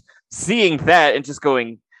Strange seeing that and just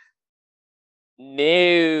going,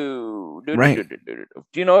 no. Right. Do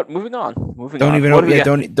you know what? Moving on. Don't even open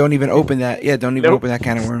that. Yeah, don't even open that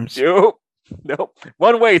can of worms. Nope.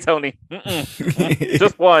 One way, Tony.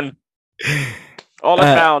 Just one. All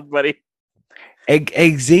I found, buddy.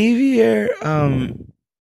 Xavier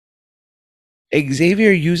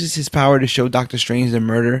uses his power to show Doctor Strange the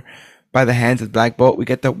murder by the hands of Black Bolt. We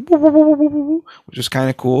get the which was kind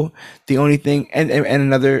of cool. The only thing, and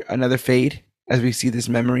another fade as we see this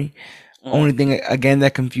memory. Only thing again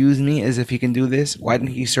that confused me is if he can do this, why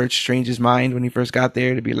didn't he search Strange's mind when he first got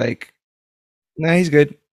there to be like, nah, he's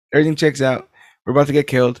good. Everything checks out. We're about to get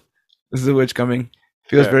killed. This is a witch coming.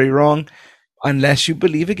 Feels very wrong. unless you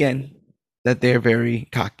believe again that they're very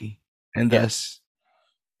cocky and Yeah. thus,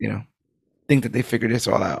 think that they figured this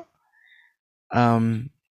all out. Um,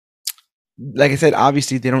 like I said,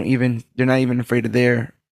 obviously they're not even afraid of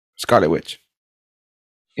their Scarlet Witch.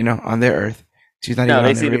 On their Earth, she's not No, even they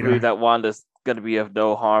on their seem to believe radar. that Wanda's gonna be of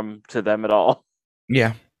no harm to them at all.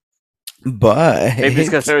 Yeah, Maybe it's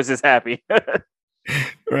because but hers is happy.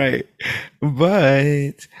 right,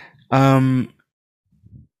 but um,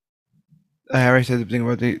 I already said the thing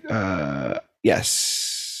about the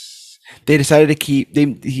yes, they decided to keep.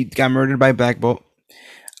 He got murdered by Black Bolt.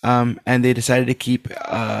 And they decided to keep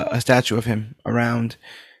a statue of him around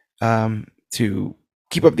to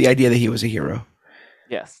keep up the idea that he was a hero.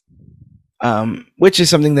 Yes. Which is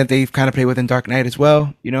something that they've kind of played with in Dark Knight as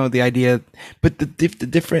well. The idea, but the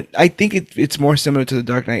different. I think it's more similar to the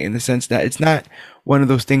Dark Knight in the sense that it's not one of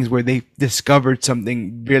those things where they discovered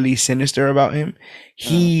something really sinister about him.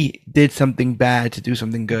 He did something bad to do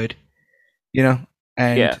something good, and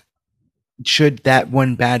Yeah. should that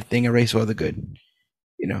one bad thing erase all the good,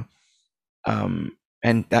 you know?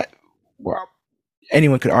 And that, well,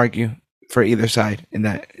 anyone could argue for either side in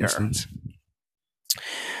that instance.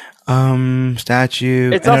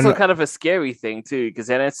 Statue. It's also kind of a scary thing too, because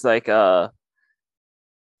then it's like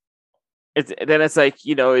it's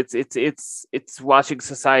watching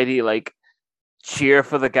society like cheer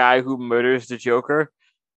for the guy who murders the Joker.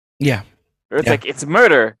 Yeah. Or it's like it's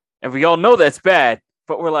murder, and we all know that's bad,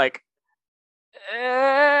 but we're like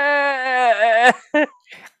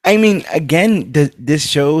I mean, again, this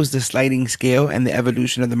shows the sliding scale and the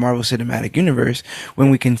evolution of the Marvel Cinematic Universe when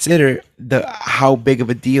we consider how big of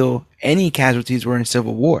a deal any casualties were in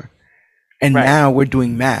Civil War, and now we're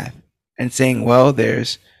doing math and saying, well,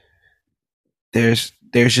 there's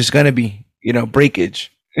just gonna be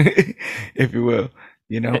breakage, if you will.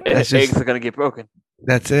 That's just, eggs are gonna get broken.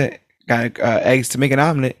 That's it. Got eggs to make an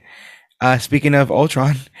omelet. Speaking of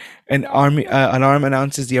Ultron, an arm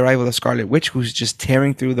announces the arrival of Scarlet Witch, who's just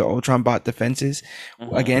tearing through the Ultron bot defenses.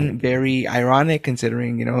 Mm-hmm. Again, very ironic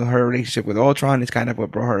considering her relationship with Ultron is kind of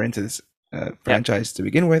what brought her into this franchise to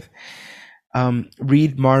begin with.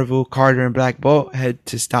 Reed, Marvel, Carter, and Black Bolt head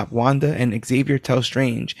to stop Wanda, and Xavier tells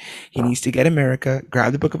Strange he needs to get America,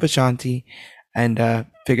 grab the Book of Ashanti, and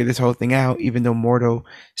figure this whole thing out, even though Mordo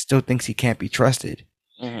still thinks he can't be trusted.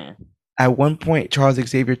 Mm-hmm. At one point, Charles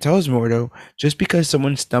Xavier tells Mordo, just because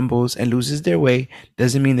someone stumbles and loses their way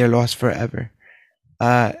doesn't mean they're lost forever.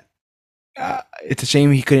 It's a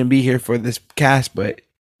shame he couldn't be here for this cast, but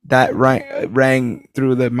that rang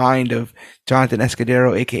through the mind of Jonathan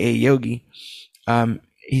Escudero, aka Yogi.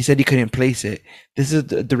 He said he couldn't place it. This is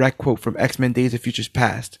a direct quote from X-Men Days of Futures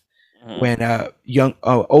Past, when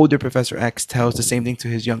older Professor X tells the same thing to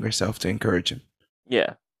his younger self to encourage him.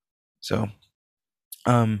 Yeah. So,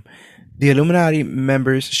 the Illuminati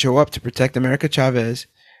members show up to protect America Chavez.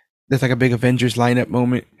 There's like a big Avengers lineup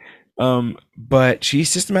moment. But she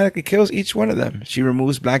systematically kills each one of them. She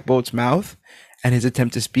removes Black Bolt's mouth, and his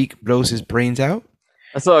attempt to speak blows his brains out.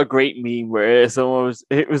 I saw a great meme where it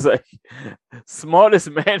was like,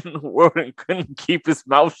 smartest man in the world and couldn't keep his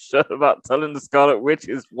mouth shut about telling the Scarlet Witch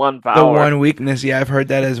his one power. The one weakness. Yeah, I've heard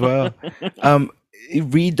that as well.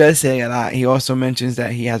 Reed does say a lot. He also mentions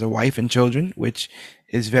that he has a wife and children, which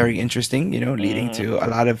is very interesting, leading to a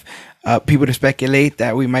lot of people to speculate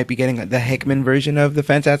that we might be getting the Hickman version of the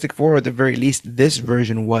Fantastic Four, or at the very least this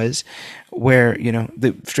version was, where,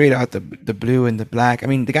 the straight out the blue and the black. I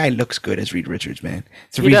mean, the guy looks good as Reed Richards, man.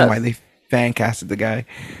 It's the reason why they fan casted the guy.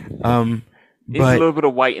 He's a little bit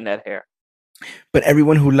of white in that hair. But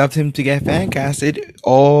everyone who loved him to get fan casted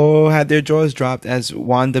all had their jaws dropped as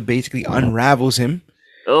Wanda basically unravels him.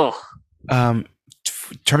 Ugh.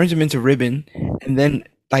 Turns him into ribbon, and then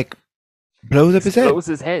blows up his head. Blows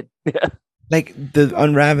his head. Like the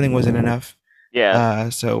unraveling wasn't enough. Yeah.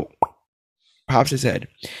 So pops his head.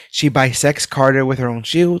 She bisects Carter with her own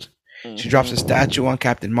shield. Mm-hmm. She drops a statue on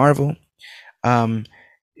Captain Marvel.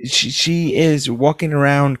 She is walking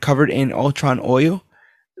around covered in Ultron oil.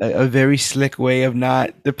 A very slick way of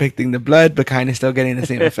not depicting the blood, but kind of still getting the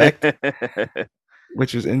same effect,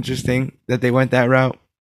 which was interesting that they went that route.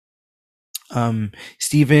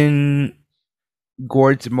 Stephen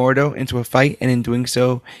gourds Mordo into a fight, and in doing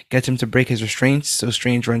so, gets him to break his restraints, so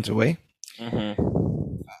Strange runs away. Mm-hmm.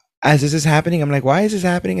 As this is happening, I'm like, why is this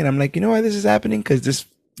happening? And I'm like, you know why this is happening? Because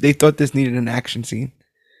they thought this needed an action scene.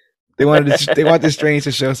 They wanted Strange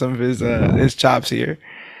to show some of his chops here.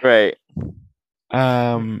 Right.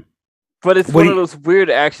 But it's one of those weird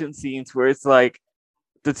action scenes where it's like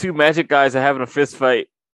the two magic guys are having a fist fight.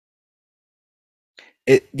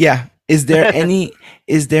 Yeah. Is there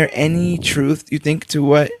any truth, you think, to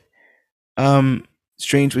what um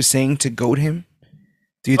Strange was saying to goad him?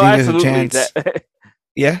 Do you Oh, think there's a absolutely. chance?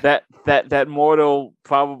 Yeah, That mortal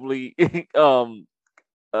probably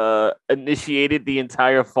initiated the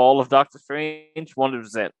entire fall of Doctor Strange.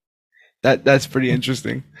 100%. that's pretty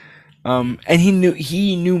interesting. And he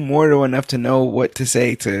knew Mordo enough to know what to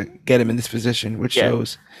say to get him in this position, which Yeah,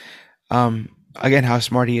 shows again how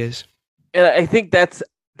smart he is. and I think that's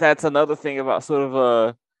another thing about sort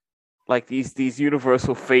of like these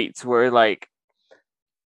universal fates where like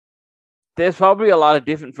there's probably a lot of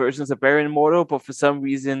different versions of Baron Mordo, but for some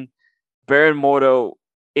reason Baron Mordo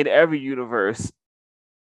in every universe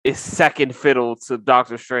is second fiddle to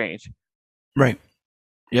Doctor Strange. Right.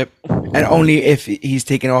 Yep. And only if he's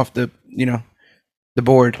taken off the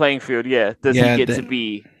board. Playing field, yeah. Does Yeah, he get to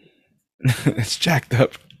be? it's jacked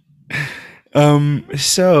up.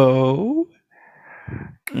 So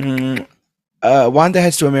Wanda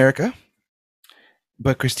heads to America,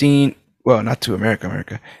 but Christine, well, not to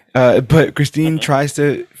America, but Christine tries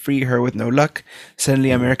to free her with no luck.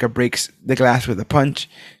 Suddenly, America breaks the glass with a punch,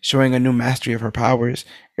 showing a new mastery of her powers.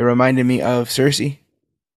 It reminded me of Cersei.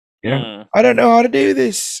 I don't know how to do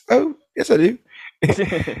this. Oh, yes, I do.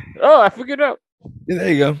 Oh, I figured out.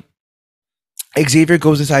 There you go. Xavier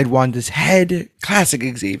goes inside Wanda's head. Classic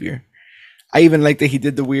Xavier. I even like that he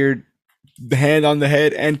did the hand on the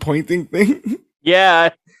head and pointing thing. Yeah,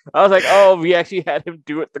 I was like, oh, we actually had him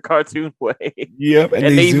do it the cartoon way. Yep,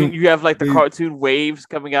 and you have like the cartoon waves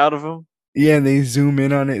coming out of him. Yeah, and they zoom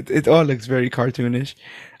in on it. It all looks very cartoonish.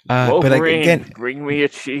 But like, again, bring me a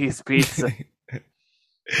cheese pizza.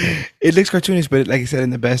 It looks cartoonish, but like I said, in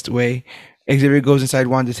the best way. Xavier goes inside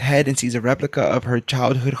Wanda's head and sees a replica of her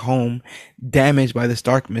childhood home damaged by the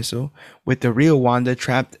Stark missile, with the real Wanda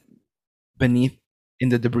trapped beneath in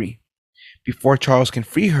the debris. Before Charles can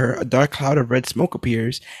free her, a dark cloud of red smoke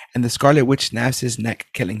appears, and the Scarlet Witch snaps his neck,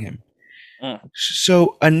 killing him.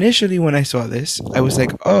 So initially, when I saw this, I was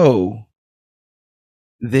like, "Oh,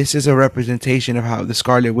 this is a representation of how the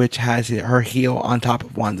Scarlet Witch has her heel on top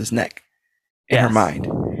of Wanda's neck in her mind."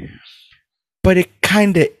 But it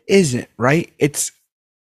kind of isn't, right? It's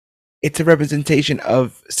a representation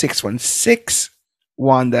of 616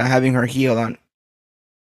 Wanda having her heel on,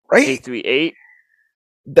 right? 838.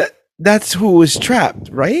 That's who was trapped,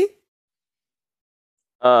 right?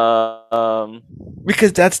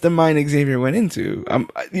 Because that's the mind Xavier went into.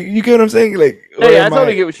 You get what I'm saying? Like, yeah, I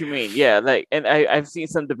totally get what you mean. Yeah, like, and I've seen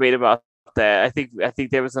some debate about that. I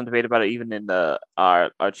think there was some debate about it even in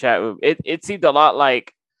our chat room. It seemed a lot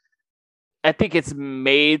like, I think it's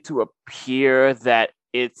made to appear that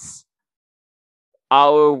it's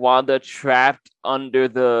our Wanda trapped under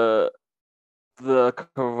the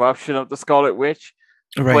corruption of the Scarlet Witch,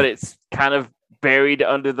 right. But it's kind of buried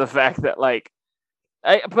under the fact that, like,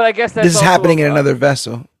 but I guess that's this is happening in another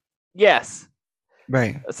vessel. Yes.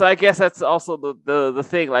 Right. So I guess that's also the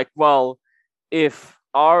thing. Like, well, if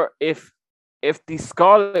the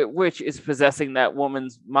Scarlet Witch is possessing that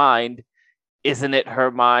woman's mind, isn't it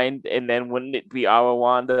her mind? And then wouldn't it be our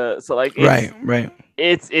Wanda? So like, right. We're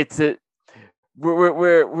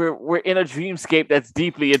in a dreamscape that's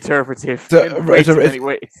deeply interpretive in many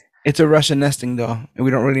ways. It's a Russian nesting doll, and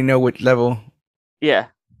we don't really know which level. Yeah.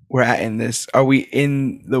 We're at in this. Are we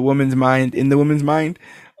in the woman's mind,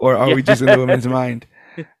 or are we just in the woman's mind?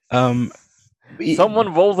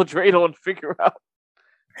 Someone roll the dreidel and figure out.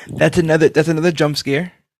 That's another jump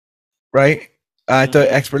scare, right? I thought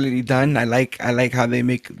expertly done. I like how they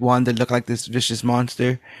make Wanda look like this vicious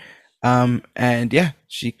monster. And yeah,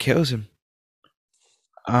 she kills him.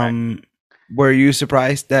 Were you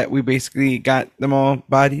surprised that we basically got them all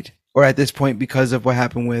bodied, or at this point, because of what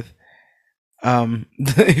happened with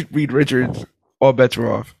Reed Richards, all bets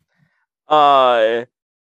were off? Yeah,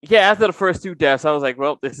 after the first two deaths, I was like,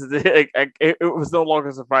 well, this is it. It was no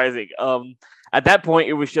longer surprising. At that point,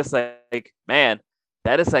 it was just like, man,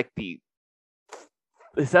 that is like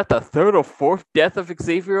is that the third or fourth death of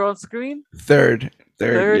Xavier on screen? Third,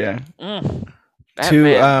 yeah. Two,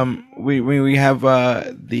 we have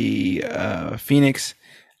the Phoenix.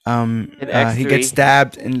 He gets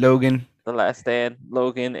stabbed in Logan. The Last Stand,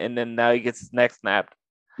 Logan, and then now he gets his neck snapped.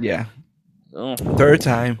 Yeah. Third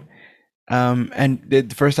time. And the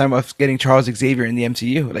first time of getting Charles Xavier in the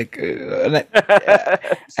MCU, like,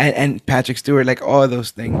 and Patrick Stewart, like all of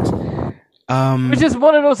those things. Which is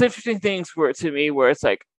one of those interesting things where it's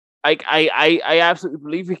like, I absolutely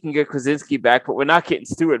believe we can get Krasinski back, but we're not getting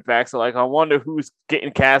Stewart back. So like, I wonder who's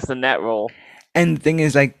getting cast in that role. And the thing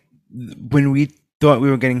is, like, when we thought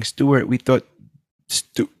we were getting Stewart, we thought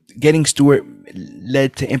getting Stewart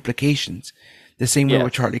led to implications. The same way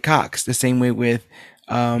with Charlie Cox. The same way with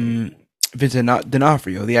Vincent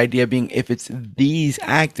D'Onofrio. The idea being if it's these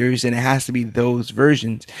actors, then it has to be those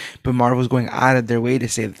versions. But Marvel's going out of their way to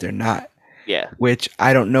say that they're not. Yeah. Which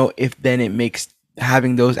I don't know if then it makes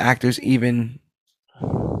having those actors even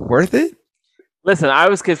worth it. Listen, I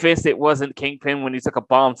was convinced it wasn't Kingpin when he took a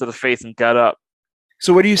bomb to the face and got up.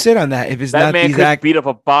 So what do you sit on that? If it's that not man these could beat up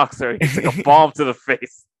a boxer, he took a bomb to the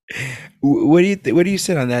face. What do you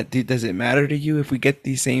sit on that? Does it matter to you if we get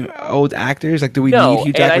these same old actors? Like, do we No, need Hugh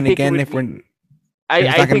and I Jackman think it again would if be- we're if I, it's I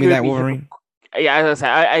not gonna think be it would that be Wolverine? yeah, as I said,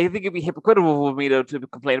 I think it'd be hypocritical for me to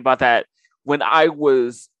complain about that when I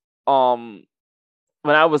was all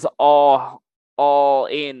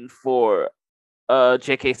in for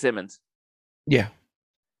J.K. Simmons. Yeah.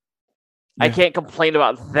 I Yeah. can't complain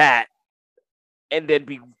about that and then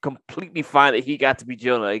be completely fine that he got to be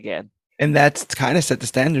Jonah again. And that's kind of set the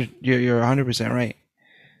standard. You're 100% right.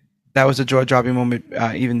 That was a jaw-dropping moment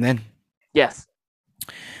even then. Yes.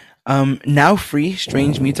 Now free,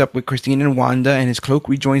 Strange meets up with Christine and Wanda, and his cloak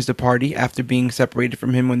rejoins the party after being separated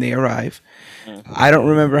from him when they arrive. Mhm. I don't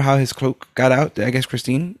remember how his cloak got out. I guess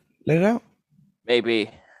Christine let it out.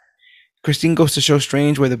 Maybe. Christine goes to show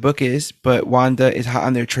Strange where the book is, but Wanda is hot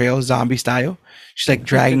on their trail, zombie style. She's like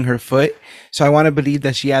dragging her foot. So I want to believe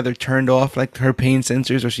that she either turned off like her pain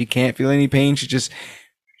sensors or she can't feel any pain. She's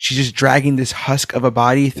just dragging this husk of a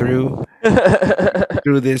body through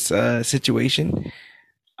this situation.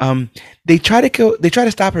 They try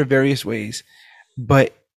to stop her various ways,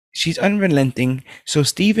 but she's unrelenting. So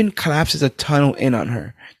Steven collapses a tunnel in on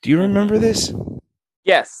her. Do you remember this?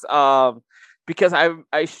 Yes. Because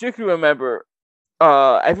I strictly remember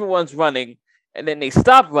everyone's running and then they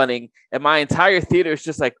stop running and my entire theater is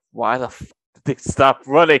just like, why the fuck did they stop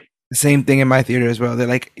running? The same thing in my theater as well. They're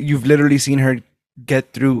like, you've literally seen her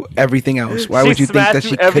get through everything else. Why would you think that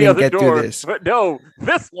she couldn't get through this? But no,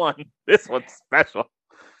 this one's special.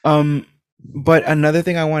 But another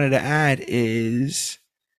thing I wanted to add is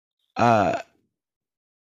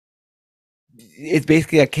it's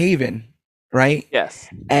basically a cave-in, right? Yes.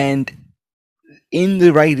 And in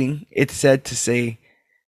the writing, it's said to say,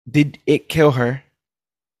 did it kill her?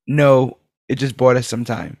 No, it just bought us some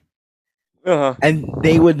time. Uh-huh. And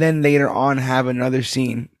they would then later on have another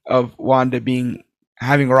scene of Wanda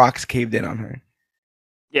having rocks caved in on her.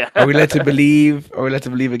 Yeah. Are we led to believe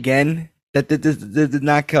again that this did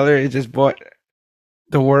not kill her? It just bought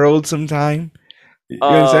the world some time. You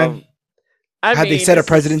understand? Had they set a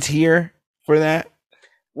precedent here for that?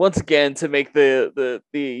 Once again, to make the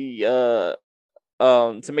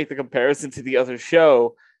to make the comparison to the other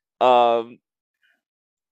show,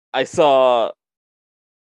 I saw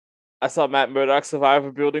Matt Murdock survive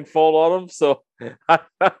a building fall on him, so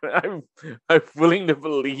I'm willing to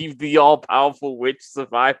believe the all-powerful witch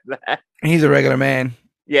survived that. He's a regular man.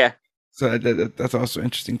 Yeah. So that's also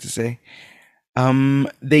interesting to say.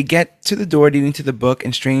 They get to the door leading to the book,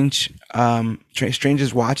 and Strange's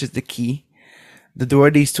watch is the key. The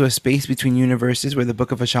door leads to a space between universes where the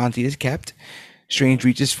Book of Ashanti is kept. Strange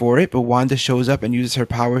reaches for it, but Wanda shows up and uses her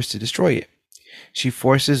powers to destroy it. She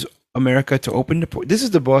forces America to open the portal. This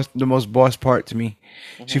is the most boss part to me.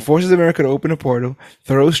 Mm-hmm. She forces America to open a portal,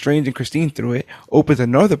 throws Strange and Christine through it, opens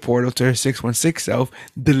another portal to her 616 self,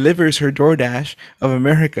 delivers her DoorDash of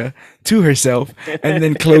America to herself, and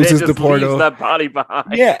then closes the portal. Leaves that body behind.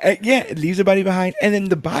 Yeah, it leaves the body behind, and then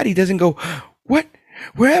the body doesn't go, what?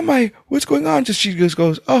 Where am I? What's going on? She just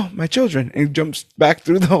goes, oh, my children, and jumps back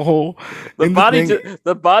through the hole.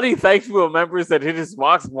 The body thankfully remembers that it just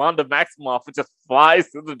walks Wanda Maximoff and just flies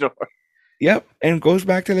through the door. Yep, and goes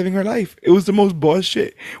back to living her life. It was the most boss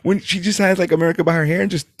shit. When she just has like America by her hair and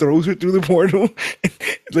just throws her through the portal.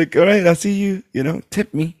 It's like, all right, I'll see you.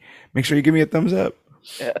 Tip me. Make sure you give me a thumbs up.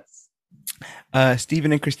 Yes.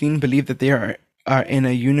 Steven and Christine believe that they are in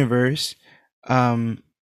a universe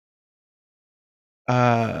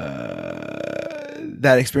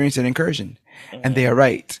that experienced an incursion, and they are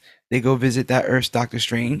right. They go visit that Earth's Doctor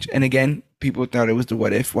Strange, and again, people thought it was the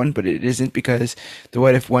What If one, but it isn't, because the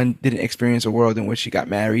What If one didn't experience a world in which she got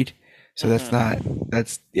married. So so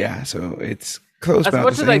it's close. As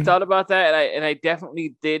much as I thought about that, and I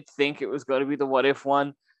definitely did think it was going to be the What If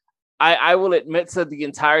one, I will admit to the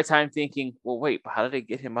entire time thinking, well, wait, but how did they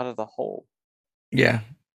get him out of the hole? Yeah.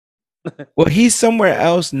 Well, he's somewhere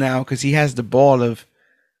else now because he has the ball of.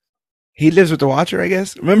 He lives with the Watcher, I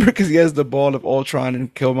guess. Remember, because he has the ball of Ultron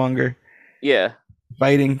and Killmonger. Yeah.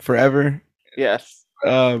 Fighting forever. Yes.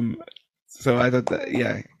 So I thought that,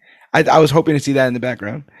 yeah, I was hoping to see that in the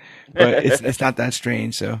background, but it's not that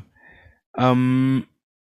strange. So, they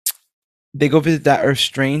go visit that Earth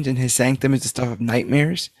Strange, and his sanctum is the stuff of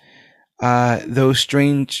nightmares. Those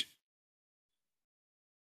strange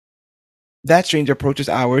That Strange approaches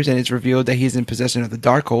Hours, and it's revealed that he is in possession of the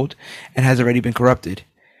Darkhold and has already been corrupted.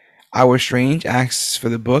 Our Strange asks for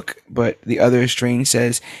the book, but the other Strange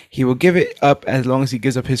says he will give it up as long as he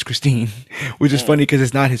gives up his Christine, which is funny because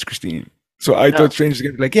it's not his Christine. So I thought No, Strange was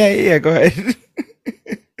gonna be like, yeah, go ahead.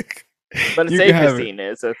 but it's You a can have it. Christine.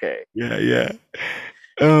 It's okay. Yeah.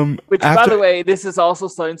 Which, by the After way, this is also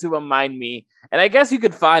starting to remind me, and I guess you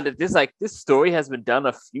could find that this story has been done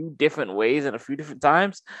a few different ways and a few different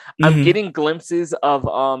times. I'm Mhm. getting glimpses of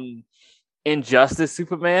Injustice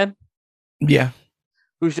Superman, Yeah,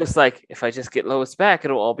 who's just like, if I just get Lois back,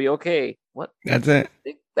 it'll all be okay. What? that's it.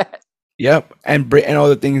 Think that? Yep, and all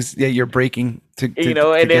the things that you're breaking to It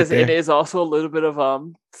get is. It there. is also a little bit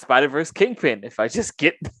of Spider Verse Kingpin. If I just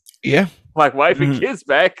get Yeah. my wife and Mhm. kids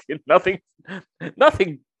back,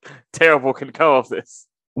 nothing terrible can come of this.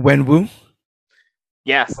 Wenwu,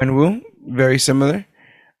 Yes. Wenwu, very similar.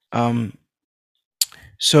 Um,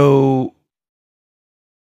 so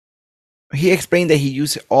he explained that he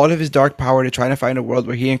used all of his dark power to try to find a world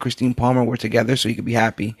where he and Christine Palmer were together so he could be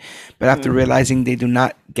happy. But after realizing they do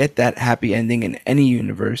not get that happy ending in any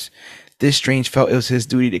universe, this Strange felt it was his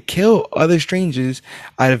duty to kill other strangers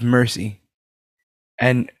out of mercy.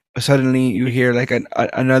 And suddenly you hear like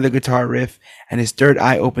another guitar riff, and his third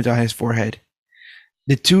eye opens on his forehead.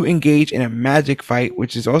 The two engage in a magic fight,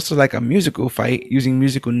 which is also like a musical fight using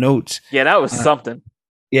musical notes. Yeah, that was Uh, something.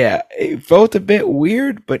 yeah, it felt a bit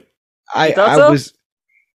weird, but You thought I so? was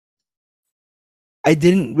I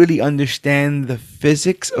didn't really understand the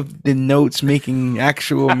physics of the notes making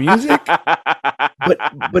actual music,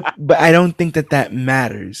 but I don't think that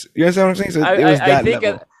matters. You understand what I'm saying? So it was I that think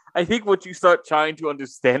level. I think once you start trying to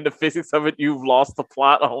understand the physics of it, you've lost the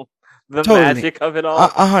plot on the Totally. magic of it all.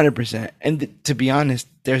 100%. And to be honest,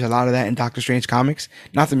 there's a lot of that in Doctor Strange comics.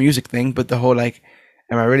 Not the music thing, but the whole like,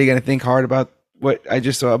 am I really gonna think hard about what I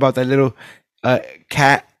just saw about that little uh,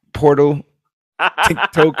 cat portal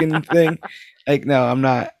token thing? Like, no, I'm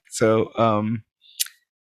not. So,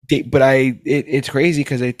 but it's crazy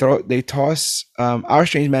because they toss. Our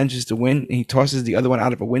Strange manages to win, and he tosses the other one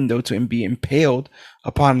out of a window to be impaled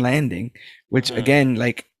upon landing. Which again,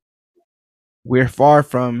 like, we're far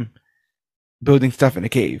from building stuff in a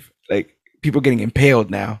cave. Like people getting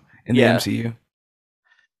impaled now in the Yeah. MCU.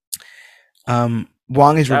 Wong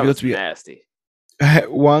is That revealed was to be nasty.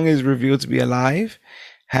 Wong is revealed to be alive,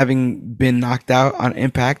 having been knocked out on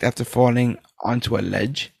impact after falling onto a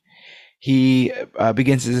ledge. He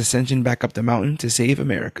begins his ascension back up the mountain to save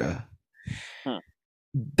America.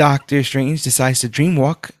 Doctor Strange decides to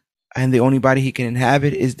dreamwalk, and the only body he can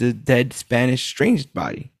inhabit is the dead Spanish Strange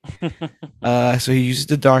body. So he uses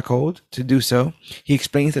the Darkhold to do so. He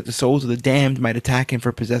explains that the souls of the damned might attack him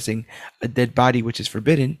for possessing a dead body, which is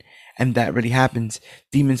forbidden, and that really happens.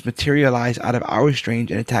 Demons materialize out of our Strange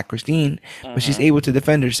and attack Christine, but she's able to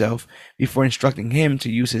defend herself before instructing him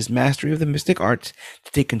to use his mastery of the mystic arts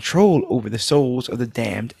to take control over the souls of the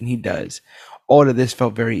damned, and he does. All of this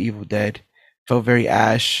felt very Evil Dead, felt very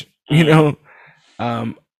Ash, you know,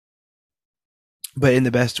 but in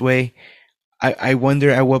the best way. I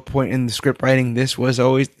wonder at what point in the script writing this was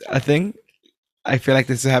always a thing. I feel like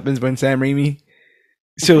this happens when Sam Raimi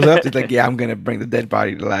shows up. It's like, yeah, I'm gonna bring the dead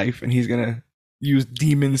body to life, and he's gonna use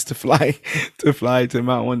demons to fly to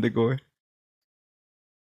Mount Wundagore.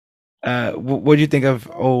 What do you think of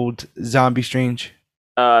old Zombie Strange?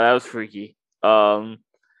 That was freaky. I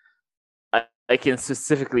can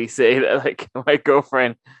specifically say that like my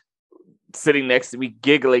girlfriend sitting next to me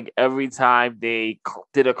giggling every time they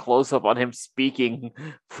did a close up on him speaking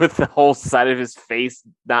with the whole side of his face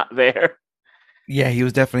not there. Yeah, he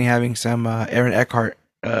was definitely having some Aaron Eckhart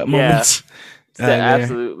moments.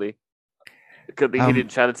 Absolutely. Because he didn't Um,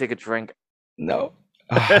 try to take a drink. no,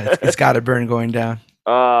 it's got to burn going down.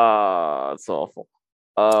 It's awful.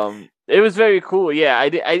 It was very cool. Yeah,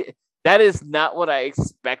 I that is not what I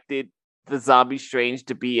expected the Zombie Strange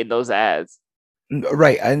to be in those ads.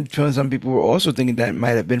 Right, and some people were also thinking that might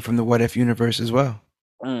have been from the What If universe as well.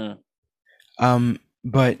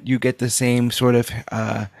 But you get the same sort of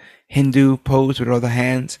Hindu pose with all the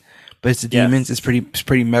hands, but it's the demons. It's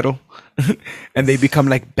pretty metal, and they become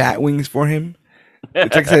like bat wings for him.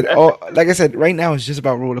 It's like I said, right now it's just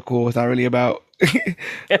about roller cool. It's not really about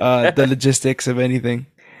the logistics of anything.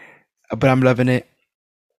 But I'm loving it.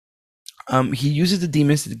 He uses the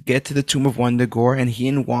demons to get to the tomb of Wundagore, and he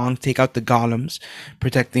and Wong take out the golems,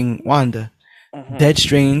 protecting Wanda. Dead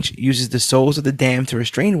Strange uses the souls of the damned to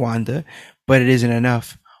restrain Wanda, but it isn't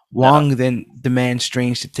enough. Wong then demands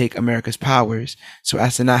Strange to take America's powers, so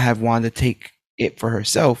as to not have Wanda take it for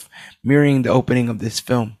herself, mirroring the opening of this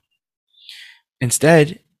film.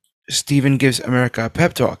 Instead, Stephen gives America a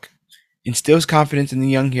pep talk. instills confidence in the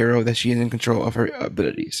young hero that she is in control of her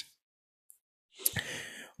abilities.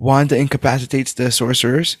 Wanda incapacitates the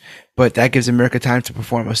sorcerers, but that gives America time to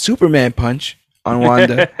perform a Superman punch on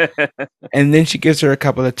Wanda, and then she gives her a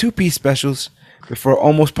couple of two-piece specials before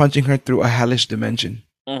almost punching her through a hellish dimension.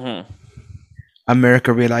 Mm-hmm.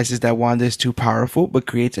 America realizes that Wanda is too powerful, but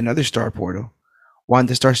creates another star portal.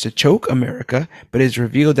 Wanda starts to choke America, but it's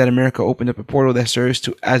revealed that America opened up a portal that serves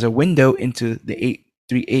as a window into the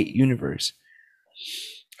 838 universe.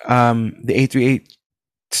 The 838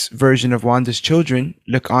 version of Wanda's children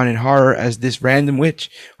look on in horror as this random witch,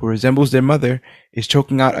 who resembles their mother, is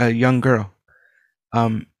choking out a young girl.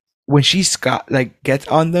 When she's got gets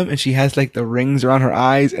on them and she has like the rings around her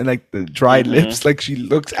eyes and like the dried lips, like she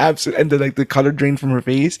looks absent, and the color drain from her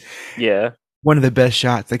face. Yeah. One of the best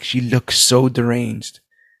shots. Like she looks so deranged.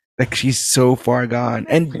 Like she's so far gone.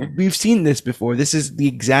 And we've seen this before. This is the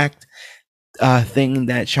exact thing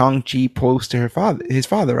that Shang-Chi posed to his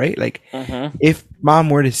father, right? Like if mom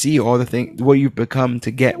were to see all the things what you've become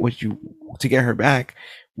to get her back,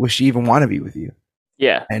 would she even want to be with you?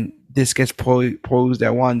 Yeah. And this gets posed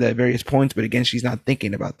at Wanda at various points, but again, she's not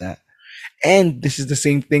thinking about that. And this is the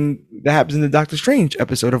same thing that happens in the Doctor Strange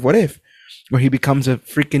episode of What If, where he becomes a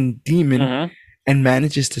freaking demon and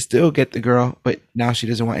manages to still get the girl, but now she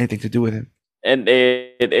doesn't want anything to do with him. And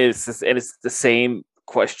it's the same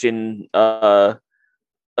question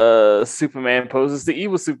Superman poses the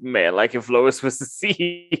evil Superman. Like if Lois was to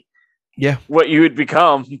see what you would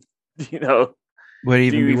become, would it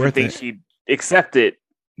even be worth think it? she'd accept it?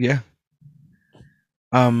 Yeah.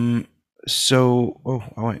 So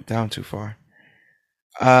I went down too far.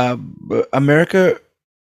 America.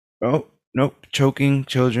 Oh nope, choking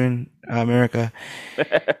children. America.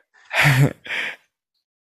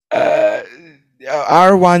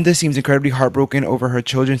 Our Wanda seems incredibly heartbroken over her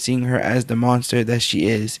children seeing her as the monster that she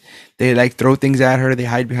is. They like throw things at her. They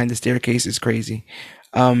hide behind the staircase. It's crazy.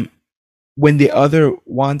 When the other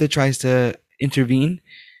Wanda tries to intervene,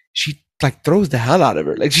 she like throws the hell out of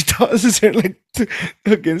her. Like she tosses her like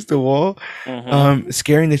against the wall,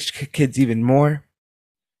 scaring the kids even more.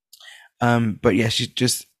 But yeah,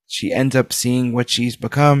 she ends up seeing what she's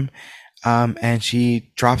become, and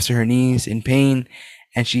she drops to her knees in pain.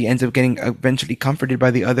 And she ends up getting eventually comforted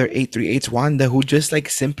by the other 838's Wanda, who just like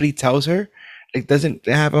simply tells her, like doesn't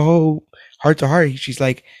have a whole heart to heart. She's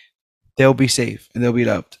like, they'll be safe and they'll be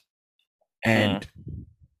loved. And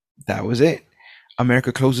that was it.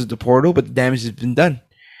 America closes the portal, but the damage has been done.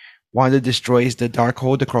 Wanda destroys the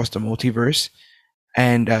Darkhold across the multiverse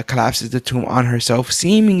and collapses the tomb on herself,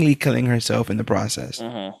 seemingly killing herself in the process.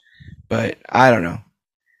 But I don't know.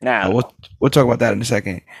 We'll talk about that in a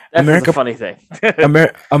second. That's a funny thing.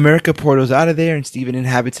 America portals out of there, and Steven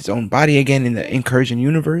inhabits his own body again in the Incursion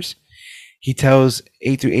universe. He tells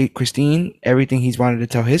 838 Christine everything he's wanted to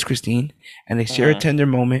tell his Christine, and they share a tender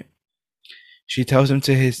moment. She tells him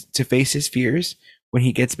to face his fears when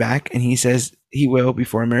he gets back, and he says he will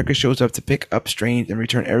before America shows up to pick up Strange and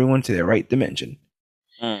return everyone to their right dimension.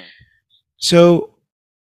 So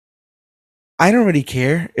I don't really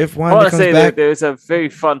care if Wanda comes back. There's a very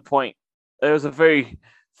fun point. There's a very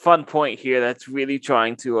fun point here that's really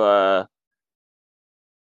trying to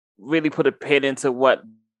really put a pin into what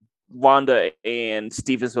Wanda and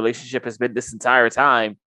Steven's relationship has been this entire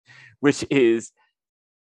time, which is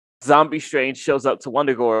Zombie Strange shows up to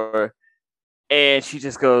Wundagore and she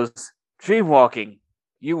just goes, "Dreamwalking,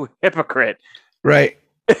 you hypocrite." Right.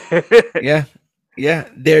 Yeah,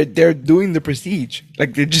 they're doing the Prestige.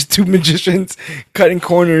 Like they're just two magicians cutting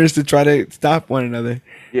corners to try to stop one another.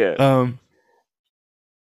 Yeah.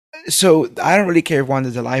 So I don't really care if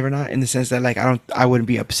Wanda's alive or not, in the sense that like I wouldn't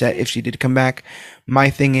be upset if she did come back. My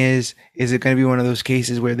thing is it going to be one of those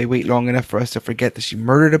cases where they wait long enough for us to forget that she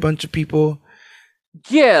murdered a bunch of people?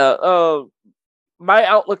 Yeah. My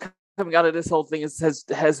outlook coming out of this whole thing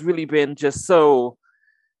has really been just so.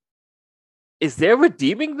 Is there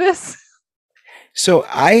redeeming this? So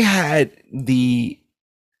I had the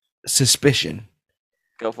suspicion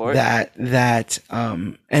Go for it. that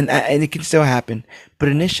and it can still happen, but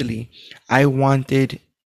initially I wanted,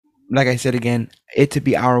 like I said again, it to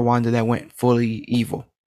be our Wanda that went fully evil.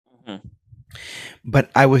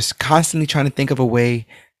 But I was constantly trying to think of a way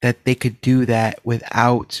that they could do that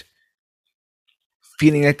without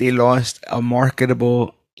feeling like they lost a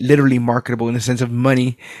literally marketable in the sense of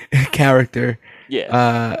money character.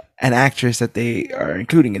 An actress that they are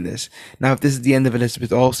including in this. Now, if this is the end of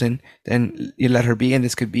Elizabeth Olsen, then you let her be, and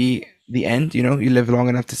this could be the end. You live long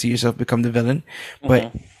enough to see yourself become the villain.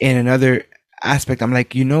 But in another aspect, I'm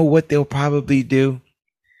like, you know what they'll probably do?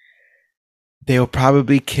 They'll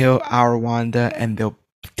probably kill our Wanda, and they'll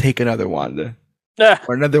take another Wanda, Ah,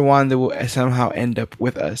 or another Wanda will somehow end up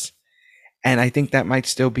with us. And I think that might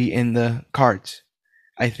still be in the cards.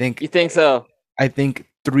 I you think think so? I think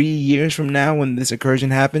 3 years from now, when this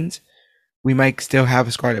incursion happens, we might still have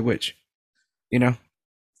a Scarlet Witch. You know,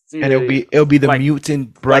 It's and either it'll be the like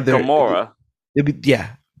mutant like brother. Gamora. It'll be,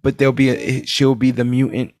 yeah, but she'll be the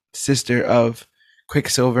mutant sister of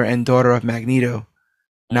Quicksilver and daughter of Magneto.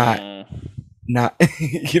 Not Mm, not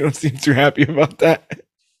you don't seem too happy about that.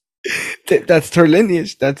 That's her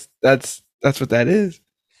lineage. That's what that is.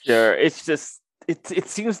 sure. It's just it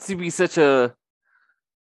seems to be such a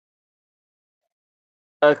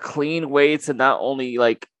clean way to not only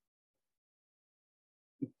like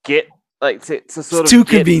get like to It's sort too of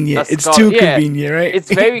get a convenient. It's scholar. too Yeah, convenient, right?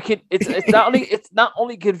 it's it's not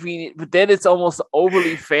only convenient, but then it's almost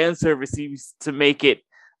overly fan servicey to make it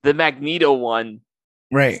the Magneto one,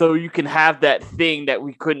 Right. so you can have that thing that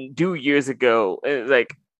we couldn't do years ago. And it's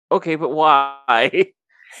like, okay, but why?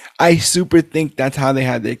 I super think that's how they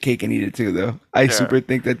had their cake and eat it too, though. I Sure. super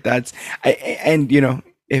think that's and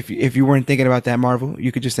if you weren't thinking about that, Marvel,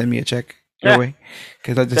 you could just send me a check your Yeah, way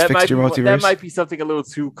because I just fixed your that multiverse. might be something a little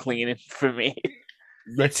too clean for me.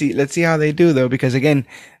 Let's see how they do though, because again,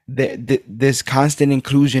 this constant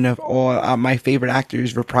inclusion of all my favorite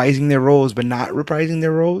actors reprising their roles but not reprising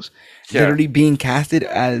their roles, Sure. literally being casted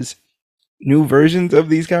as new versions of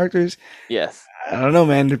these characters. Yes. I don't know,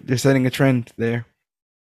 man. They're setting a trend there.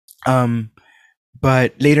 Um,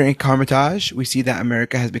 but later in Carmitage, we see that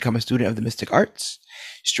America has become a student of the mystic arts.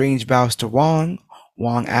 Strange bows to Wong.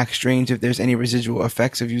 Wong asks Strange if there's any residual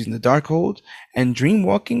effects of using the Darkhold and dream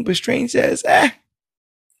walking, but Strange says,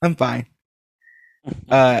 I'm fine.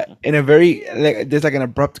 In a very there's like an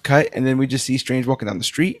abrupt cut, and then we just see Strange walking down the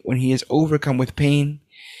street. When he is overcome with pain,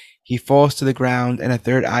 he falls to the ground, and a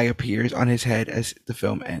third eye appears on his head as the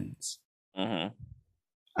film ends. Mhm.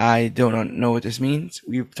 I don't know what this means.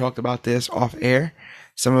 We've talked about this off air.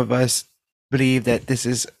 Some of us believe that this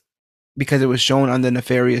is because it was shown on the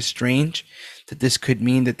Nefarious Strange, that this could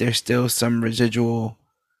mean that there's still some residual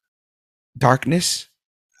darkness,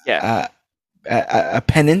 Yeah. a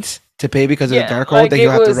penance to pay because of the Yeah, Darkhold like that it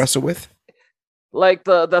you'll have to was wrestle with. like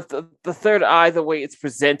the third eye, the way it's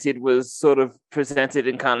presented was sort of presented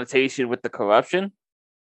in connotation with the corruption.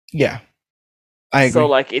 Yeah, I agree. So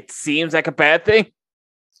like it seems like a bad thing.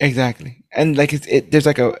 Exactly. And like there's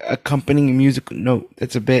like a accompanying musical note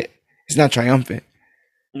that's a bit, it's not triumphant.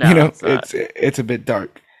 No, it's not. It's a bit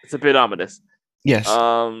dark. It's a bit ominous. Yes.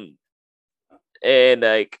 And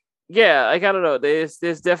like yeah, like I don't know. There's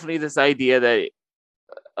definitely this idea that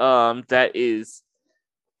that is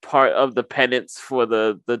part of the penance for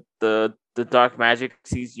the dark magic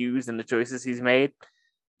he's used and the choices he's made.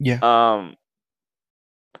 Yeah.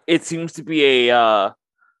 It seems to be a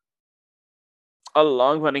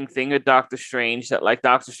long running thing with Doctor Strange that like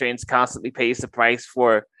Doctor Strange constantly pays the price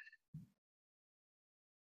for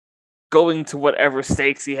going to whatever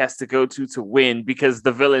stakes he has to go to win, because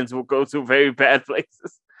the villains will go to very bad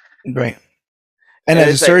places. Right. And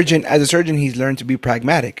as a surgeon, he's learned to be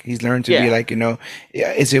pragmatic. He's learned to be like,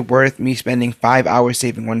 is it worth me spending 5 hours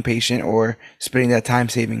saving one patient, or splitting that time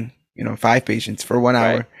saving, 5 patients for 1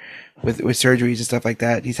 hour with surgeries and stuff like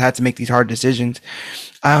that? He's had to make these hard decisions.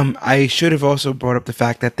 I should have also brought up the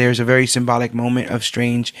fact that there's a very symbolic moment of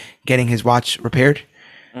Strange getting his watch repaired.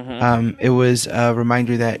 Mm-hmm. It was a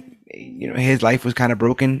reminder that, his life was kind of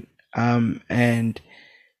broken. And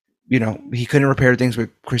he couldn't repair things with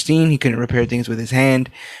Christine. He couldn't repair things with his hand,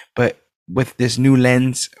 but with this new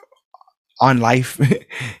lens on life,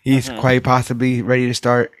 he's quite possibly ready to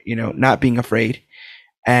start, not being afraid.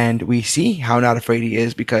 And we see how not afraid he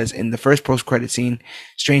is, because in the first post-credit scene,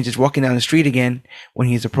 Strange is walking down the street again when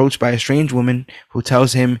he's approached by a strange woman who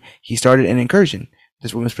tells him he started an incursion.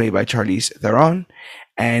 This woman's played by Charlize Theron.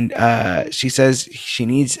 And she says she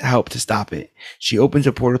needs help to stop it. She opens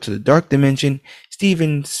a portal to the dark dimension.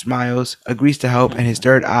 Steven smiles, agrees to help, and his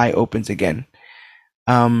third eye opens again.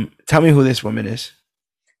 Tell me who this woman is.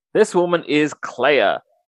 This woman is Clea,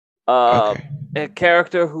 a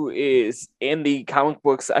character who is in the comic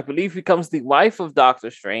books, I believe, becomes the wife of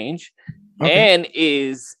Doctor Strange, and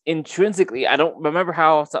is intrinsically, I don't remember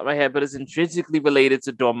how off the top of my head, but is intrinsically related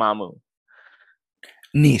to Dormammu.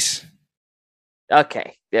 Niece.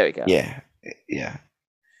 Okay, there we go. Yeah.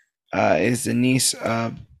 Is the niece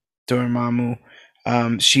of Dormammu.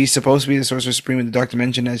 She's supposed to be the Sorcerer Supreme in the Dark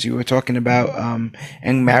Dimension, as you were talking about,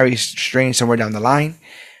 and marry Strange somewhere down the line.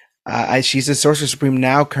 She's the Sorcerer Supreme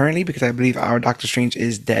now, currently, because I believe our Doctor Strange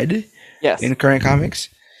is dead. Yes. In current comics.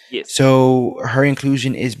 Yes. So her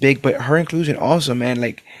inclusion is big, but her inclusion also, man,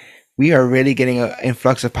 like, we are really getting an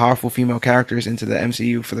influx of powerful female characters into the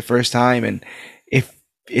MCU for the first time, and if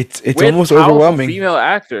it's With almost powerful overwhelming. female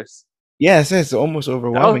actors. Yes, it's almost I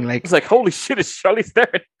overwhelming. was Like like, holy shit, it's Charlize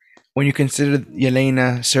Theron. when you consider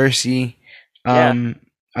Yelena, Cersei, Yeah. um,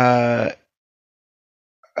 uh,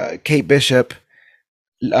 Kate Bishop,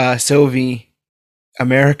 Sylvie,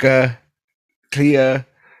 America, Clea,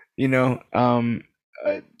 you know,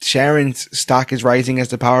 Sharon's stock is rising as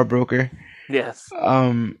the power broker. Yes.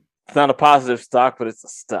 Um, It's not a positive stock, but it's a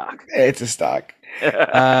stock. it's a stock.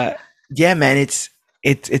 Yeah, man,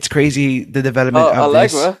 it's crazy the development of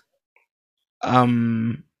Allegra.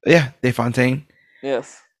 this. Yeah, DeFontaine.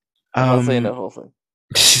 Yes. I'm not saying that whole thing.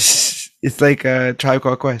 It's like a Tribe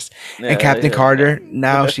Called Quest. Yeah, And Captain yeah, Carter, yeah.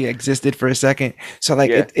 now she existed for a second. So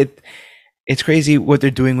like Yeah. it's crazy what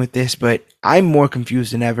they're doing with this, but I'm more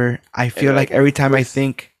confused than ever. I feel like every time I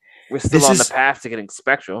think We're still this on is- the path to getting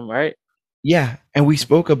Spectrum, right? yeah, and we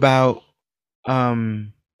spoke about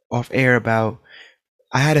off air about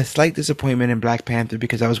I had a slight disappointment in Black Panther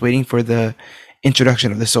because I was waiting for the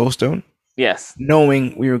introduction of the Soul Stone, Yes.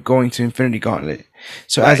 knowing we were going to Infinity Gauntlet.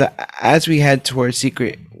 So Right. as we head towards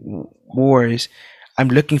Secret Wars, I'm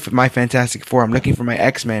looking for my Fantastic Four. I'm looking for my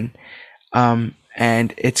X-Men.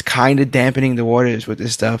 And it's kind of dampening the waters with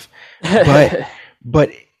this stuff.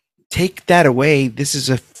 But take that away, this is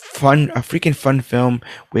a freaking fun film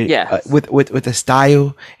with Yes. with a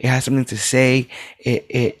style. It has something to say.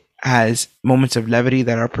 It has moments of levity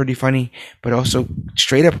that are pretty funny, but also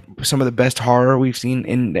straight up some of the best horror we've seen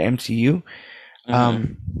in the MCU.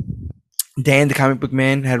 Dan, the comic book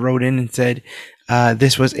man, had wrote in and said,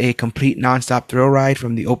 this was a complete nonstop thrill ride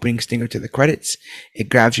from the opening stinger to the credits. It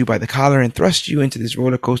grabs you by the collar and thrusts you into this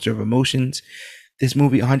roller coaster of emotions. This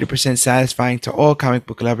movie 100% satisfying to all comic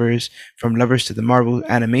book lovers, from lovers to the Marvel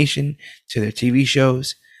animation to their TV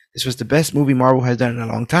shows. This was the best movie Marvel has done in a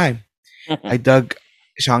long time. I dug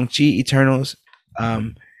Shang-Chi, Eternals,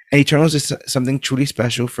 and Eternals is something truly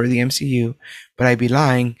special for the MCU, but I'd be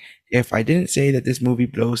lying if I didn't say that this movie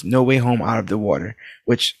blows No Way Home out of the water,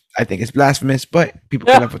 which I think is blasphemous, but people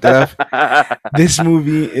can laugh with that. This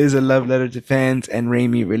movie is a love letter to fans, and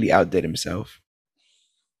Raimi really outdid himself.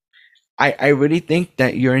 I really think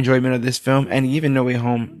that your enjoyment of this film and even No Way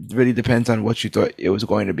Home really depends on what you thought it was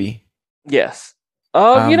going to be. Yes.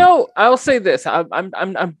 You know, I'll say this.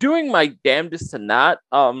 I'm doing my damnedest to not.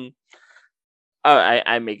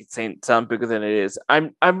 I make it sound bigger than it is.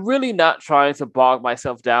 I'm really not trying to bog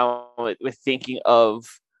myself down with thinking of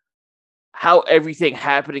how everything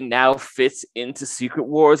happening now fits into Secret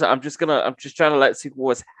Wars. I'm just trying to let Secret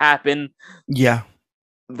Wars happen. Yeah.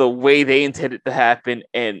 The way they intended to happen,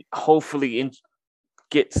 and hopefully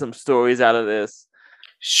get some stories out of this.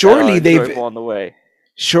 Surely they've on the way.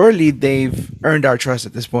 Surely they've earned our trust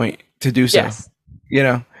at this point to do so. Yes. You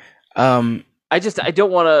know. I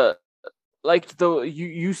don't want to, like, though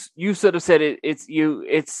you sort of said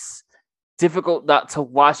it's difficult not to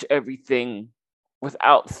watch everything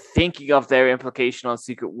without thinking of their implication on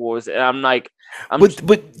Secret Wars, and I'm like,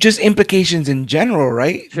 but just implications in general,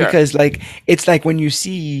 right? Sure. Because like it's like when you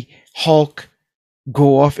see Hulk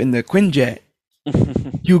go off in the Quinjet,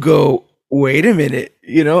 you go, wait a minute,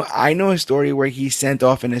 you know, I know a story where he's sent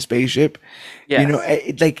off in a spaceship. Yes. You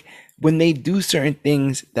know, like when they do certain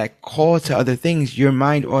things that call to other things, your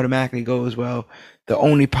mind automatically goes, well, the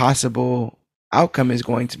only possible outcome is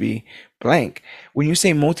going to be blank. When you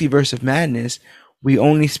say multiverse of madness, we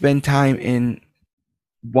only spend time in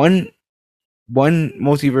one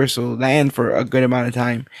multiversal land for a good amount of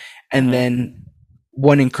time, and then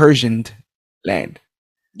one incursioned land.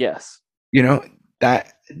 Yes. You know,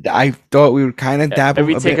 that I thought we would kind of dabble.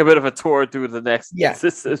 We take a bit of a tour through the next. Yeah.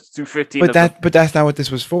 This is 215. But that's not what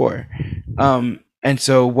this was for. And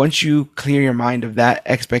so once you clear your mind of that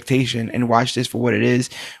expectation and watch this for what it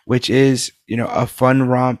is, which is, you know, a fun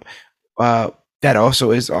romp, that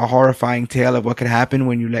also is a horrifying tale of what could happen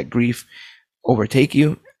when you let grief overtake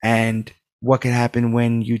you, and what can happen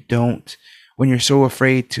when you're so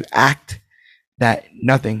afraid to act that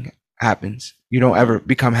nothing happens. You don't ever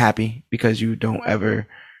become happy because you don't ever,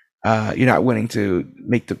 you're not willing to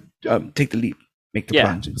make the, take the leap, make the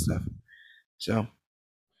plunge and stuff. So,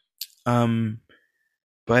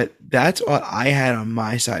 but that's all I had on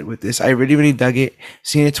my side with this. I really, really dug it.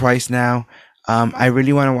 Seen it twice now. I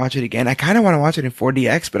really want to watch it again. I kind of want to watch it in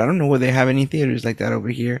 4DX, but I don't know whether they have any theaters like that over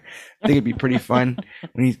here. I think it'd be pretty fun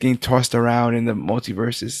when he's getting tossed around in the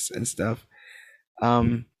multiverses and stuff.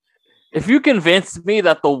 If you convinced me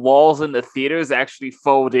that the walls in the theaters actually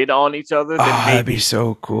fold in on each other, then maybe. That'd be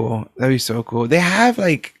so cool. That'd be so cool. They have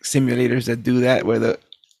like simulators that do that where the,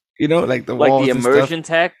 you know, like the walls, like the immersion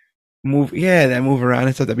tech. move. Yeah, that move around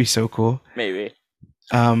and stuff. That'd be so cool. Maybe.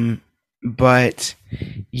 Um, but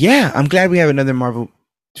yeah, I'm glad we have another Marvel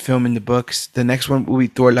film in the books. The next one will be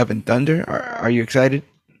Thor: Love and Thunder. Are you excited?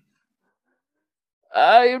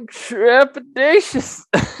 I am trepidatious.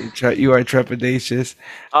 You are trepidatious.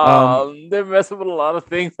 They're messing with a lot of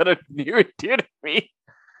things that are near and dear to me.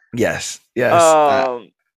 Yes, yes.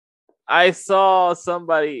 I saw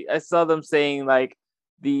them saying like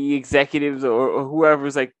the executives or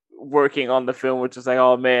whoever's like working on the film, which is like,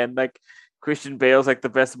 oh man, like Christian Bale's like the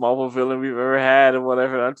best Marvel villain we've ever had and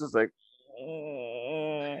whatever. And I'm just like,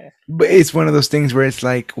 but it's one of those things where it's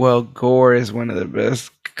like, well, Gore is one of the best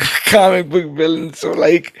comic book villains, so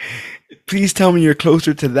like, please tell me you're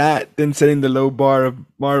closer to that than setting the low bar of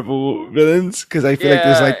Marvel villains, because I feel like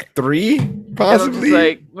there's like 3 possibly. And I'm just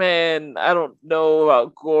like, man, I don't know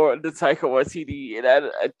about Gore, the Taika Waititi,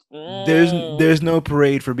 and there's no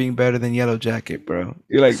parade for being better than Yellow Jacket, bro.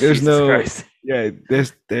 You're like, there's Jesus no Christ. Yeah,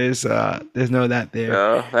 there's no that there.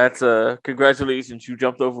 No, that's congratulations, you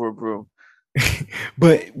jumped over a broom.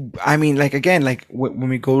 But I mean, like, again, like when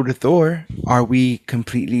we go to Thor, are we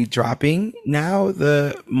completely dropping now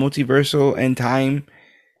the multiversal and time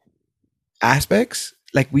aspects?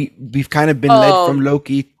 Like we've kind of been led from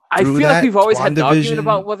Loki. I feel like we've always had an argument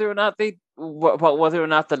about whether or not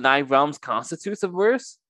the 9 realms constitutes a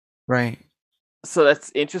verse. Right. So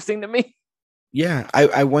that's interesting to me. Yeah,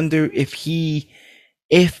 I wonder if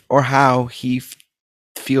or how he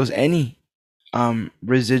feels any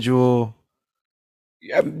residual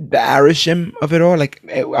the Arishem of it all. Like,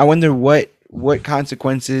 I wonder what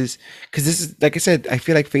consequences, because this is, like I said, I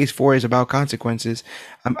feel like Phase 4 is about consequences.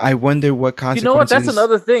 I wonder what consequences. You know what? That's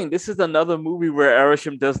another thing. This is another movie where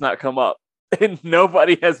Arishem does not come up, and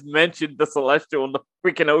nobody has mentioned the Celestial in the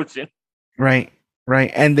freaking ocean. Right,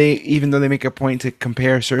 and even though they make a point to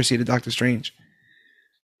compare Cersei to Doctor Strange,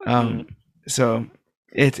 so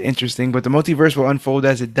it's interesting. But the multiverse will unfold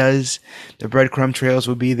as it does. The breadcrumb trails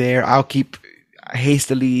will be there. I'll keep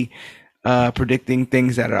hastily predicting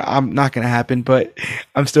things that I'm not gonna happen, but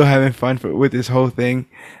I'm still having fun with this whole thing.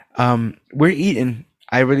 We're eating.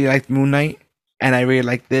 I really liked Moon Knight, and I really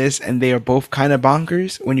like this, and they are both kind of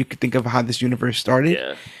bonkers when you could think of how this universe started.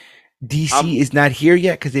 Yeah. DC is not here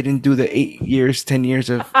yet because they didn't do the 10 years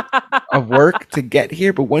of work to get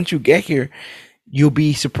here. But once you get here, you'll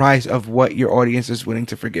be surprised of what your audience is willing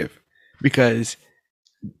to forgive, because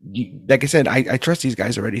like I said, I trust these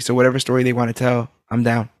guys already. So whatever story they want to tell, I'm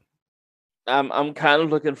down. I'm kind of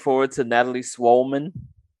looking forward to Natalie Swolman.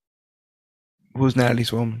 Who's Natalie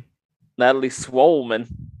Swolman? Natalie Swolman.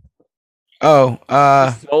 Oh,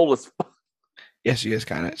 swole as fuck. Yes, she is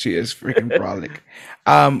she is freaking frolic.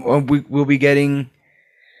 We'll be getting,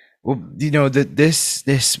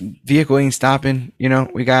 this vehicle ain't stopping.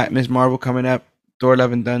 We got Ms. Marvel coming up, Thor: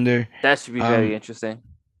 Love and Thunder. That should be very interesting.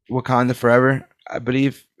 Wakanda Forever, I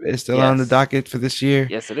believe, is still on the docket for this year.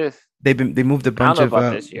 Yes, it is. They moved a bunch of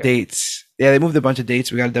dates. Yeah, they moved a bunch of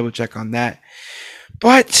dates. We got to double check on that.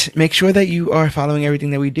 But make sure that you are following everything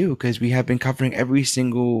that we do, because we have been covering every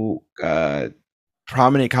single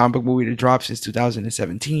prominent comic book movie that dropped since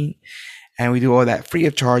 2017. And we do all that free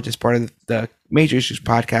of charge as part of the Major Issues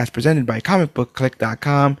podcast presented by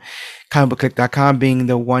comicbookclick.com. Comicbookclick.com being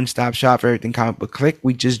the one-stop shop for everything Comic Book Click.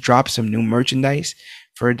 We just dropped some new merchandise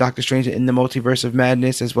for Doctor Strange in the Multiverse of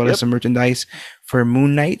Madness, as well as some merchandise for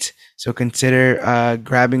Moon Knight. So consider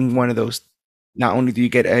grabbing one of those. Not only do you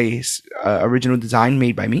get a original design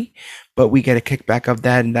made by me, but we get a kickback of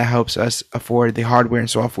that, and that helps us afford the hardware and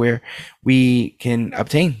software we can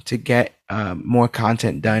obtain to get more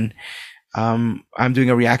content done. I'm doing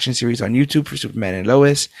a reaction series on YouTube for Superman and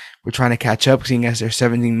Lois. We're trying to catch up, seeing as there's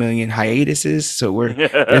 17 million hiatuses. So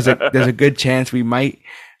there's a good chance we might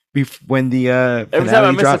be when the every time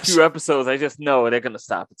I miss a few episodes, I just know they're gonna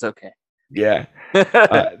stop. It's okay. Yeah.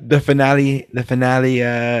 The finale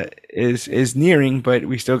is nearing, but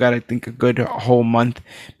we still got to think a good whole month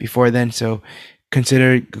before then. So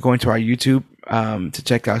consider going to our YouTube to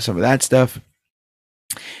check out some of that stuff.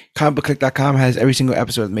 Comicbookclick.com has every single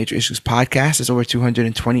episode of the Major Issues podcast. There's over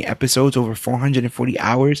 220 episodes, over 440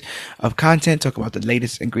 hours of content. Talk about the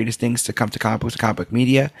latest and greatest things to come to comic books and comic book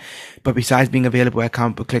media. But besides being available at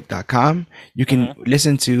comicbookclick.com, you can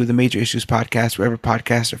listen to the Major Issues podcast wherever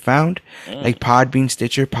podcasts are found, like Podbean,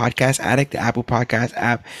 Stitcher, Podcast Addict, the Apple Podcast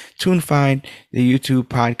app, TuneFind, the YouTube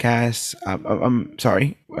podcasts,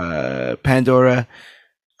 Pandora,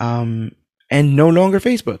 and no longer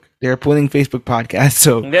Facebook. They're pulling Facebook podcasts.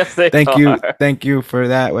 So yes, thank you for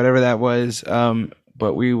that, whatever that was.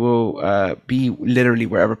 But we will be literally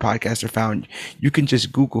wherever podcasts are found. You can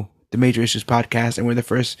just Google the Major Issues podcast, and we're the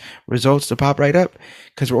first results to pop right up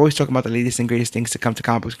because we're always talking about the latest and greatest things to come to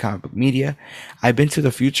comic book media. I've been to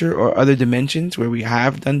the future or other dimensions where we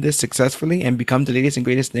have done this successfully and become the latest and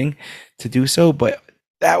greatest thing to do so, but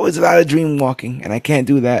that was a lot of dream walking, and I can't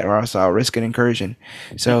do that or else I'll risk an incursion.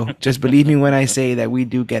 So just believe me when I say that we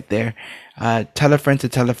do get there. Tell a friend to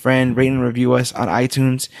tell a friend, rate and review us on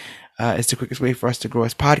iTunes. It's the quickest way for us to grow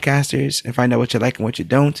as podcasters and find out what you like and what you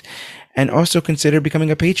don't. And also consider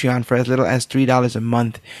becoming a Patreon for as little as $3 a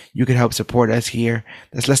month. You can help support us here.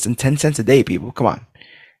 That's less than 10 cents a day, people. Come on.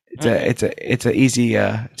 It's an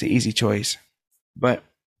easy choice. But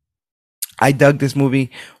I dug this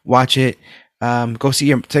movie. Watch it.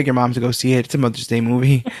 Take your mom to go see it. It's a Mother's Day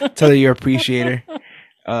movie. Tell her you appreciate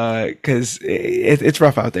her. Cause it's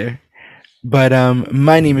rough out there. But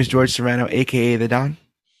my name is George Serrano, aka The Don.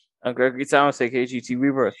 I'm Gregory Thomas, aka GT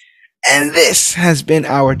Rebirth. And this has been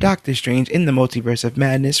our Doctor Strange in the Multiverse of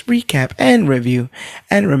Madness recap and review.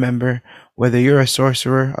 And remember, whether you're a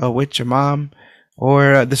sorcerer, a witch, a mom,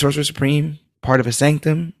 or the Sorcerer Supreme, part of a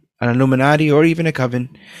sanctum, an Illuminati, or even a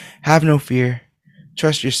coven, have no fear.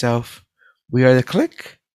 Trust yourself. We are the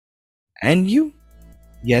Clique, and you,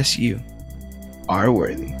 yes, you, are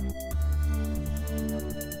worthy.